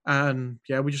 and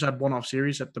yeah, we just had one off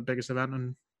series at the biggest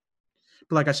event.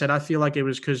 But like I said, I feel like it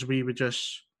was because we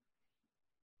just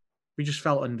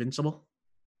felt invincible,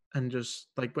 and just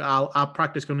like our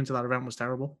practice going into that event was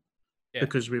terrible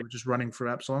because we were just running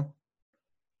through Epsilon.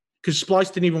 Because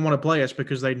Splice didn't even want to play us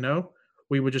because they know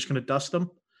we were just going to dust them,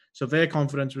 so their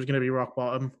confidence was going to be rock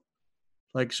bottom.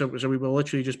 Like so we were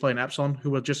literally just playing Epsilon,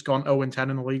 who had just gone 0-10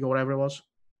 in the league or whatever it was.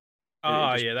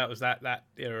 That was that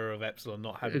era of Epsilon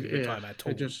not having a good time at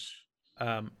all.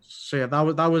 So yeah,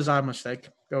 that was our mistake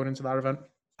going into that event.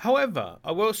 However,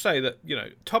 I will say that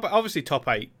top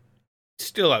 8.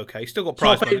 Still okay. Still got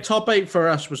prize money. Top 8 for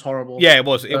us was horrible. Yeah, it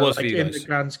was. It was like, in the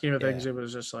grand scheme of things. It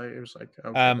was just like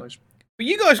okay. But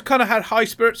you guys kind of had high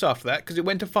spirits after that because it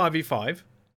went to 5v5,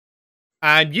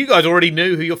 and you guys already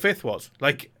knew who your 5th was.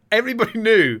 Like everybody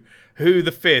knew who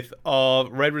the fifth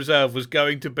of Red Reserve was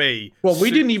going to be. Well, we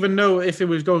didn't even know if it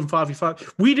was going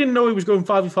 5v5. We didn't know it was going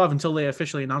 5v5 until they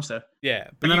officially announced it. Yeah,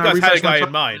 but you guys had a guy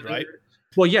in mind, right?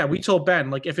 Well, yeah, we told Ben,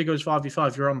 like, if it goes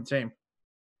 5v5, you're on the team.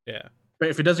 Yeah. But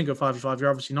if it doesn't go 5v5, you're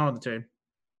obviously not on the team.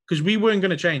 Because we weren't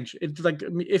going to change. Like,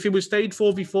 if it was stayed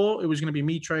 4v4, it was going to be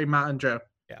me, Trey, Matt, and Joe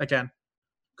again.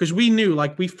 Because we knew,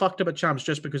 like, we fucked up at champs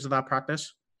just because of that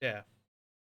practice. Yeah.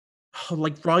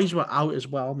 Like, Rise were out as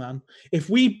well, man. If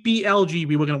we beat LG,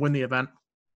 we were going to win the event.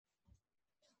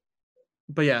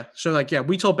 But yeah, so like, yeah,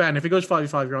 we told Ben, if it goes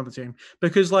 5v5, you're on the team.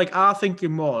 Because, like, our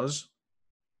thinking was,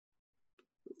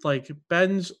 like,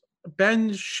 Ben's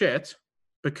shit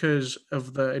because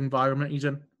of the environment he's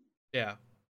in. Yeah.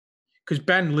 Because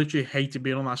Ben literally hated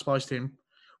being on that Spice team.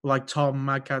 Like Tom,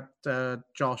 Magcat,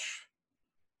 Josh.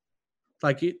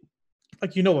 Like,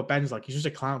 you know what Ben's like. He's just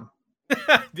a clown.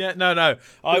 Yeah, no.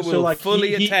 I will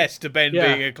fully attest to Ben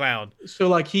being a clown. So,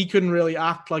 like, he couldn't really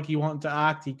act like he wanted to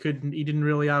act. He didn't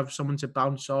really have someone to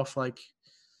bounce off. Like,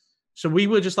 so we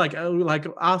were just like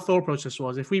our thought process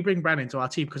was, if we bring Ben into our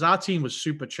team, because our team was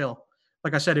super chill.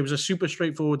 Like I said, it was a super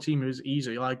straightforward team. It was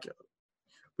easy. Like,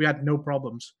 we had no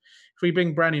problems. If we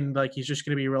bring Brennan, like, he's just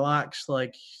going to be relaxed.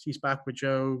 Like, he's back with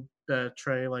Joe,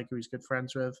 Trey, like, who he's good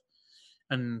friends with.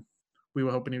 And we were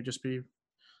hoping he would just be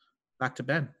back to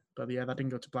Ben. But yeah, that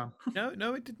didn't go to plan.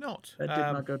 No, it did not. It did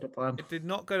not go to plan. It did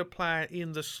not go to plan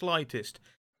in the slightest.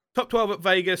 Top 12 at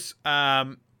Vegas.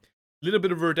 Little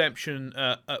bit of redemption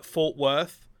at Fort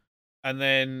Worth. And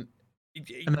then...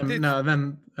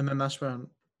 And then that's when...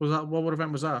 What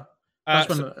event was that? That's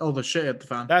when all the shit hit the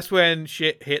fan. That's when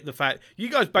shit hit the fan. You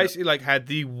guys basically like had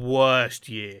the worst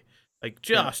year. Like,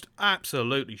 just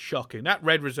absolutely shocking. That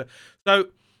Red Reserve. So,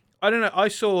 I don't know. I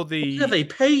saw the... Yeah, they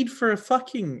paid for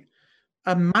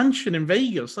a mansion in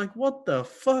Vegas. Like, what the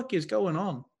fuck is going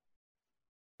on?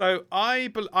 So, I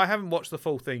haven't watched the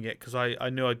full thing yet because I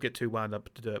knew I'd get too wound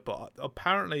up to do it. But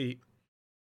apparently...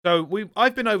 So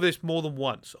I've been over this more than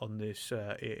once on this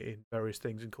in various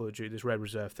things in Call of Duty, this Red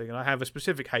Reserve thing, and I have a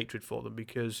specific hatred for them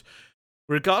because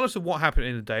regardless of what happened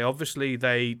in the day, obviously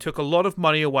they took a lot of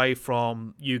money away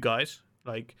from you guys,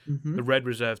 like the Red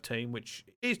Reserve team, which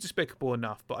is despicable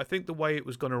enough, but I think the way it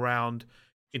was gone around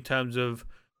in terms of,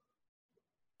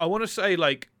 I want to say,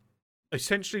 like,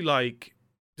 essentially like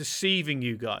deceiving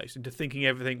you guys into thinking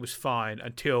everything was fine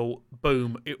until,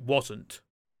 boom, it wasn't.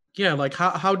 Yeah, like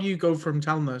how do you go from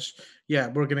telling us, yeah,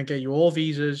 we're gonna get you all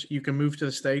visas, you can move to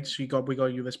the States, we got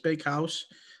you this big house,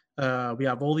 we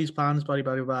have all these plans, blah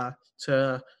blah blah,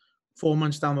 to 4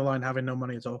 months down the line having no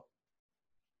money at all.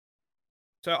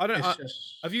 So I don't.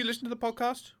 Have you listened to the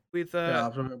podcast with?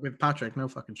 With Patrick, no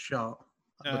fucking shot.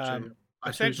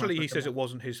 Essentially, he says it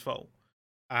wasn't his fault,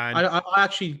 and I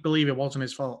actually believe it wasn't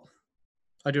his fault.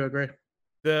 I do agree.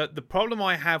 The problem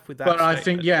I have with that, but I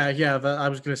think I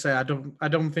was going to say I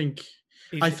don't think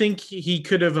I think he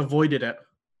could have avoided it.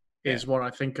 Is what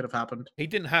I think could have happened. He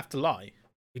didn't have to lie.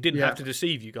 He didn't have to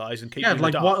deceive you guys and keep you in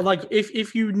like the dark. Like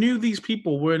if you knew these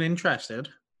people weren't interested,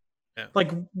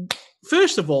 like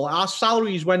first of all, our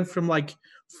salaries went from like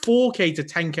 4K to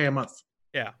 10K a month.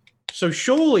 Yeah. So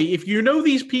surely, if you know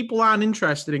these people aren't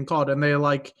interested in COD and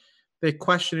they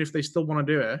question if they still want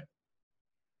to do it,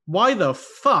 why the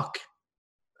fuck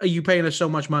are you paying us so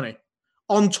much money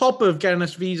on top of getting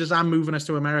us visas and moving us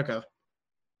to America?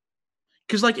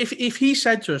 Because like if he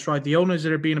said to us, right, the owners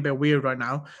that are being a bit weird right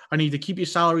now, I need to keep your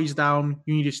salaries down.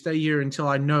 You need to stay here until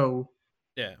I know,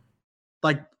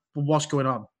 like what's going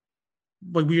on.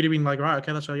 Like we would have been like, right,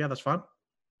 okay, that's fine.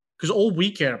 Because all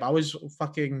we care about is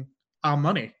fucking our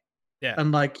money,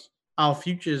 and like our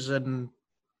futures and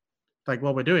like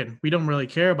what we're doing. We don't really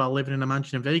care about living in a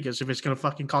mansion in Vegas if it's going to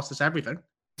fucking cost us everything.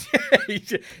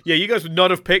 Yeah, you guys would not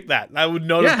have picked that. That would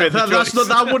not have been the choice.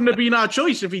 That wouldn't have been our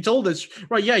choice if he told us,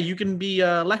 right, yeah, you can be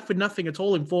left with nothing at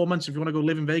all in 4 months if you want to go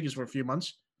live in Vegas for a few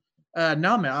months.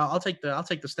 No, man, I'll take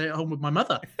the stay at home with my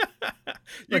mother.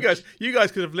 you guys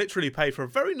could have literally paid for a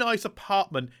very nice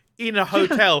apartment in a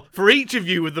hotel for each of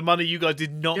you with the money you guys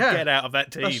did not get out of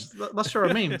that team. That's what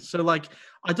I mean. So, like,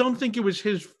 I don't think it was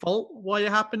his fault why it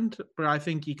happened, but I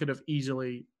think he could have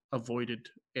easily avoided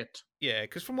it. Yeah,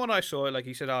 because from what I saw, like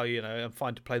he said, I'm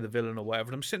fine to play the villain or whatever.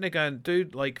 And I'm sitting there going,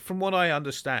 dude, like, from what I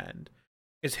understand,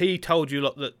 is he told you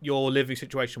that your living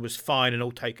situation was fine and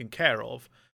all taken care of,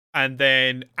 and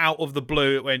then out of the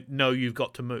blue it went, no, you've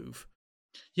got to move.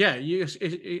 Yeah,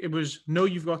 it was, no,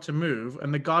 you've got to move.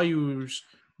 And the guy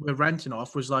we're renting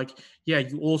off was like, yeah,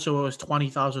 you also owe us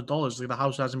 $20,000. Like, the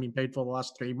house hasn't been paid for the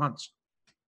last 3 months.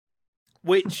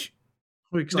 Which...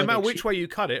 no matter which way you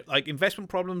cut it, like investment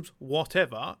problems,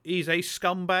 whatever, is a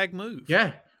scumbag move.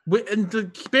 Yeah.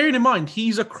 Bearing in mind,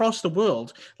 he's across the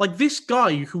world. Like, this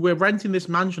guy who we're renting this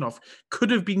mansion off could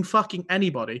have been fucking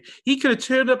anybody. He could have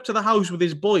turned up to the house with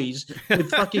his boys with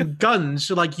fucking guns.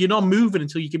 So, like, you're not moving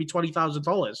until you give me $20,000. Do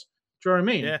you know what I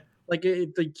mean? Yeah. Like,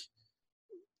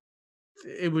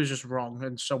 it was just wrong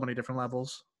in so many different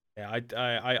levels. Yeah,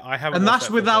 I haven't. And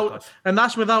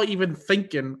that's without even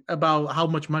thinking about how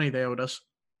much money they owed us.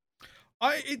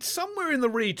 It's somewhere in the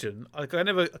region. Like I've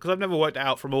never worked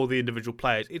out from all the individual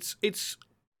players. It's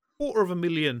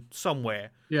 $250,000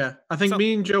 somewhere. Yeah, I think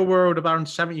me and Joe were owed around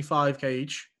 75K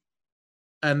each,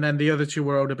 and then the other two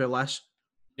were owed a bit less.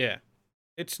 Yeah,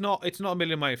 it's not $1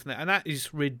 million money from that, and that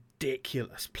is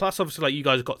ridiculous. Plus, obviously, like you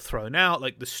guys got thrown out,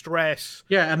 like the stress.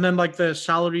 Yeah, and then like the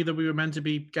salary that we were meant to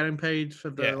be getting paid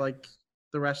for the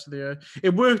the rest of the year,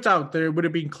 it worked out that it would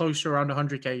have been close to around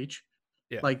 100K each.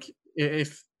 Yeah, like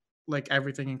if like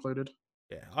everything included.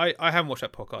 Yeah, I haven't watched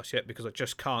that podcast yet because I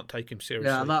just can't take him seriously.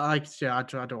 Yeah, I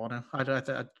don't want to. I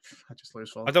just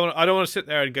lose fault. I don't want to sit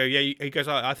there and go. Yeah, he goes.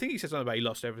 I think he said something about he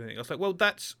lost everything. I was like, well,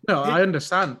 that's no. I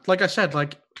understand. Like I said,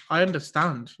 I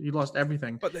understand you lost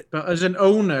everything. But as an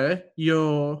owner,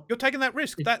 you're taking that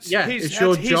risk. That's his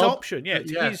option. Yeah,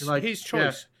 his choice.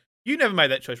 Yeah. You never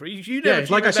made that choice, right? You never.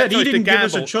 Like I said, he didn't give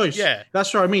us a choice. Yeah,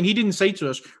 that's what I mean. He didn't say to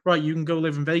us, right, you can go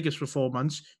live in Vegas for 4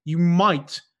 months. You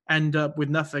might end up with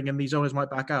nothing and these owners might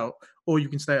back out, or you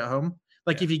can stay at home.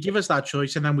 Like if you give us that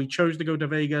choice and then we chose to go to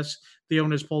Vegas, the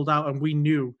owners pulled out and we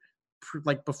knew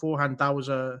like beforehand that was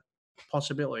a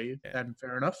possibility, then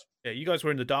fair enough. Yeah, you guys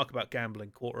were in the dark about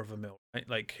gambling $250,000, right?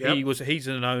 Like he's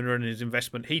an owner and his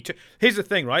investment. Here's the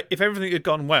thing, right? If everything had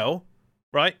gone well,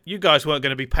 right, you guys weren't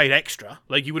going to be paid extra.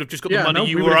 Like you would have just got the money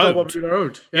you were owed. What we were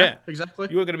owed. Yeah, exactly.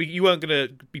 You weren't going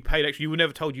to be paid extra. You were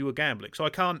never told you were gambling. So I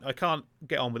can't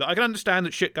get on with it. I can understand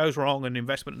that shit goes wrong and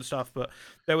investment and stuff, but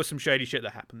there was some shady shit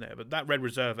that happened there. But that Red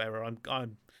Reserve error,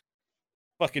 I'm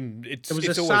fucking. It was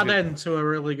a sad end to a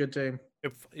really good team.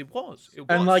 It was.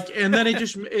 And then it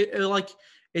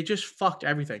just fucked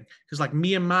everything because like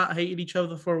me and Matt hated each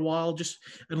other for a while.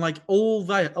 And like all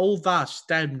that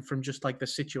stemmed from just like the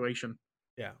situation.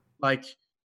 Yeah. Like,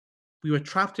 we were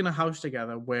trapped in a house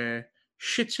together where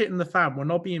shit's hitting the fan. We're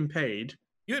not being paid.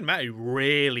 You and Matty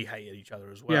really hated each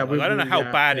other as well. Yeah, I don't know how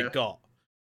bad it got.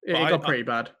 It got pretty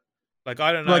bad. Like,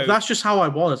 I don't know. Like, that's just how I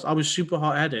was. I was super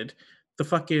hot-headed.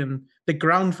 The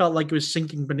ground felt like it was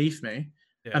sinking beneath me.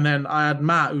 Yeah. And then I had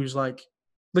Matt, who's like,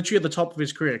 literally at the top of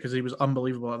his career because he was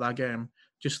unbelievable at that game.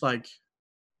 Just like,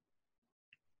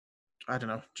 I don't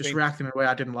know, reacting in a way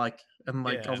I didn't like. And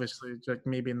like obviously, like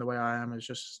me being the way I am is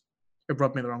just it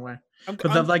rubbed me the wrong way.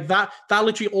 That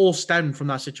literally all stemmed from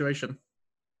that situation.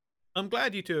 I'm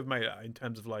glad you two have made it in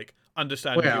terms of like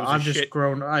understanding. Well, I've just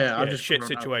grown. I've just shit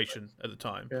situation at the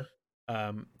time.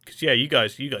 Yeah. Because you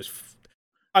guys.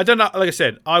 I don't know. Like I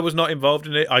said, I was not involved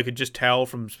in it. I could just tell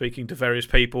from speaking to various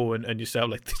people and yourself,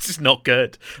 like this is not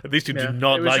good. These two do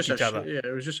not like each other. Yeah,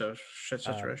 it was just a shit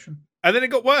situation. And then it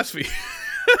got worse for you.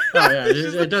 Oh yeah,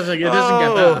 it doesn't get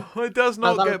better. It does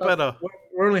not get better.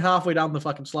 We're only halfway down the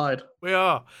fucking slide. We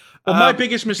are. Well, my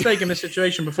biggest mistake in this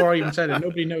situation, before I even said it,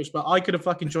 nobody knows, but I could have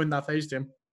fucking joined that phase team.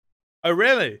 Oh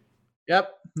really? Yep.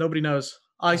 Nobody knows.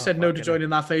 I said no to joining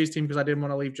that phase team because I didn't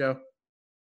want to leave Joe.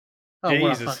 Oh, Jesus.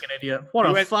 What a fucking idiot! What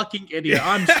a fucking idiot!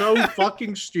 I'm so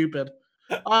fucking stupid.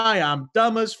 I am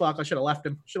dumb as fuck. I should have left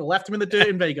him. Should have left him in the dirt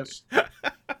in Vegas.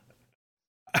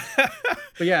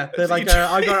 But yeah, like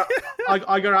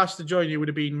I got asked to join you. It would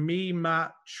have been me,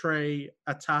 Matt, Trey,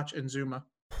 Attach, and Zuma.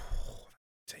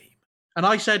 Team. And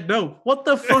I said no. What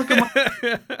the fuck am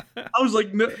I? I was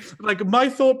like, no. Like my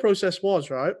thought process was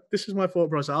right. This is my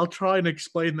thought process. I'll try and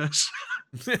explain this.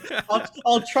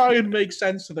 I'll try and make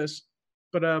sense of this.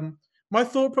 But my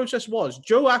thought process was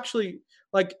Joe actually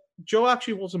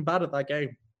wasn't bad at that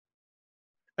game,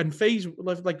 and FaZe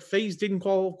didn't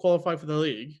qualify for the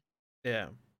league. Yeah.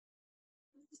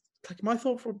 Like my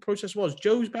thought process was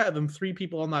Joe's better than 3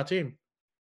 people on that team.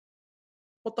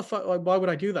 What the fuck? Like, why would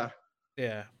I do that?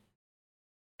 Yeah.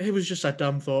 It was just a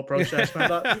dumb thought process, man.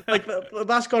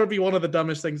 That's got to be one of the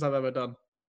dumbest things I've ever done.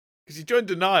 Because you joined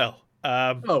Denial.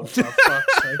 For fuck's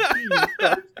sake.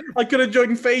 I could have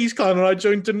joined FaZeCon and I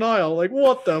joined Denial. Like,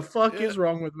 what the fuck is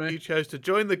wrong with me? You chose to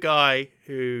join the guy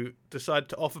who decided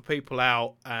to offer people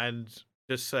out and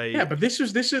just say, yeah, but this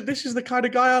is the kind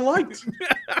of guy I liked.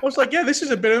 I was like, yeah, this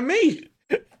is a bit of me.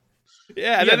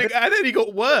 Yeah, and then he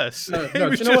got worse.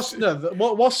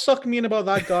 What sucked me in about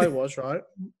that guy was right.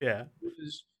 Yeah.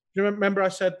 You remember I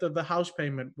said that the house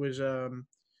payment was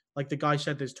like the guy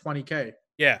said there's 20K.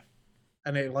 Yeah.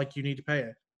 And it like you need to pay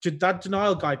it. Did that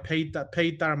Denial guy paid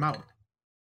that amount?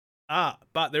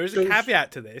 But there is a So,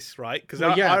 caveat to this, right? Because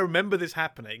well, I yeah. remember this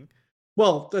happening.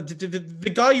 Well,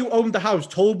 the guy who owned the house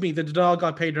told me that the denial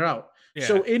guy paid her out. Yeah.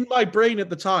 So in my brain at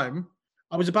the time,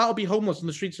 I was about to be homeless on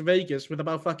the streets of Vegas with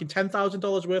about fucking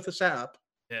 $10,000 worth of setup.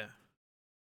 Yeah.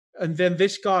 And then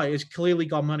this guy has clearly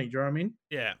got money. Do you know what I mean?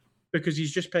 Yeah. Because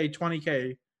he's just paid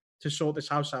 $20K to sort this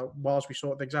house out whilst we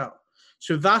sort things out.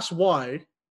 So that's why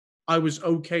I was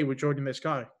okay with joining this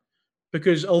guy.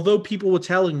 Because although people were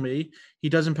telling me he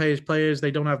doesn't pay his players,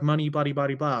 they don't have money,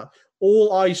 blah,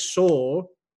 all I saw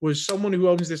was someone who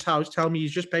owns this house tell me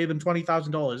he's just paid them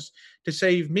 $20,000 to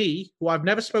save me, who I've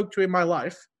never spoke to in my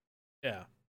life. Yeah.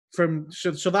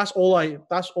 So that's all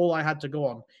I had to go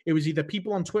on. It was either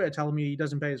people on Twitter telling me he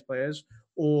doesn't pay his players,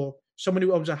 or someone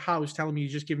who owns a house telling me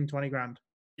he's just giving 20 grand.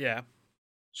 Yeah.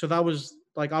 So that was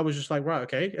like, I was just like, right,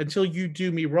 okay. Until you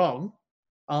do me wrong,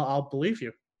 I'll believe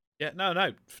you. Yeah,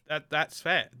 no, that's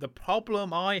fair. The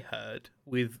problem I heard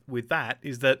with that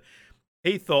is that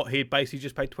he thought he'd basically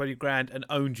just paid 20 grand and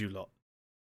owned you lot.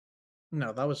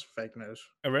 No, that was fake news.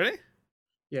 Oh, really?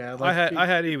 Yeah, like I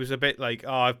heard he was a bit like,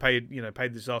 oh, I've paid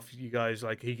this off you guys.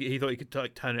 Like he thought he could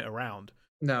like turn it around.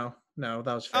 No, that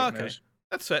was fake news.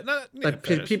 That's fair. No, like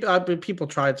people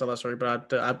tried to tell that story,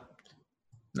 but I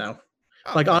no.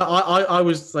 Oh, like I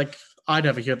was like, I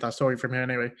never heard that story from him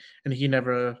anyway, and he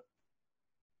never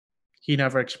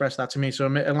expressed that to me. So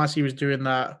unless he was doing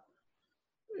that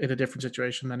in a different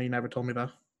situation, then he never told me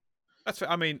that. That's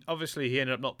fair. I mean, obviously he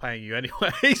ended up not paying you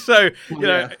anyway. So you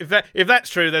know, if that's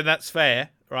true, then that's fair,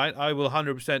 right? I will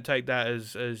 100% take that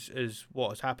as what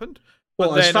has happened.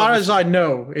 Well, as far as I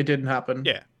know, it didn't happen.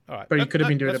 Yeah, all right. But he could have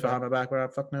been doing it behind my back. Where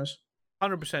fuck knows.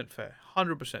 100% fair.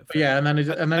 100% fair. But yeah, and then it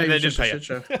was just a shit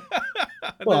show.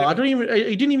 Well,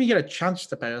 he didn't even get a chance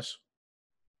to pay us.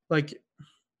 Like,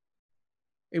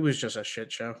 it was just a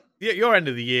shit show. Yeah, your end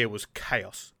of the year was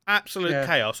chaos, absolute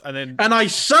chaos, and I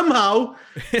somehow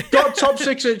got top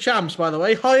 6 at champs. By the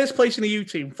way, highest place in the U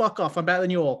team. Fuck off! I'm better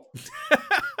than you all.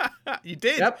 You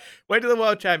did. Yep. Went to the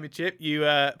World Championship. You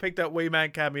picked up Wee Man,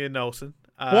 Cammy, and Nelson.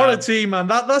 What a team, man!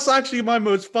 That's actually my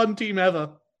most fun team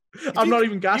ever. I'm not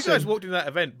even gassing. You guys walked in that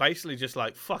event basically just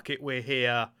like, fuck it, we're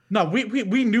here. No, we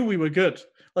knew we were good.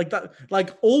 Like that.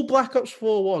 Like all Black Ops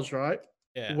 4 was, right?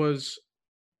 Yeah. Was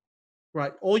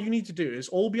right. All you need to do is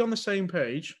all be on the same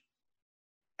page.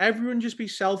 Everyone just be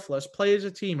selfless, play as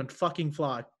a team, and fucking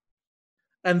fly.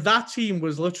 And that team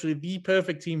was literally the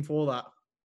perfect team for that.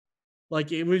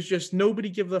 Like, it was just nobody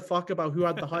give a fuck about who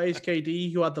had the highest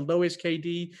KD, who had the lowest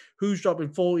KD, who's dropping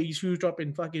 40s, who's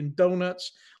dropping fucking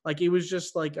donuts. Like, it was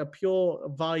just like a pure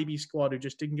vibey squad who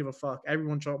just didn't give a fuck.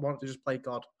 Everyone wanted to just play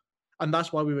God. And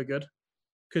that's why we were good.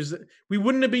 Because we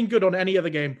wouldn't have been good on any other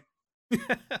game.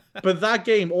 But that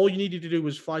game, all you needed to do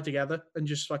was fly together and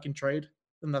just fucking trade.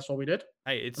 And that's what we did.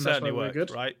 Hey, it certainly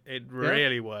worked, right? It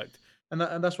really worked. And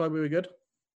that's why we were good.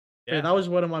 Yeah, that was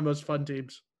one of my most fun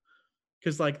teams.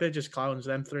 Because, like, they're just clowns,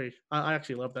 them three. I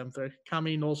actually love them three.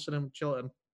 Cammy, Nolson, and Chilton.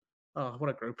 Oh,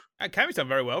 what a group. And Cammy's done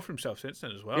very well for himself since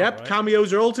then as well. Yep, right?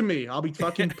 cameos are all to me. I'll be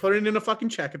fucking putting in a fucking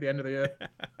check at the end of the year.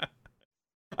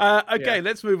 Okay,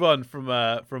 let's move on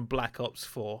from Black Ops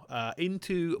 4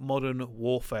 into Modern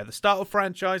Warfare, the start of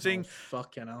franchising. Oh,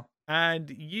 fucking hell. And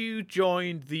you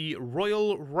joined the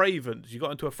Royal Ravens. You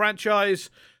got into a franchise.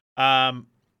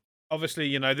 Obviously,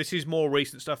 you know, this is more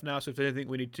recent stuff now, so if there's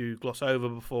anything we need to gloss over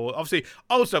before... Obviously,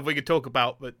 old stuff we could talk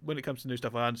about, but when it comes to new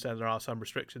stuff, I understand there are some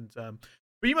restrictions.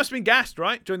 But you must have been gassed,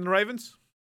 right, joining the Ravens?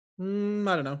 I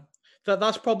don't know.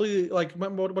 That's probably, like,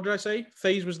 what did I say?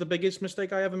 FaZe was the biggest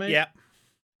mistake I ever made? Yeah.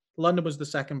 London was the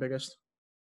second biggest.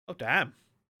 Oh, damn.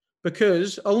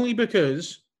 Only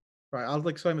because... Right, I'll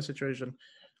explain the situation.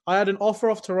 I had an offer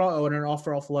off Toronto and an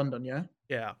offer off London, yeah?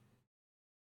 Yeah.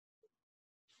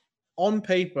 On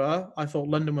paper, I thought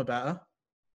London were better.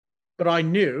 But I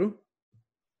knew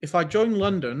if I joined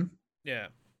London,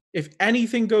 if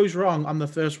anything goes wrong, I'm the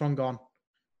first one gone.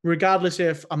 Regardless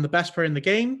if I'm the best player in the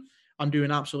game, I'm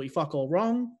doing absolutely fuck all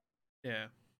wrong. Yeah.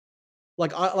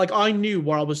 I knew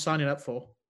what I was signing up for.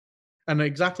 And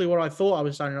exactly what I thought I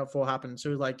was signing up for happened.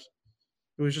 So, like,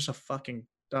 it was just a fucking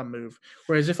dumb move.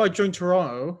 Whereas if I joined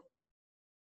Toronto,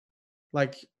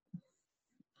 like,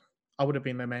 I would have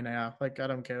been their main AR. Like, I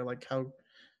don't care, like, how,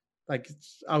 like,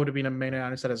 I would have been a main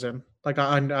AR instead of Zim. Like,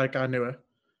 I knew it.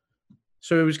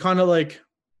 So it was kind of like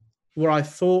what I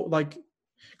thought, like,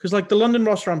 because, like, the London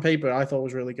roster on paper, I thought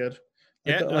was really good.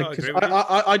 Because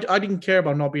I didn't care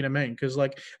about not being a main. Because,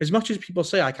 like, as much as people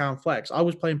say I can't flex, I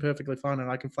was playing perfectly fine and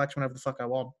I can flex whenever the fuck I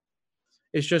want.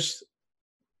 It's just,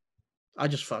 I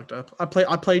just fucked up. I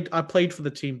played for the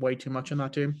team way too much in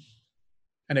that team,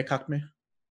 and it cucked me.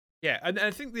 Yeah, and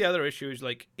I think the other issue is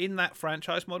like in that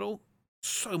franchise model,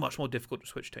 so much more difficult to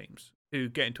switch teams to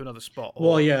get into another spot.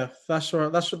 Well, yeah, that's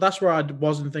where I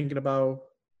wasn't thinking about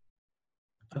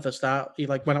at the start.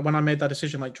 Like when I made that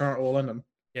decision, like Toronto or London,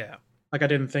 Yeah. like I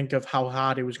didn't think of how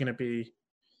hard it was going to be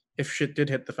if shit did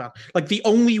hit the fan. Like the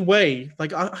only way,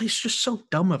 like it's just so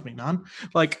dumb of me, man.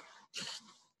 Like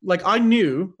I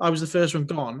knew I was the first one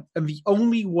gone, and the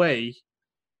only way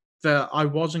that I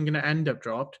wasn't going to end up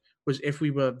dropped was if we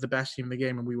were the best team in the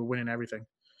game and we were winning everything,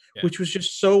 which was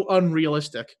just so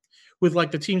unrealistic. With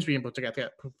like the teams being put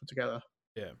together.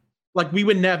 Yeah. Like we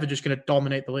were never just going to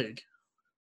dominate the league.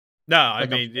 No, I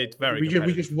Like mean it's very. we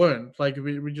just weren't. Like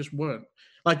we just weren't.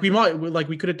 Like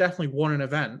we could have definitely won an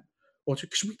event or two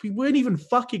because we weren't even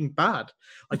fucking bad.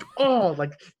 Like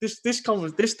like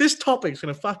this topic's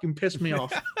gonna fucking piss me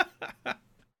off.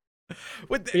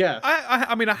 Yeah,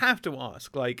 I mean I have to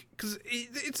ask, like, because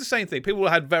it's the same thing. People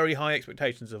had very high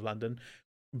expectations of London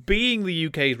being the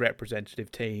UK's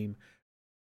representative team.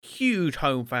 Huge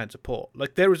home fan support.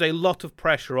 Like there is a lot of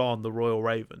pressure on the Royal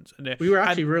Ravens, and we were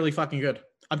actually really fucking good.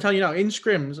 I'm telling you now, in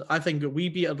scrims, I think we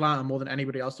beat Atlanta more than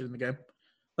anybody else did in the game.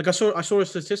 Like I saw a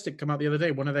statistic come out the other day.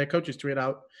 One of their coaches tweeted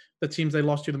out the teams they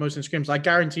lost to the most in scrims. I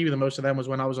guarantee you, the most of them was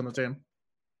when I was on the team.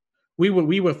 We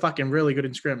were fucking really good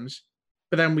in scrims,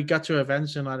 but then we got to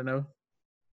events and I don't know.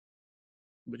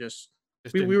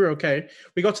 We were okay.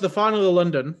 We got to the final of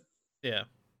London. Yeah.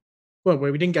 Well,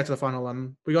 we didn't get to the final of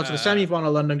London. We got to the semi-final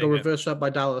of London, go reverse up by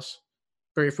Dallas.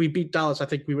 But if we beat Dallas, I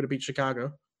think we would have beat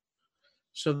Chicago.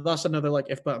 So that's another like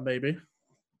if but maybe.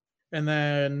 And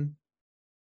then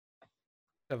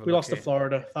we lost to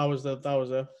Florida. That was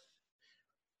a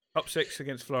top 6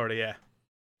 against Florida. Yeah,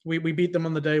 we beat them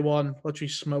on the day one. Literally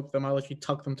smoked them. I literally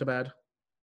tucked them to bed.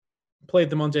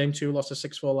 Played them on game 2. Lost a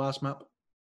 6-4 last map.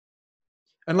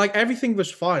 And like everything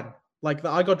was fine. Like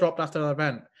I got dropped after that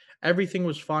event. Everything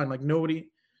was fine. Like nobody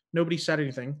said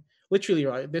anything. Literally,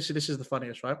 right? This is the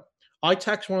funniest, right? I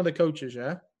text one of the coaches,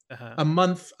 yeah. A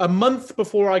month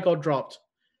before I got dropped,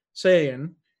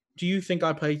 saying, "Do you think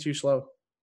I play too slow?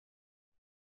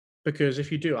 Because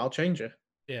if you do, I'll change it."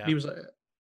 Yeah. He was like,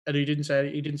 and he didn't say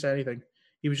anything.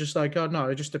 He was just like, "Oh no,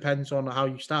 it just depends on how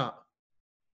you start.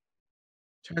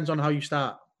 Depends on how you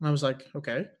start." And I was like,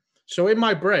 "Okay." So in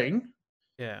my brain,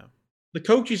 yeah, the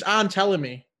coaches aren't telling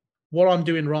me what I'm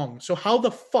doing wrong. So how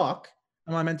the fuck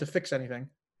am I meant to fix anything?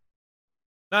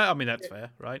 No, I mean that's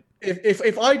fair, right?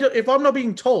 If I'm not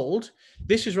being told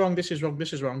this is wrong,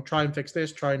 try and fix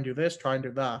this, try and do this, try and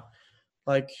do that,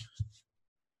 like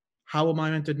how am I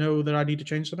meant to know that I need to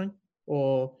change something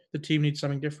or the team needs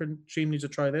something different? Team needs to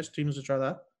try this, team needs to try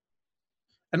that.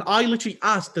 And I literally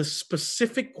asked the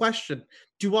specific question: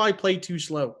 "Do I play too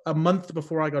slow?" A month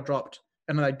before I got dropped,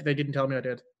 and they didn't tell me I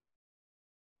did.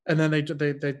 And then they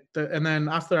and then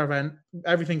after the event,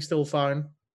 everything's still fine.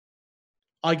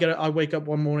 I wake up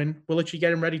one morning, we're literally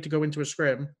getting ready to go into a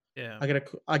scrim. Yeah.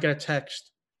 I get a text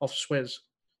off Swizz.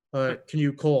 Can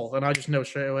you call? And I just know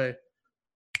straight away.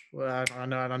 Well, I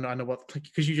know what,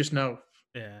 because you just know.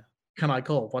 Yeah. Can I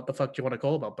call? What the fuck do you want to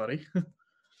call about, buddy?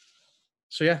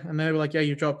 So yeah, and they were like, "Yeah,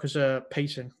 you dropped because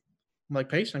pacing." I'm like,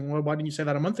 "Pacing? Well, why didn't you say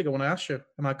that a month ago when I asked you?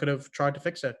 And I could have tried to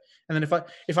fix it." And then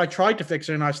if I tried to fix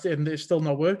it and it's still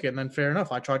not working, then fair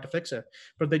enough, I tried to fix it.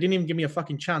 But they didn't even give me a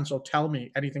fucking chance or tell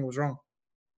me anything was wrong.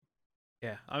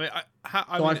 Yeah, I mean,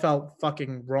 I felt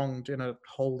fucking wronged in a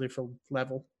whole different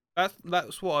level.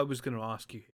 That's what I was going to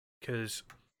ask you, because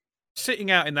sitting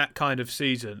out in that kind of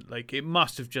season, like it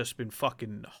must have just been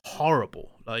fucking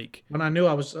horrible. Like when I knew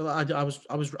I was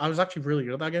actually really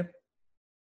good at that game,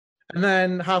 and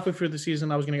then halfway through the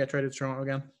season, I was going to get traded to Toronto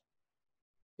again.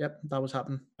 Yep, that was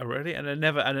happening. Oh really? And it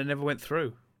never went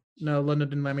through. No, London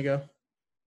didn't let me go.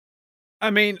 I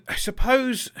mean, I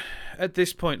suppose at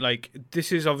this point, like,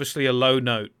 this is obviously a low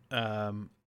note.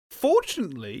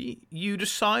 Fortunately, you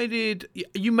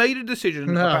made a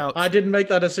decision about... I didn't make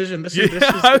that decision. This is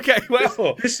okay,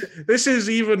 well... This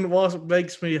is even what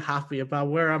makes me happy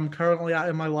about where I'm currently at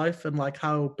in my life and, like,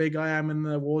 how big I am in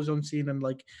the Warzone scene and,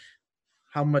 like,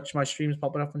 how much my stream's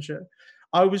popping up and shit.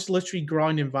 I was literally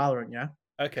grinding Valorant, yeah?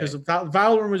 Okay. Because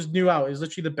Valorant was new out. It's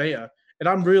literally the beta. And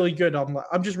I'm really good.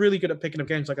 I'm just really good at picking up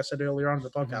games, like I said earlier on in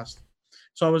the podcast. Mm-hmm.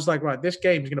 So I was like, right, this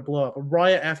game's going to blow up.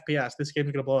 Riot FPS, this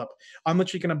game's going to blow up. I'm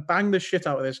literally going to bang the shit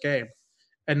out of this game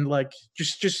and, like,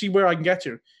 just see where I can get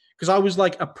to. Because I was,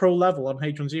 like, a pro level on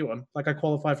H1Z1. Like, I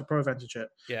qualified for pro events and shit.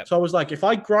 Yeah. So I was like, if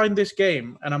I grind this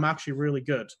game and I'm actually really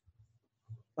good,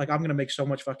 like, I'm going to make so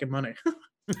much fucking money.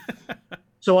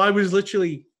 So I was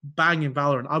literally banging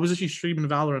Valorant. I was literally streaming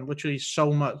Valorant literally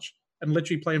so much and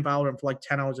literally playing Valorant for, like,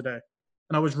 10 hours a day.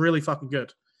 And I was really fucking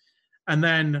good. And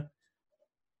then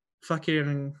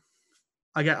fucking,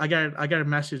 I get a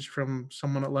message from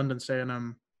someone at London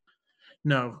saying,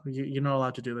 no, you're not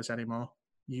allowed to do this anymore.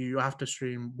 You have to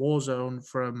stream Warzone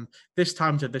from this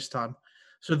time to this time.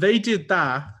 So they did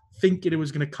that, thinking it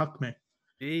was going to cuck me,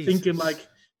 thinking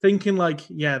Jesus. like,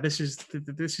 yeah, this is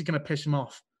going to piss him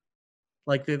off.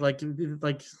 Like they like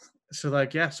so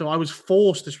like yeah. So I was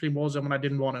forced to stream Warzone when I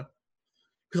didn't want to,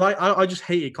 because I just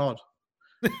hated COD.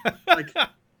 Like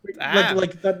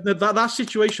that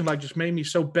situation like just made me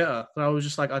so bitter that I was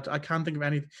just like I can't think of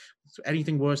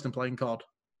anything worse than playing COD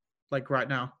like right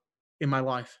now in my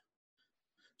life.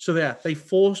 So yeah, they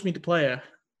forced me to play it,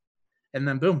 and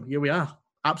then boom, here we are,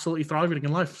 absolutely thriving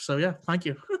in life. So yeah, thank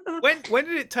you. When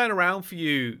did it turn around for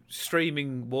you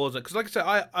streaming Warzone? Because like I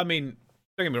said, I mean,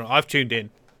 don't get me wrong, I've tuned in.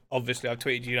 Obviously, I've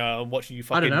tweeted you, I'm watching you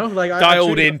I don't fucking know, like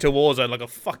dialed into Warzone like a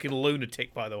fucking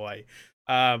lunatic. By the way,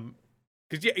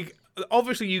 because yeah,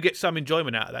 obviously you get some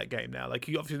enjoyment out of that game now. Like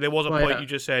obviously there was a point you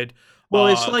just said, well,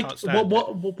 it's I like can't stand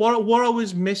what I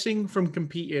was missing from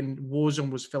competing, Warzone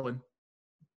was filling.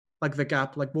 Like the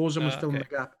gap, like Warzone was filling the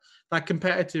gap. That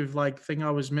competitive like thing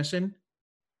I was missing,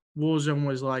 Warzone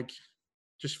was like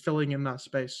just filling in that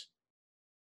space.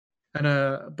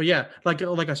 And but yeah, like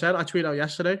I said, I tweeted out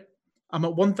yesterday, I'm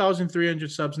at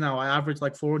 1,300 subs now. I average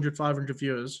like 400, 500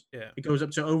 viewers. Yeah. It goes up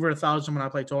to over 1,000 when I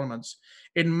play tournaments.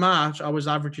 In March, I was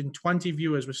averaging 20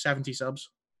 viewers with 70 subs.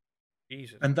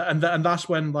 Jesus. And that's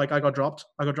when like I got dropped.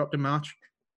 I got dropped in March.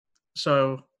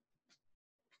 So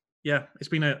yeah, it's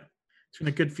been a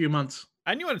good few months.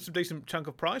 And you had some decent chunk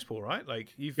of prize pool, right?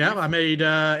 Like I made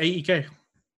 80K.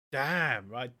 Damn,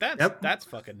 right. That's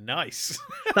fucking nice.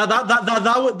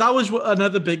 that was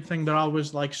another big thing that I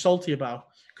was like salty about,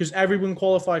 because everyone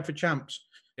qualified for champs.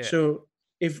 Yeah. So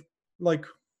if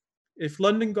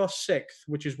London got 6th,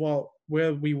 which is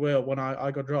where we were when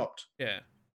I got dropped. Yeah.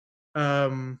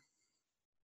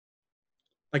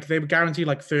 Like they were guaranteed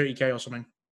like 30K or something.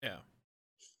 Yeah.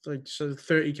 Like so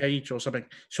 30K each or something.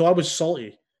 So I was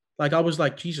salty. Like I was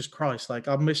like, Jesus Christ, like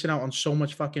I'm missing out on so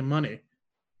much fucking money.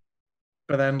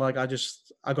 But then like I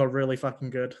got really fucking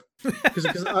good.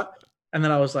 And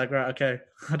then I was like, right, okay,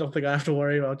 I don't think I have to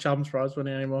worry about champs prize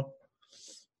money anymore.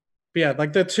 But yeah,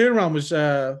 like the turnaround was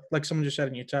like someone just said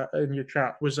in your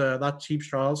chat was that Thieves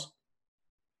Trials.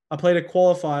 I played a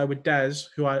qualifier with Dez,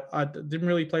 who I didn't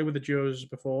really play with the duos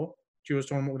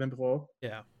tournament with him before.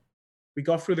 Yeah. We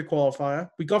got through the qualifier.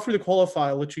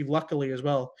 Literally, luckily as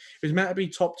well. It was meant to be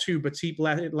top 2, but Teep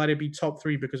let it be top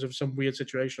 3 because of some weird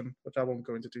situation, which I won't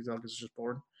go into detail because it's just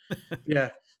boring.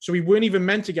 Yeah. So we weren't even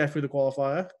meant to get through the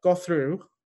qualifier. Got through.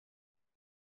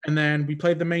 And then we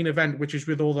played the main event, which is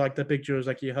with all like the big duos,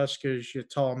 like your Huskers, your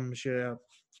Toms,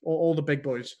 all the big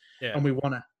boys. Yeah. And we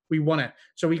won it.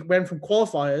 So we went from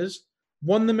qualifiers,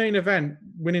 won the main event,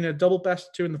 winning a double best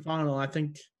of 2 in the final. I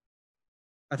think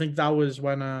that was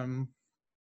when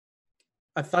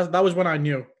that was when I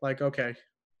knew, like, okay,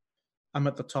 I'm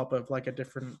at the top of like a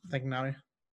different thing now.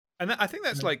 And I think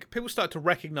that's like people start to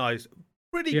recognize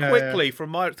pretty quickly from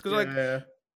my because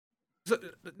so,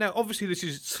 now obviously this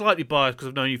is slightly biased because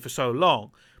I've known you for so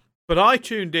long, but I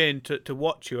tuned in to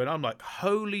watch you and I'm like,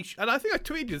 holy and I think I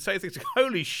tweeted and say things like,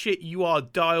 holy shit, you are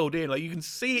dialed in. Like you can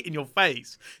see it in your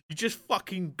face. You're just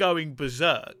fucking going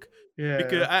berserk. Yeah.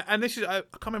 Because, and this is, I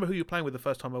can't remember who you were playing with the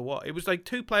first time or what. It was like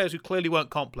 2 players who clearly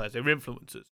weren't comp players. They were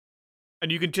influencers.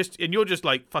 And you're just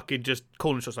like fucking just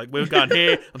calling shots like, we're going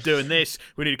here, I'm doing this,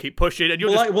 we need to keep pushing. And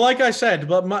you're like I said,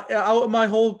 but my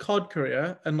whole COD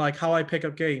career and like how I pick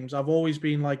up games, I've always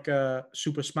been like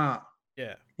super smart.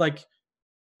 Yeah. Like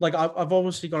I've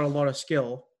obviously got a lot of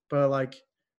skill, but like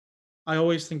I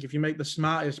always think if you make the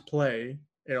smartest play,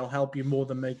 it'll help you more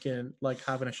than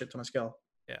having a shit ton of skill.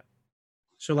 Yeah.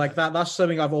 So like that's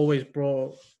something I've always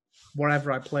brought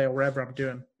wherever I play or wherever I'm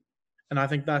doing. And I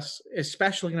think that's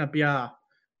especially in a BR,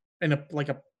 in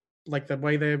like the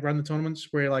way they run the tournaments,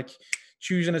 where like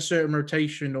choosing a certain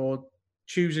rotation or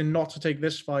choosing not to take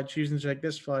this fight, choosing to take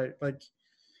this fight, like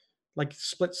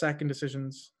split second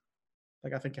decisions.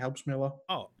 Like I think it helps me a lot.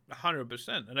 Oh,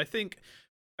 100%. And I think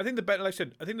the like I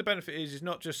said, I think the benefit is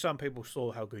not just some people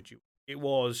saw how good you were. It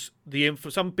was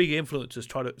some big influencers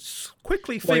try to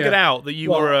quickly figured out that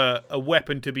you were a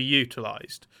weapon to be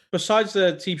utilized. Besides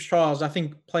the Thieves Trials, I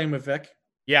think playing with Vic.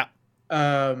 Yeah.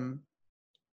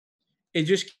 It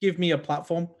just gave me a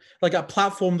platform that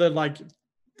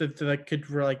that could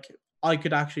I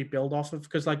could actually build off of,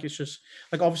 because like it's just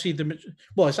like obviously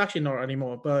it's actually not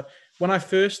anymore. But when I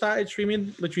first started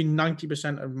streaming, literally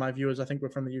 90% of my viewers I think were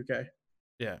from the UK.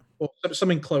 Yeah. Or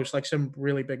something close, like some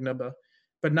really big number.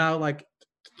 But now, like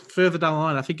further down the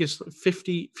line, I think it's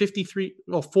 53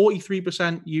 or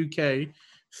 43% UK,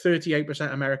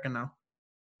 38% American now.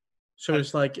 So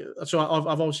it's like, so I've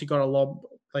obviously got a lot,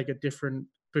 like a different,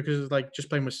 because it's like just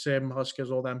playing with Sim, Huskers,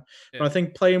 all them. Yeah. But I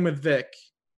think playing with Vic,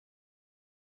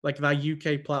 like that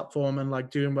UK platform and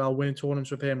like doing well, winning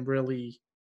tournaments with him really.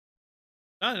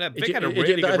 No, Vic had a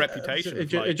really good reputation.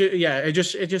 It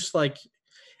just like,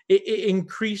 it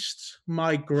increased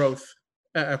my growth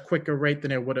at a quicker rate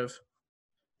than it would have.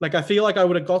 Like, I feel like I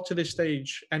would have got to this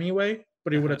stage anyway,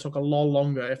 but it would have took a lot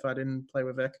longer if I didn't play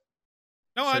with Vic.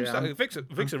 No, I understand. Yeah,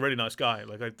 Vic's a really nice guy.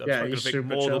 Like I've spoken to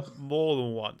Vic more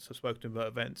than once. I've spoken to him about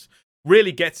events.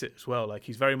 Really gets it as well. Like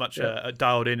he's very much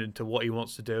dialed in into what he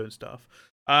wants to do and stuff.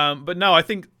 But no, I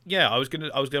think I was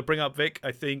gonna bring up Vic.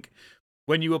 I think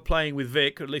when you were playing with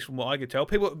Vic, at least from what I could tell,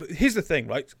 people. Here's the thing,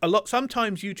 right?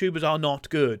 Sometimes YouTubers are not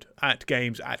good at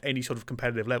games at any sort of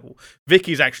competitive level. Vic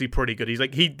is actually pretty good. He's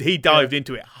like he dived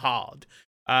into it hard.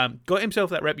 Got himself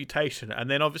that reputation, and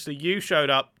then obviously you showed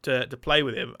up to play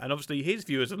with him, and obviously his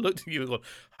viewers have looked at you and gone,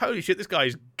 "Holy shit, this guy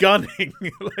is gunning!"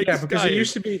 Like, because it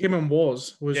used to be him and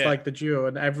Wars was like the duo,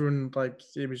 and everyone like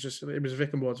it was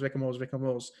Vic and Wars,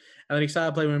 and then he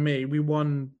started playing with me. We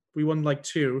won like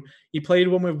 2. He played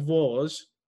one with Wars,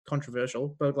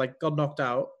 controversial, but like got knocked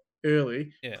out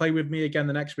early. Yeah. Played with me again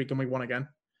the next week, and we won again.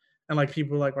 And like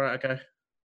people were like, right, okay,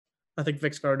 I think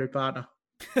Vic's got a new partner.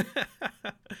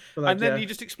 Like, and then you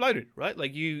just exploded, right?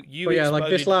 Like you like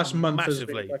this last month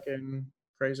massively. Has been fucking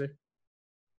crazy.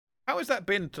 How has that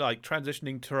been to like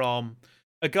transitioning from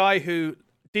a guy who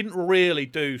didn't really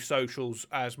do socials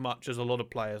as much as a lot of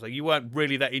players? Like you weren't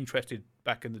really that interested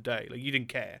back in the day. Like you didn't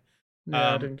care.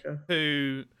 Yeah, I didn't care.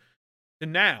 To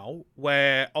now,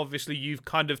 where obviously you've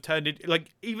kind of turned it,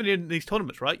 like even in these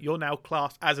tournaments, right? You're now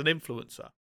classed as an influencer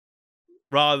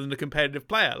rather than a competitive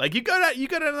player. Like you go down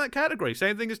in that category.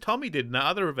 Same thing as Tommy did in that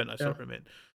other event I saw him in.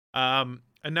 And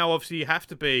now obviously you have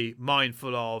to be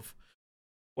mindful of,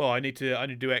 well, I need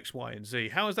to do X, Y, and Z.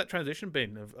 How has that transition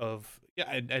been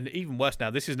and even worse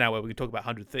now, this is now where we can talk about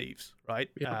 100 Thieves, right?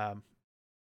 Yeah.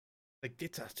 Like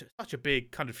it's such a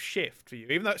big kind of shift for you,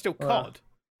 even though it's still COD.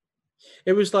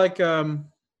 It was like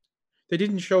they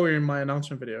didn't show it in my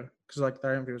announcement video because like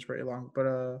the interview was pretty long,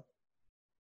 but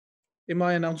in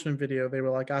my announcement video, they were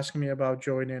like asking me about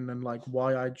joining and like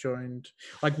why I joined,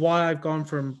 like why I've gone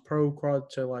from pro quad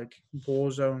to like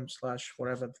Warzone /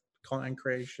 whatever content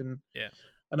creation. Yeah.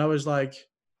 And I was like,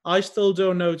 I still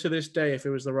don't know to this day if it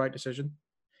was the right decision.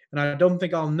 And I don't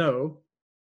think I'll know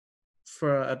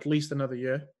for at least another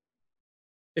year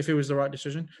if it was the right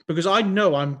decision, because I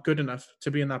know I'm good enough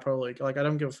to be in that pro league. Like, I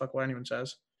don't give a fuck what anyone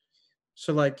says.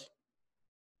 So like,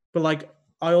 but like,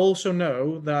 I also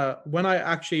know that when I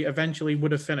actually eventually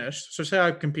would have finished, so say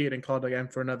I competed in COD again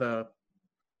for another,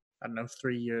 I don't know,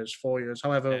 3 years, 4 years,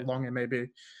 however long it may be,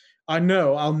 I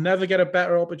know I'll never get a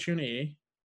better opportunity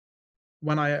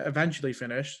when I eventually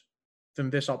finish than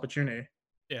this opportunity.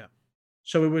 Yeah.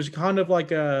 So it was kind of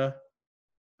like a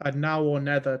now or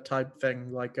never type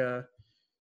thing. Like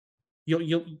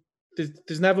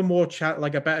there's never more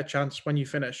like a better chance when you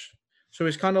finish. So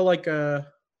it's kind of like a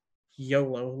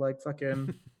YOLO, like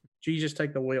fucking Jesus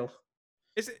take the wheel.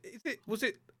 Was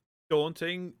it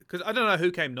daunting? Because I don't know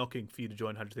who came knocking for you to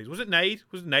join 100 Thieves. Was it Nade?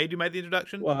 Was it Nade who made the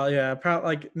introduction? Well, yeah,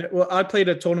 I played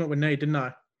a tournament with Nade, didn't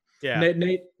I? Yeah.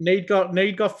 Nade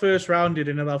got first rounded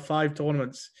in about 5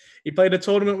 tournaments. He played a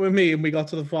tournament with me and we got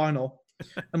to the final.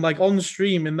 And like on the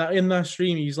stream, in that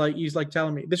stream, he's like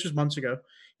telling me, this was months ago.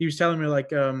 He was telling me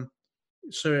like,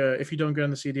 so if you don't go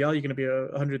in the CDL, you're going to be a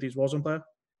 100 Thieves Warzone player.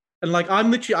 And like I'm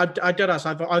literally, I dead ass.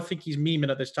 I think he's memeing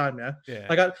at this time, yeah. Yeah.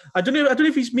 Like I don't know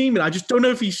if he's memeing. I just don't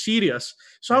know if he's serious.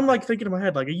 So I'm like thinking in my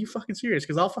head, like, are you fucking serious?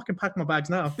 Because I'll fucking pack my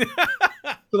bags now.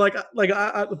 But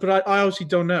I obviously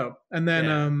don't know. And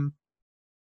then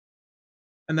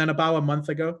about a month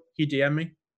ago, he DM'd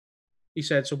me. He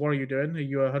said, "So what are you doing? Are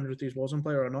you a 100 Thieves Warzone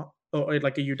player or not? Or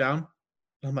like, are you down?"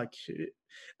 And I'm like, shit.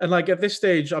 And like at this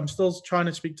stage, I'm still trying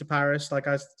to speak to Paris. Like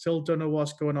I still don't know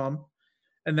what's going on.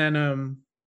 And then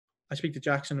I speak to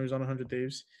Jackson, who's on 100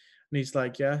 Thieves, and he's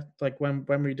like, "Yeah, like when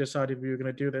we decided we were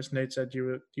going to do this, Nate said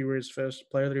you were his first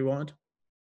player that he wanted."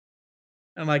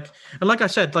 And like I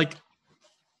said, like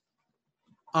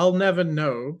I'll never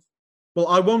know. Well,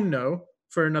 I won't know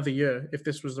for another year if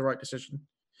this was the right decision.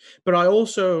 But I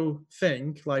also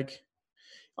think like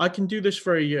I can do this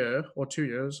for a year or 2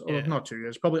 years, or not 2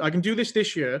 years. Probably I can do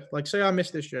this year. Like say I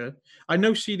miss this year, I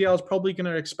know CDL is probably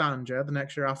going to expand, the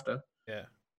next year after. Yeah.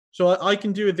 So I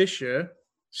can do it this year,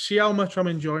 see how much I'm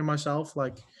enjoying myself,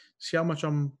 like see how much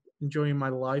I'm enjoying my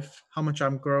life, how much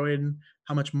I'm growing,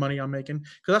 how much money I'm making.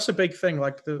 Because that's a big thing.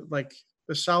 Like the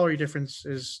salary difference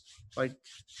is like,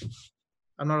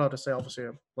 I'm not allowed to say obviously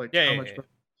like how much.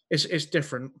 it's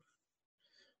different.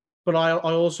 But I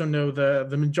also know the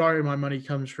majority of my money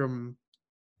comes from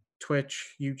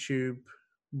Twitch, YouTube,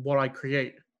 what I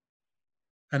create.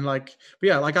 And like, but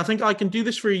yeah, like I think I can do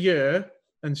this for a year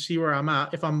and see where I'm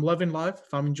at. If I'm loving life,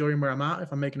 if I'm enjoying where I'm at,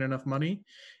 if I'm making enough money,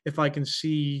 if I can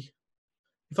see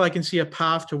if I can see a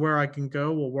path to where I can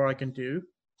go or where I can do,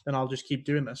 then I'll just keep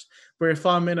doing this. But if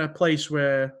I'm in a place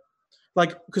where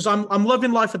like because I'm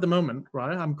loving life at the moment,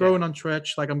 right? I'm Yeah. growing on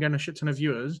Twitch, like I'm getting a shit ton of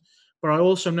viewers, but I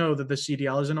also know that the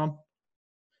CDL isn't on.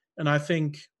 And I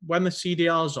think when the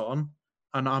CDL's on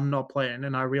and I'm not playing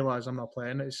and I realize I'm not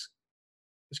playing, it's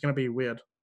gonna be weird.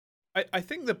 I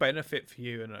think the benefit for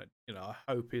you, and I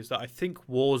hope, is that I think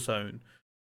Warzone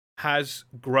has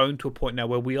grown to a point now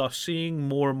where we are seeing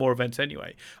more and more events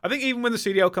anyway. I think even when the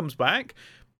CDL comes back,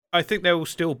 I think there will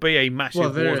still be a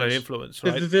massive Warzone influence,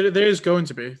 right? There is going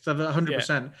to be 100%.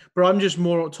 Yeah. But I'm just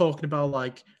more talking about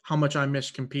like how much I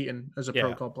miss competing as a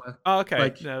pro COD player. Oh, okay.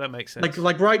 Like, no, that makes sense.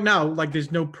 like right now, like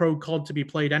there's no pro COD to be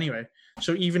played anyway.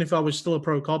 So even if I was still a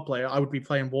pro COD player, I would be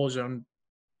playing Warzone,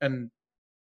 and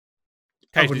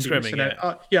I wouldn't be missing it.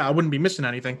 Yeah, I wouldn't be missing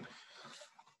anything.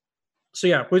 So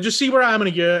yeah, we'll just see where I am in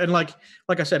a year. And like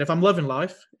I said, if I'm loving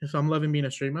life, if I'm loving being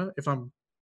a streamer, if I'm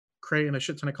creating a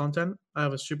shit ton of content, I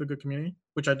have a super good community,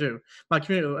 which I do. My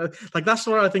community, like that's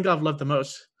what I think I've loved the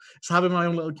most. It's having my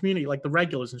own little community, like the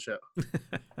regulars and shit.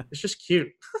 It's just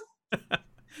cute.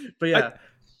 But yeah.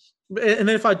 And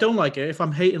then if I don't like it, if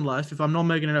I'm hating life, if I'm not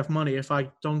making enough money, if I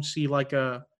don't see like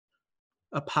a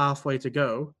pathway to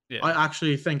go, I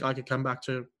actually think I could come back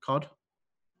to COD.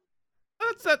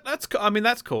 That's I mean,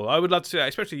 that's cool. I would love to see that,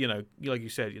 especially like you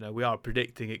said, we are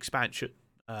predicting expansion,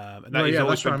 and that is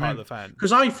always been part of the fan.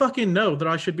 Because I fucking know that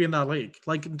I should be in that league.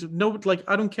 Like no, like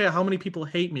I don't care how many people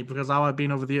hate me because how I've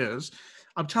been over the years.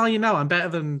 I'm telling you now, I'm better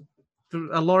than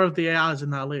a lot of the AIs in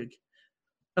that league.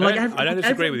 And I don't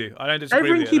disagree with you. I don't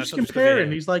disagree with you. Everyone keeps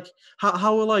comparing. He's like,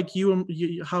 how are like you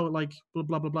how like blah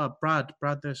blah blah blah. Brad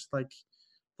this like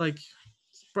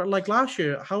last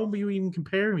year. How were you even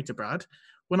comparing me to Brad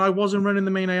when I wasn't running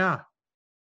the main AI?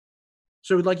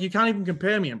 So like you can't even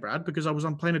compare me and Brad because I was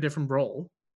on playing a different role.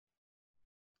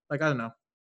 Like I don't know,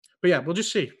 but yeah, we'll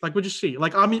just see.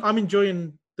 Like I'm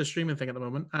enjoying the streaming thing at the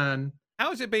moment. And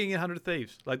how is it being in 100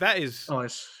 Thieves? Like that is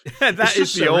that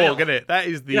is the org, isn't it? That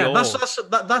is the org.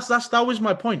 That was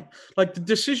my point. Like the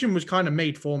decision was kind of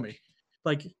made for me.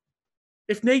 Like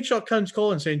if Nate Shot comes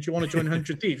calling saying, "Do you want to join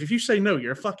 100 Thieves?" If you say no,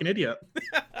 you're a fucking idiot.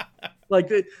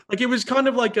 It was kind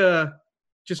of like a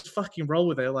just fucking roll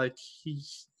with it. Like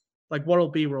he's like what'll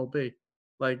be will be.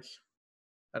 Like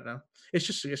I don't know. It's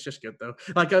just good though.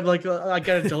 I get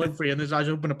a delivery and there's I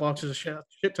open a box of shit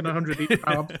to 100 each.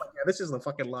 I'm like, yeah, this is the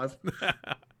fucking life.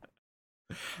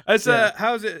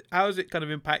 How has it kind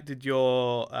of impacted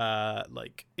your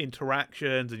like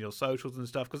interactions and your socials and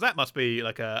stuff? Because that must be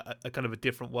like a kind of a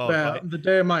different world. Yeah, right? The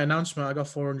day of my announcement, I got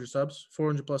 400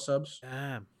 plus subs.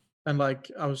 Damn. And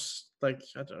like I was like,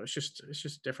 I don't know, it's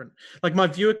just different. Like my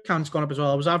viewer count's gone up as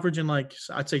well. I was averaging like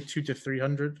I'd say 200 to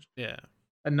 300. Yeah.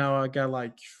 And now I get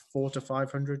like 400 to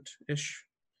 500 ish.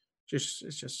 It's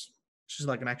just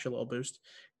like an extra little boost.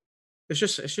 It's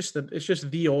just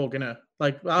the org, innit?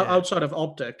 Like outside of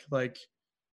Optic, like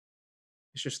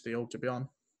it's just the org to be on.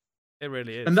 It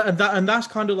really is. And that's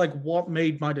kind of like what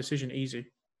made my decision easy.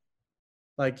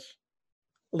 Like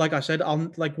I said,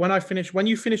 when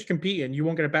you finish competing, you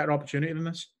won't get a better opportunity than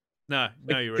this. No,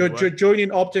 you really won't.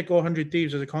 Joining Optic or 100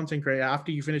 Thieves as a content creator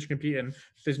after you finish competing,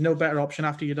 there's no better option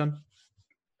after you're done.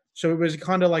 So it was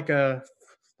kind of like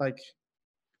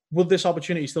would this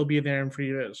opportunity still be there in 3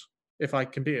 years if I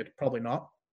competed? Probably not.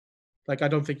 Like, I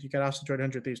don't think you get asked to join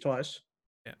 100 Thieves twice.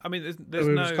 Yeah, I mean, it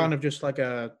was kind of just like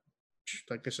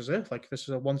this is it. Like, this is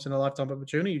a once in a lifetime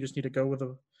opportunity. You just need to go with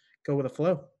the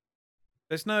flow.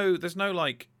 There's no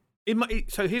like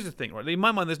so here's the thing, right? In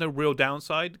my mind, there's no real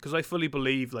downside because I fully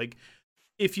believe like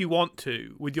if you want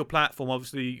to with your platform,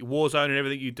 obviously Warzone and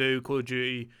everything you do, Call of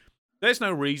Duty. There's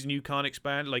no reason you can't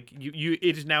expand. Like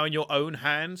it is now in your own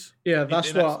hands. Yeah,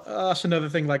 that's another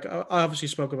thing. Like I obviously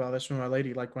spoke about this with my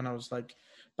lady. Like when I was like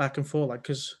back and forth, like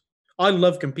because I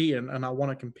love competing and I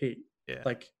want to compete. Yeah.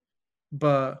 Like,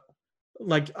 but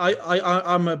like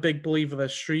I'm a big believer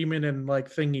that streaming and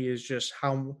like thingy is just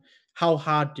how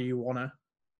hard do you want to?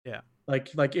 Yeah.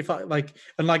 Like if I like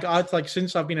and like I like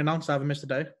since I've been announced, I haven't missed a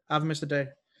day.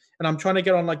 And I'm trying to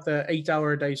get on like the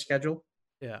 8-hour a day schedule.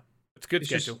 Yeah, it's a good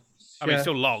schedule. I mean, it's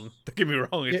still long. Don't get me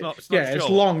wrong. It's not. It's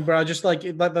long, but I just like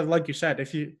you said,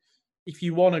 if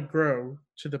you want to grow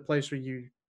to the place where you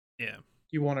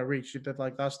want to reach,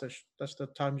 like that's the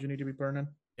times you need to be burning.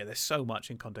 Yeah, there's so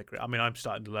much in content creation. I mean, I'm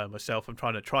starting to learn myself. I'm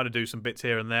trying to do some bits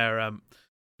here and there.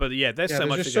 But yeah, there's so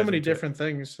much. There's just so many different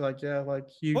things. Like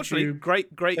Fortunately, YouTube,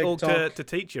 great org TikTok. to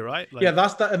teach you, right? Yeah,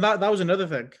 that's that, and that was another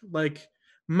thing. Like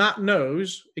Matt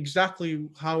knows exactly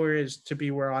how it is to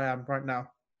be where I am right now,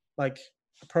 like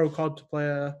a pro COD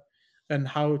player, and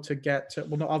how to get to.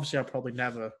 Well, no, obviously, I probably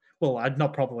never. Well, I'd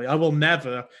not probably. I will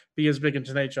never be as big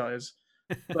into nature is,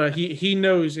 but he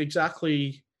knows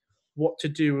exactly what to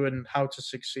do and how to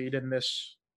succeed in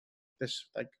this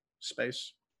like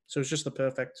space. So it's just the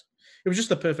perfect. It was just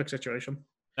the perfect situation.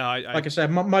 No, like I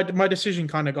said, my decision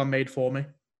kind of got made for me.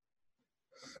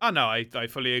 Oh no, I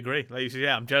fully agree. Like you said,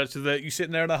 yeah, I'm jealous of that you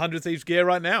sitting there in 100 Thieves gear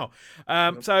right now.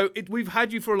 So we've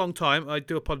had you for a long time. I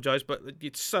do apologise, but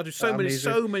it's so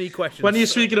many questions. When you're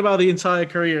speaking about the entire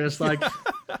career, it's like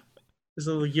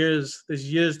there's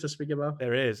years to speak about.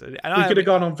 There is, and we could have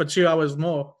gone on for 2 hours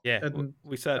more. Yeah,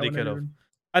 we certainly could have.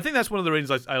 I think that's one of the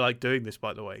reasons I like doing this.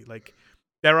 By the way, like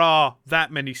there are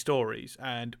that many stories,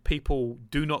 and people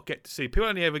do not get to see. People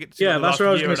only ever get to see. Yeah, that's what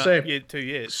I was going to say. 2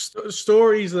 years.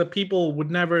 Stories that people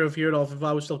would never have heard of if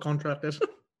I was still contracted.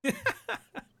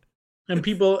 and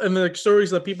the stories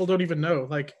that people don't even know.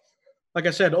 Like I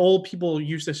said, all people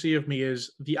used to see of me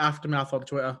is the aftermath on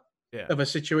Twitter of a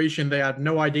situation they had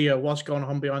no idea what's going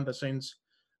on behind the scenes,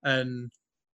 and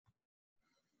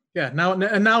now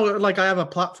like I have a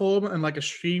platform and like a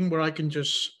stream where I can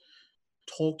just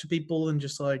talk to people and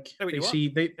just like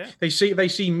they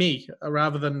see me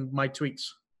rather than my tweets.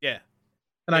 Yeah.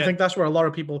 And I think that's where a lot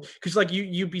of people, because like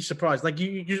you'd be surprised. Like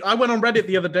I went on Reddit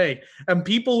the other day and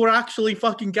people were actually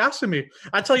fucking gassing me.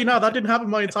 I tell you now, that didn't happen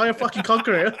my entire fucking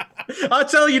career. I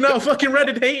tell you now, fucking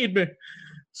Reddit hated me.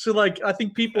 So like I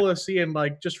think people are seeing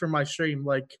like just from my stream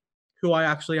like who I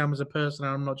actually am as a person,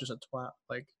 and I'm not just a twat.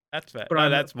 Like that's fair. But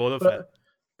that's more than fair.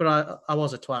 But I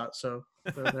was a twat, so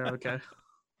they're okay.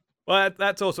 Well,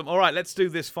 that's awesome. All right, let's do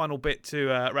this final bit to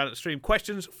round up the stream.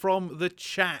 Questions from the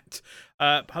chat.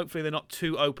 Hopefully they're not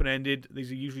too open-ended.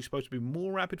 These are usually supposed to be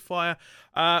more rapid-fire.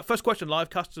 First question, Live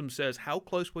Custom says, how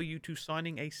close were you to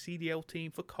signing a CDL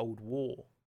team for Cold War?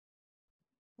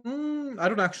 I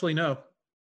don't actually know.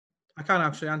 I can't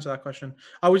actually answer that question.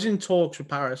 I was in talks with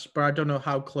Paris, but I don't know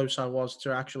how close I was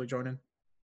to actually joining.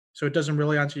 So it doesn't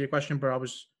really answer your question, but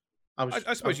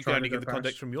I suppose you can only give the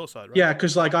context from your side, right? Yeah,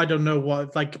 because like I don't know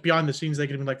what, like behind the scenes they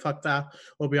could have been like fuck that,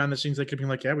 or behind the scenes they could have been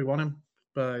like, yeah, we want him,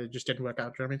 but it just didn't work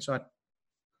out. Do you know what I mean? So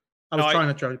I was trying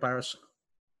to join Paris,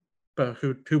 but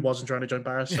who wasn't trying to join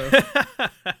Paris? So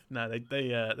no,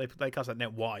 they cast that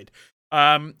net wide.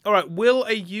 All right, will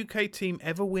a UK team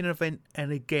ever win an event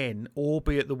and again, or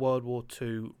be at the World War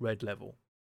II red level?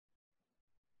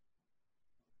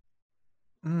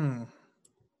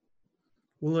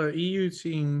 Will an EU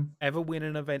team ever win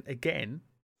an event again,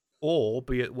 or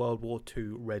be at World War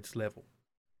II Reds level?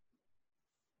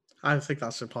 I think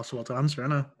that's impossible to answer,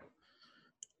 isn't it?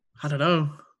 I don't know.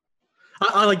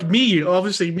 I like me,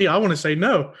 obviously me. I want to say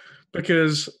no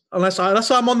because unless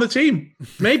I'm on the team,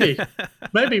 maybe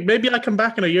I come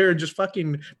back in a year and just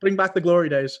fucking bring back the glory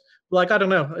days. Like I don't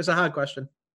know. It's a hard question.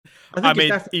 I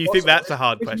mean, you think that's a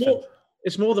hard question?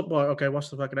 It's more than okay. What's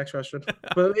the fucking next question?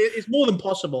 But it's more than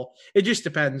possible. It just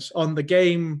depends on the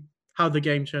game, how the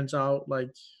game turns out.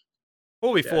 Like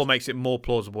 4v4 makes it more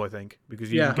plausible, I think,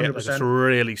 because you can get like a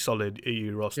really solid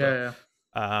EU roster.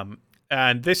 Yeah.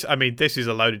 And this is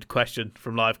a loaded question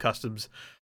from Live Customs.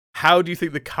 How do you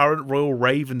think the current Royal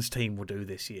Ravens team will do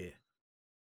this year?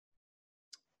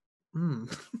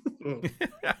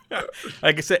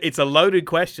 Like I said, it's a loaded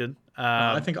question.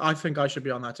 I think I should be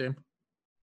on that team.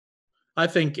 I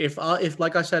think if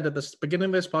like I said at the beginning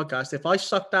of this podcast, if I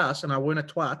sucked ass and I win a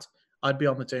twat, I'd be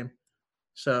on the team.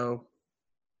 So,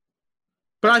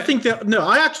 but okay. I think that no.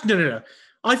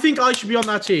 I think I should be on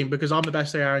that team because I'm the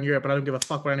best AR in Europe, and I don't give a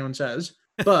fuck what anyone says.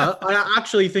 But I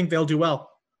actually think they'll do well,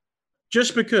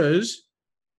 just because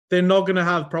they're not going to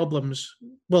have problems.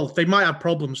 Well, they might have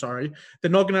problems. Sorry, they're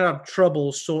not going to have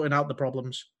trouble sorting out the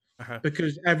problems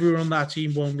because everyone on that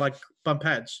team won't like bump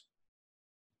heads.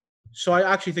 So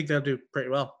I actually think they'll do pretty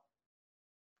well.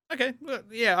 Okay, well,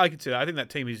 yeah, I can see that. I think that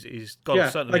team is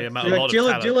got certainly a lot of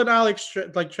talent. Dylan, Alex,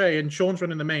 like Trey, and Sean's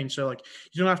running the main. So like,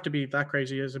 you don't have to be that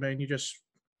crazy as the main. You just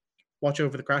watch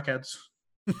over the crackheads.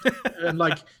 And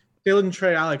like Dylan,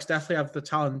 Trey, Alex definitely have the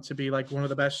talent to be like one of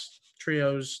the best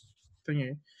trios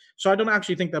thingy. So I don't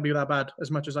actually think they'll be that bad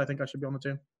as much as I think I should be on the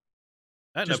team.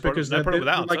 Just because no problem with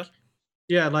that answer. Like,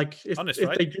 yeah, like if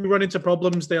they do run into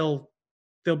problems, they'll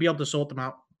be able to sort them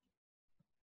out.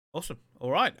 Awesome. All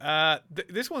right.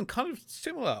 This one kind of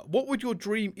similar. What would your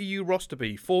dream EU roster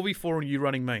be? 4v4 and you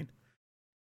running main.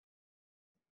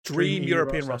 dream EU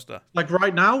European roster. Like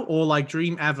right now, or like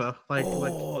dream ever? Like,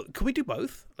 can we do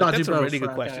both? Like, that's do a both. really good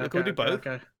Okay, question. okay, Can we do both?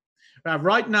 Okay.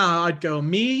 Right now, I'd go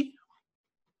me.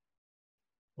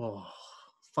 Oh,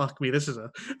 fuck me.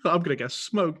 I'm gonna get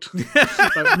smoked.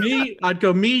 I'd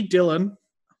go me, Dylan,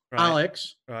 Right.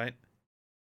 Alex, right,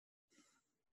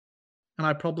 and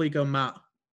I'd probably go Matt.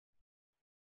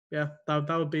 Yeah, that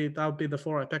would be the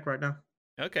 4 I pick right now.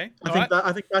 Okay.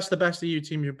 I think that's the best EU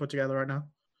team you put together right now.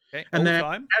 Okay. And all then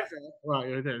time.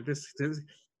 Right,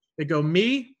 they go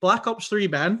me, Black Ops 3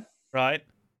 Ben, Right.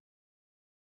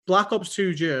 Black Ops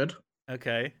 2 Jared.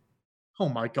 Okay. Oh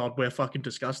my god, we're fucking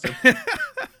disgusting.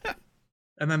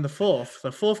 And then the fourth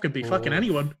could be fucking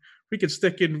anyone. We could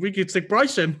stick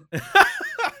Bryce in.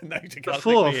 No, you The can't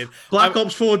fourth, stick me in. Black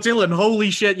Ops 4 Dylan.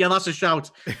 Holy shit, yeah, that's a shout.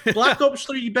 Black Ops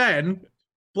 3 Ben,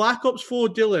 Black Ops 4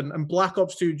 Dylan, and Black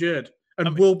Ops 2 Jared,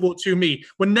 and World War 2 me.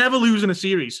 We're never losing a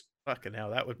series. Fucking hell,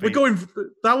 that would be.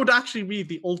 That would actually be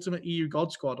the ultimate EU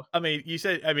God squad. I mean, you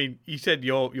said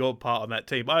your part on that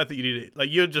team. I don't think you need it. Like,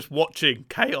 you're just watching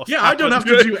chaos. Yeah, I don't have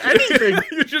to do anything.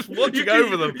 You're just watching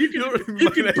over them. You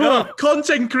can put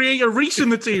content creator Reese in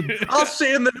the team. I'll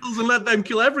sit in the hills and let them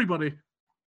kill everybody.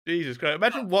 Jesus Christ!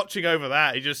 Imagine watching over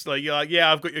that. You're like,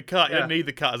 yeah, I've got your cut. You don't need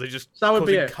the cutters. They just that would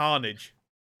be carnage.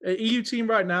 EU team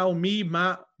right now: me,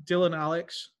 Matt, Dylan,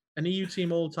 Alex. An EU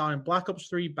team all time: Black Ops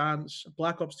 3 Bance,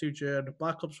 Black Ops 2 Jared,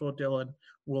 Black Ops 4 Dylan,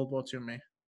 World War 2 me.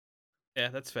 Yeah,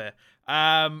 that's fair.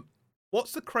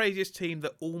 What's the craziest team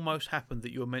that almost happened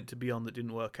that you were meant to be on that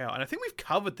didn't work out? And I think we've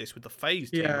covered this with the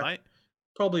FaZe team, right?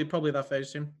 Probably that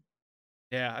FaZe team.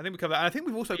 Yeah, I think we covered. I think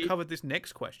we've also covered this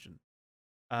next question.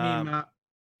 Me, Matt,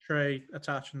 Trey,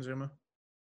 Attach, and Zuma.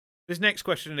 This next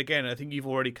question, and again, I think you've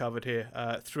already covered here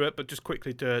through it, but just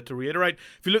quickly to reiterate,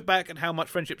 if you look back at how much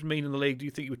friendships mean in the league, do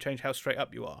you think you would change how straight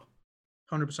up you are?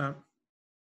 100%.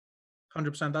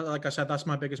 100%. Like I said, that's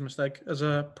my biggest mistake as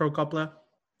a pro COD player.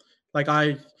 Like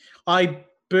I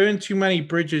burned too many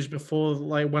bridges before,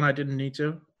 like when I didn't need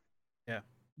to. Yeah.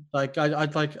 Like I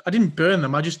didn't burn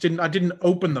them. I didn't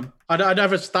open them. I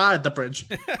never started the bridge.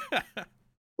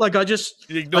 Like I just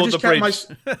ignored the bridge.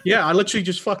 Yeah, I literally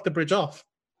just fucked the bridge off.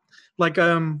 Like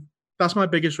that's my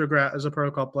biggest regret as a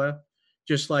pro COD player.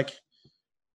 Just like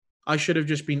I should have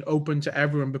just been open to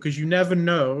everyone, because you never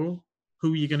know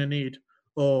who you're gonna need,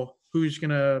 or who's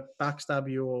gonna backstab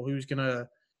you, or who's gonna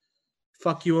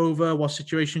fuck you over, what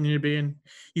situation you're in.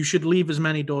 You should leave as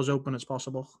many doors open as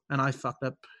possible, and I fucked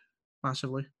up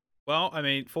massively. Well, I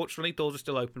mean, fortunately, doors are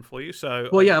still open for you. So,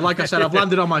 well, yeah, like I said, I've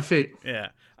landed on my feet. Yeah,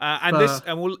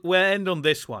 and we'll end on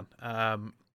this one,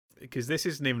 because this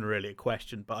isn't even really a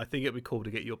question, but I think it'd be cool to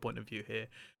get your point of view here.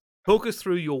 Talk us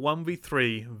through your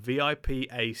 1v3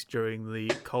 VIP ace during the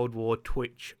Cold War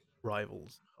Twitch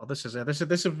rivals. Oh, this is it. This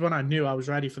is when I knew I was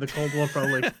ready for the Cold War Pro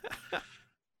League.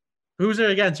 Who was there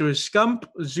again? So it was Scump,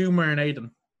 Zuma, and Aiden.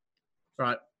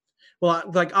 Right. Well,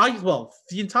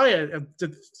 the entire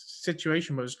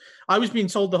situation was, I was being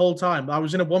told the whole time I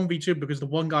was in a 1v2 because the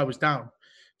one guy was down.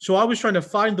 So I was trying to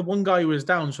find the one guy who was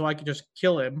down so I could just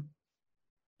kill him,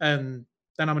 and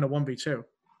then I'm in a 1v2.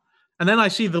 And then I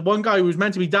see the one guy who was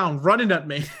meant to be down running at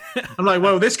me. I'm like,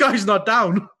 whoa, this guy's not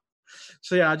down.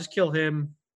 So yeah, I just kill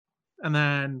him and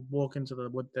then walk into the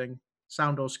wood thing.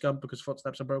 Sound or Scump because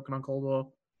footsteps are broken on Cold War.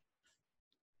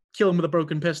 Kill him with a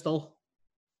broken pistol.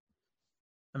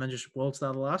 And then just waltz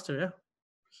down the last two, yeah.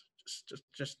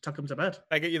 Just tuck him to bed.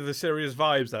 I get you the serious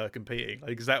vibes that are competing. Like,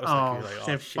 because that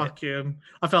was fuck him.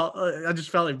 I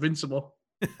just felt invincible.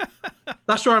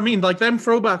 That's what I mean. Like, them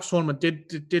throwbacks tournament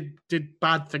did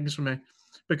bad things for me,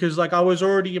 because like I was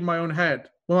already in my own head.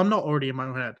 Well, I'm not already in my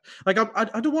own head. Like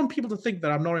I don't want people to think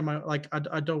that I'm not in my, like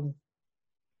I don't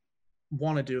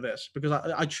want to do this, because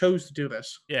I chose to do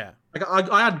this. Yeah. Like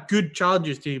I had good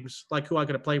challenges teams, like who I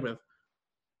could have played with,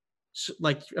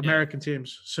 like American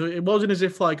teams. So it wasn't as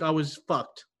if like I was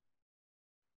fucked.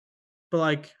 But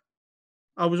like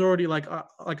I was already like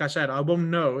I said, I won't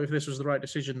know if this was the right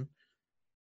decision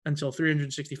until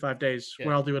 365 days,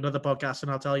 where I'll do another podcast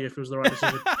and I'll tell you if it was the right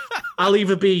decision. I'll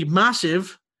either be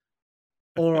massive,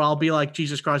 or I'll be like,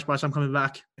 Jesus Christ, Bryce, I'm coming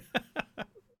back.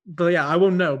 But yeah, I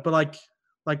won't know. But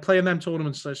like playing them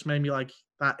tournaments just made me like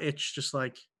that itch, just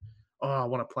like, oh, I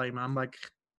want to play, man. Like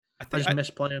I just miss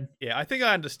playing. Yeah, I think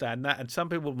I understand that, and some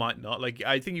people might not. Like,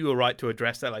 I think you were right to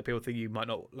address that. Like, people think you might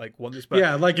not like want this, but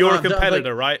yeah, like you're a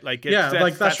competitor, right? Like,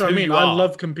 that's what I mean. I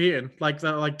love competing. Like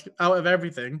that, like out of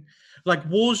everything, like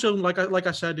Warzone. Like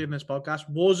I said in this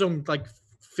podcast, Warzone like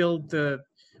filled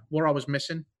what I was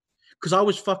missing, because I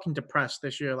was fucking depressed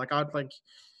this year. Like I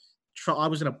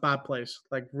was in a bad place,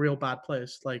 like real bad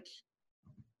place. Like,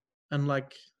 and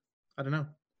like I don't know.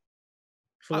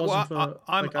 If it wasn't for like,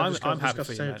 I I'm just happy got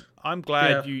for you, saved. man. I'm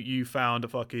glad Yeah. you found a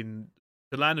fucking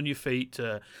to land on your feet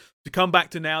to come back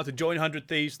to now to join 100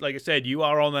 Thieves. Like I said, you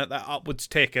are on that upwards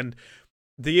tick, and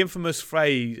the infamous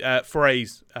phrase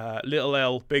little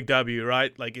L big W,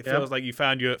 right? Like it feels like you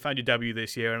found your W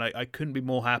this year, and I couldn't be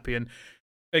more happy. And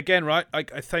again, right, I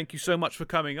thank you so much for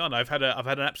coming on. I've had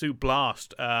an absolute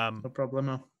blast. No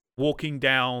problemo. Walking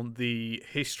down the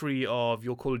history of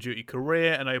your Call of Duty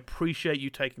career, and I appreciate you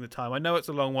taking the time. I know it's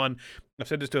a long one. I've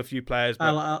said this to a few players,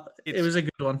 but it was a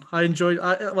good one. I enjoyed.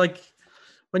 I like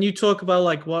when you talk about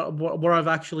like what I've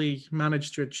actually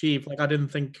managed to achieve. Like I didn't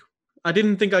think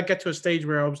I'd get to a stage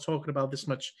where I was talking about this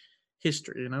much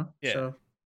history. You know, yeah. So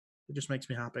it just makes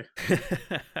me happy.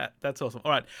 That's awesome.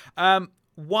 All right,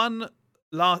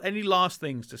 any last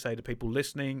things to say to people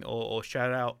listening, or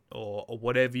shout out, or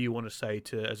whatever you want to say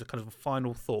to as a kind of a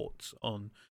final thoughts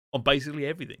on basically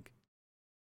everything.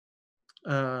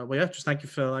 Well, yeah, just thank you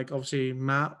for like obviously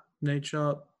Matt, Nate,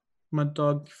 Mud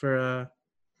Dog for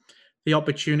the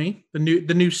opportunity, the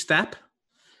new step.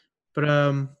 But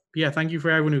yeah, thank you for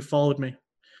everyone who followed me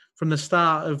from the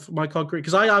start of my career,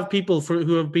 because I have people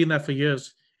who have been there for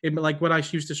years. Like when I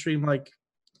used to stream like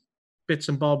bits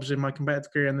and bobs in my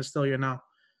competitive career, and they're still here now.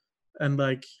 And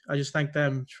like I just thank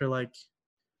them for like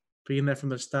being there from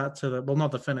the start to the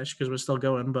not the finish, because we're still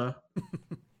going, but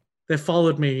they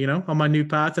followed me, you know, on my new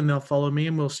path, and they'll follow me,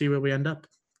 and we'll see where we end up.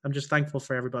 I'm just thankful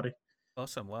for everybody.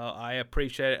 Awesome. Well, I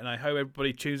appreciate it, and I hope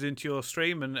everybody tunes into your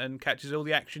stream and catches all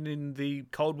the action in the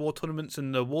Cold War tournaments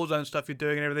and the Warzone stuff you're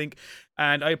doing and everything.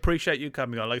 And I appreciate you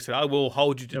coming on. Like I said, I will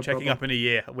hold you to checking up in a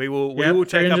year. We will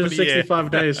check up in a year.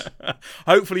 365 days.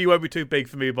 Hopefully you won't be too big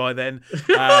for me by then.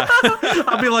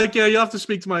 I'll be like, yeah, you have to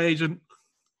speak to my agent.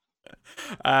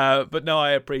 But no,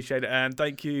 I appreciate it, and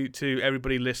thank you to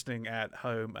everybody listening at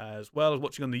home as well as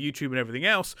watching on the YouTube and everything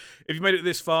else. If you made it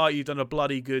this far, you've done a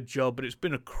bloody good job, but it's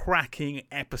been a cracking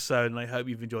episode, and I hope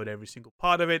you've enjoyed every single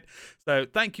part of it. So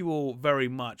thank you all very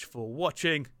much for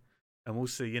watching, and we'll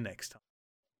see you next time.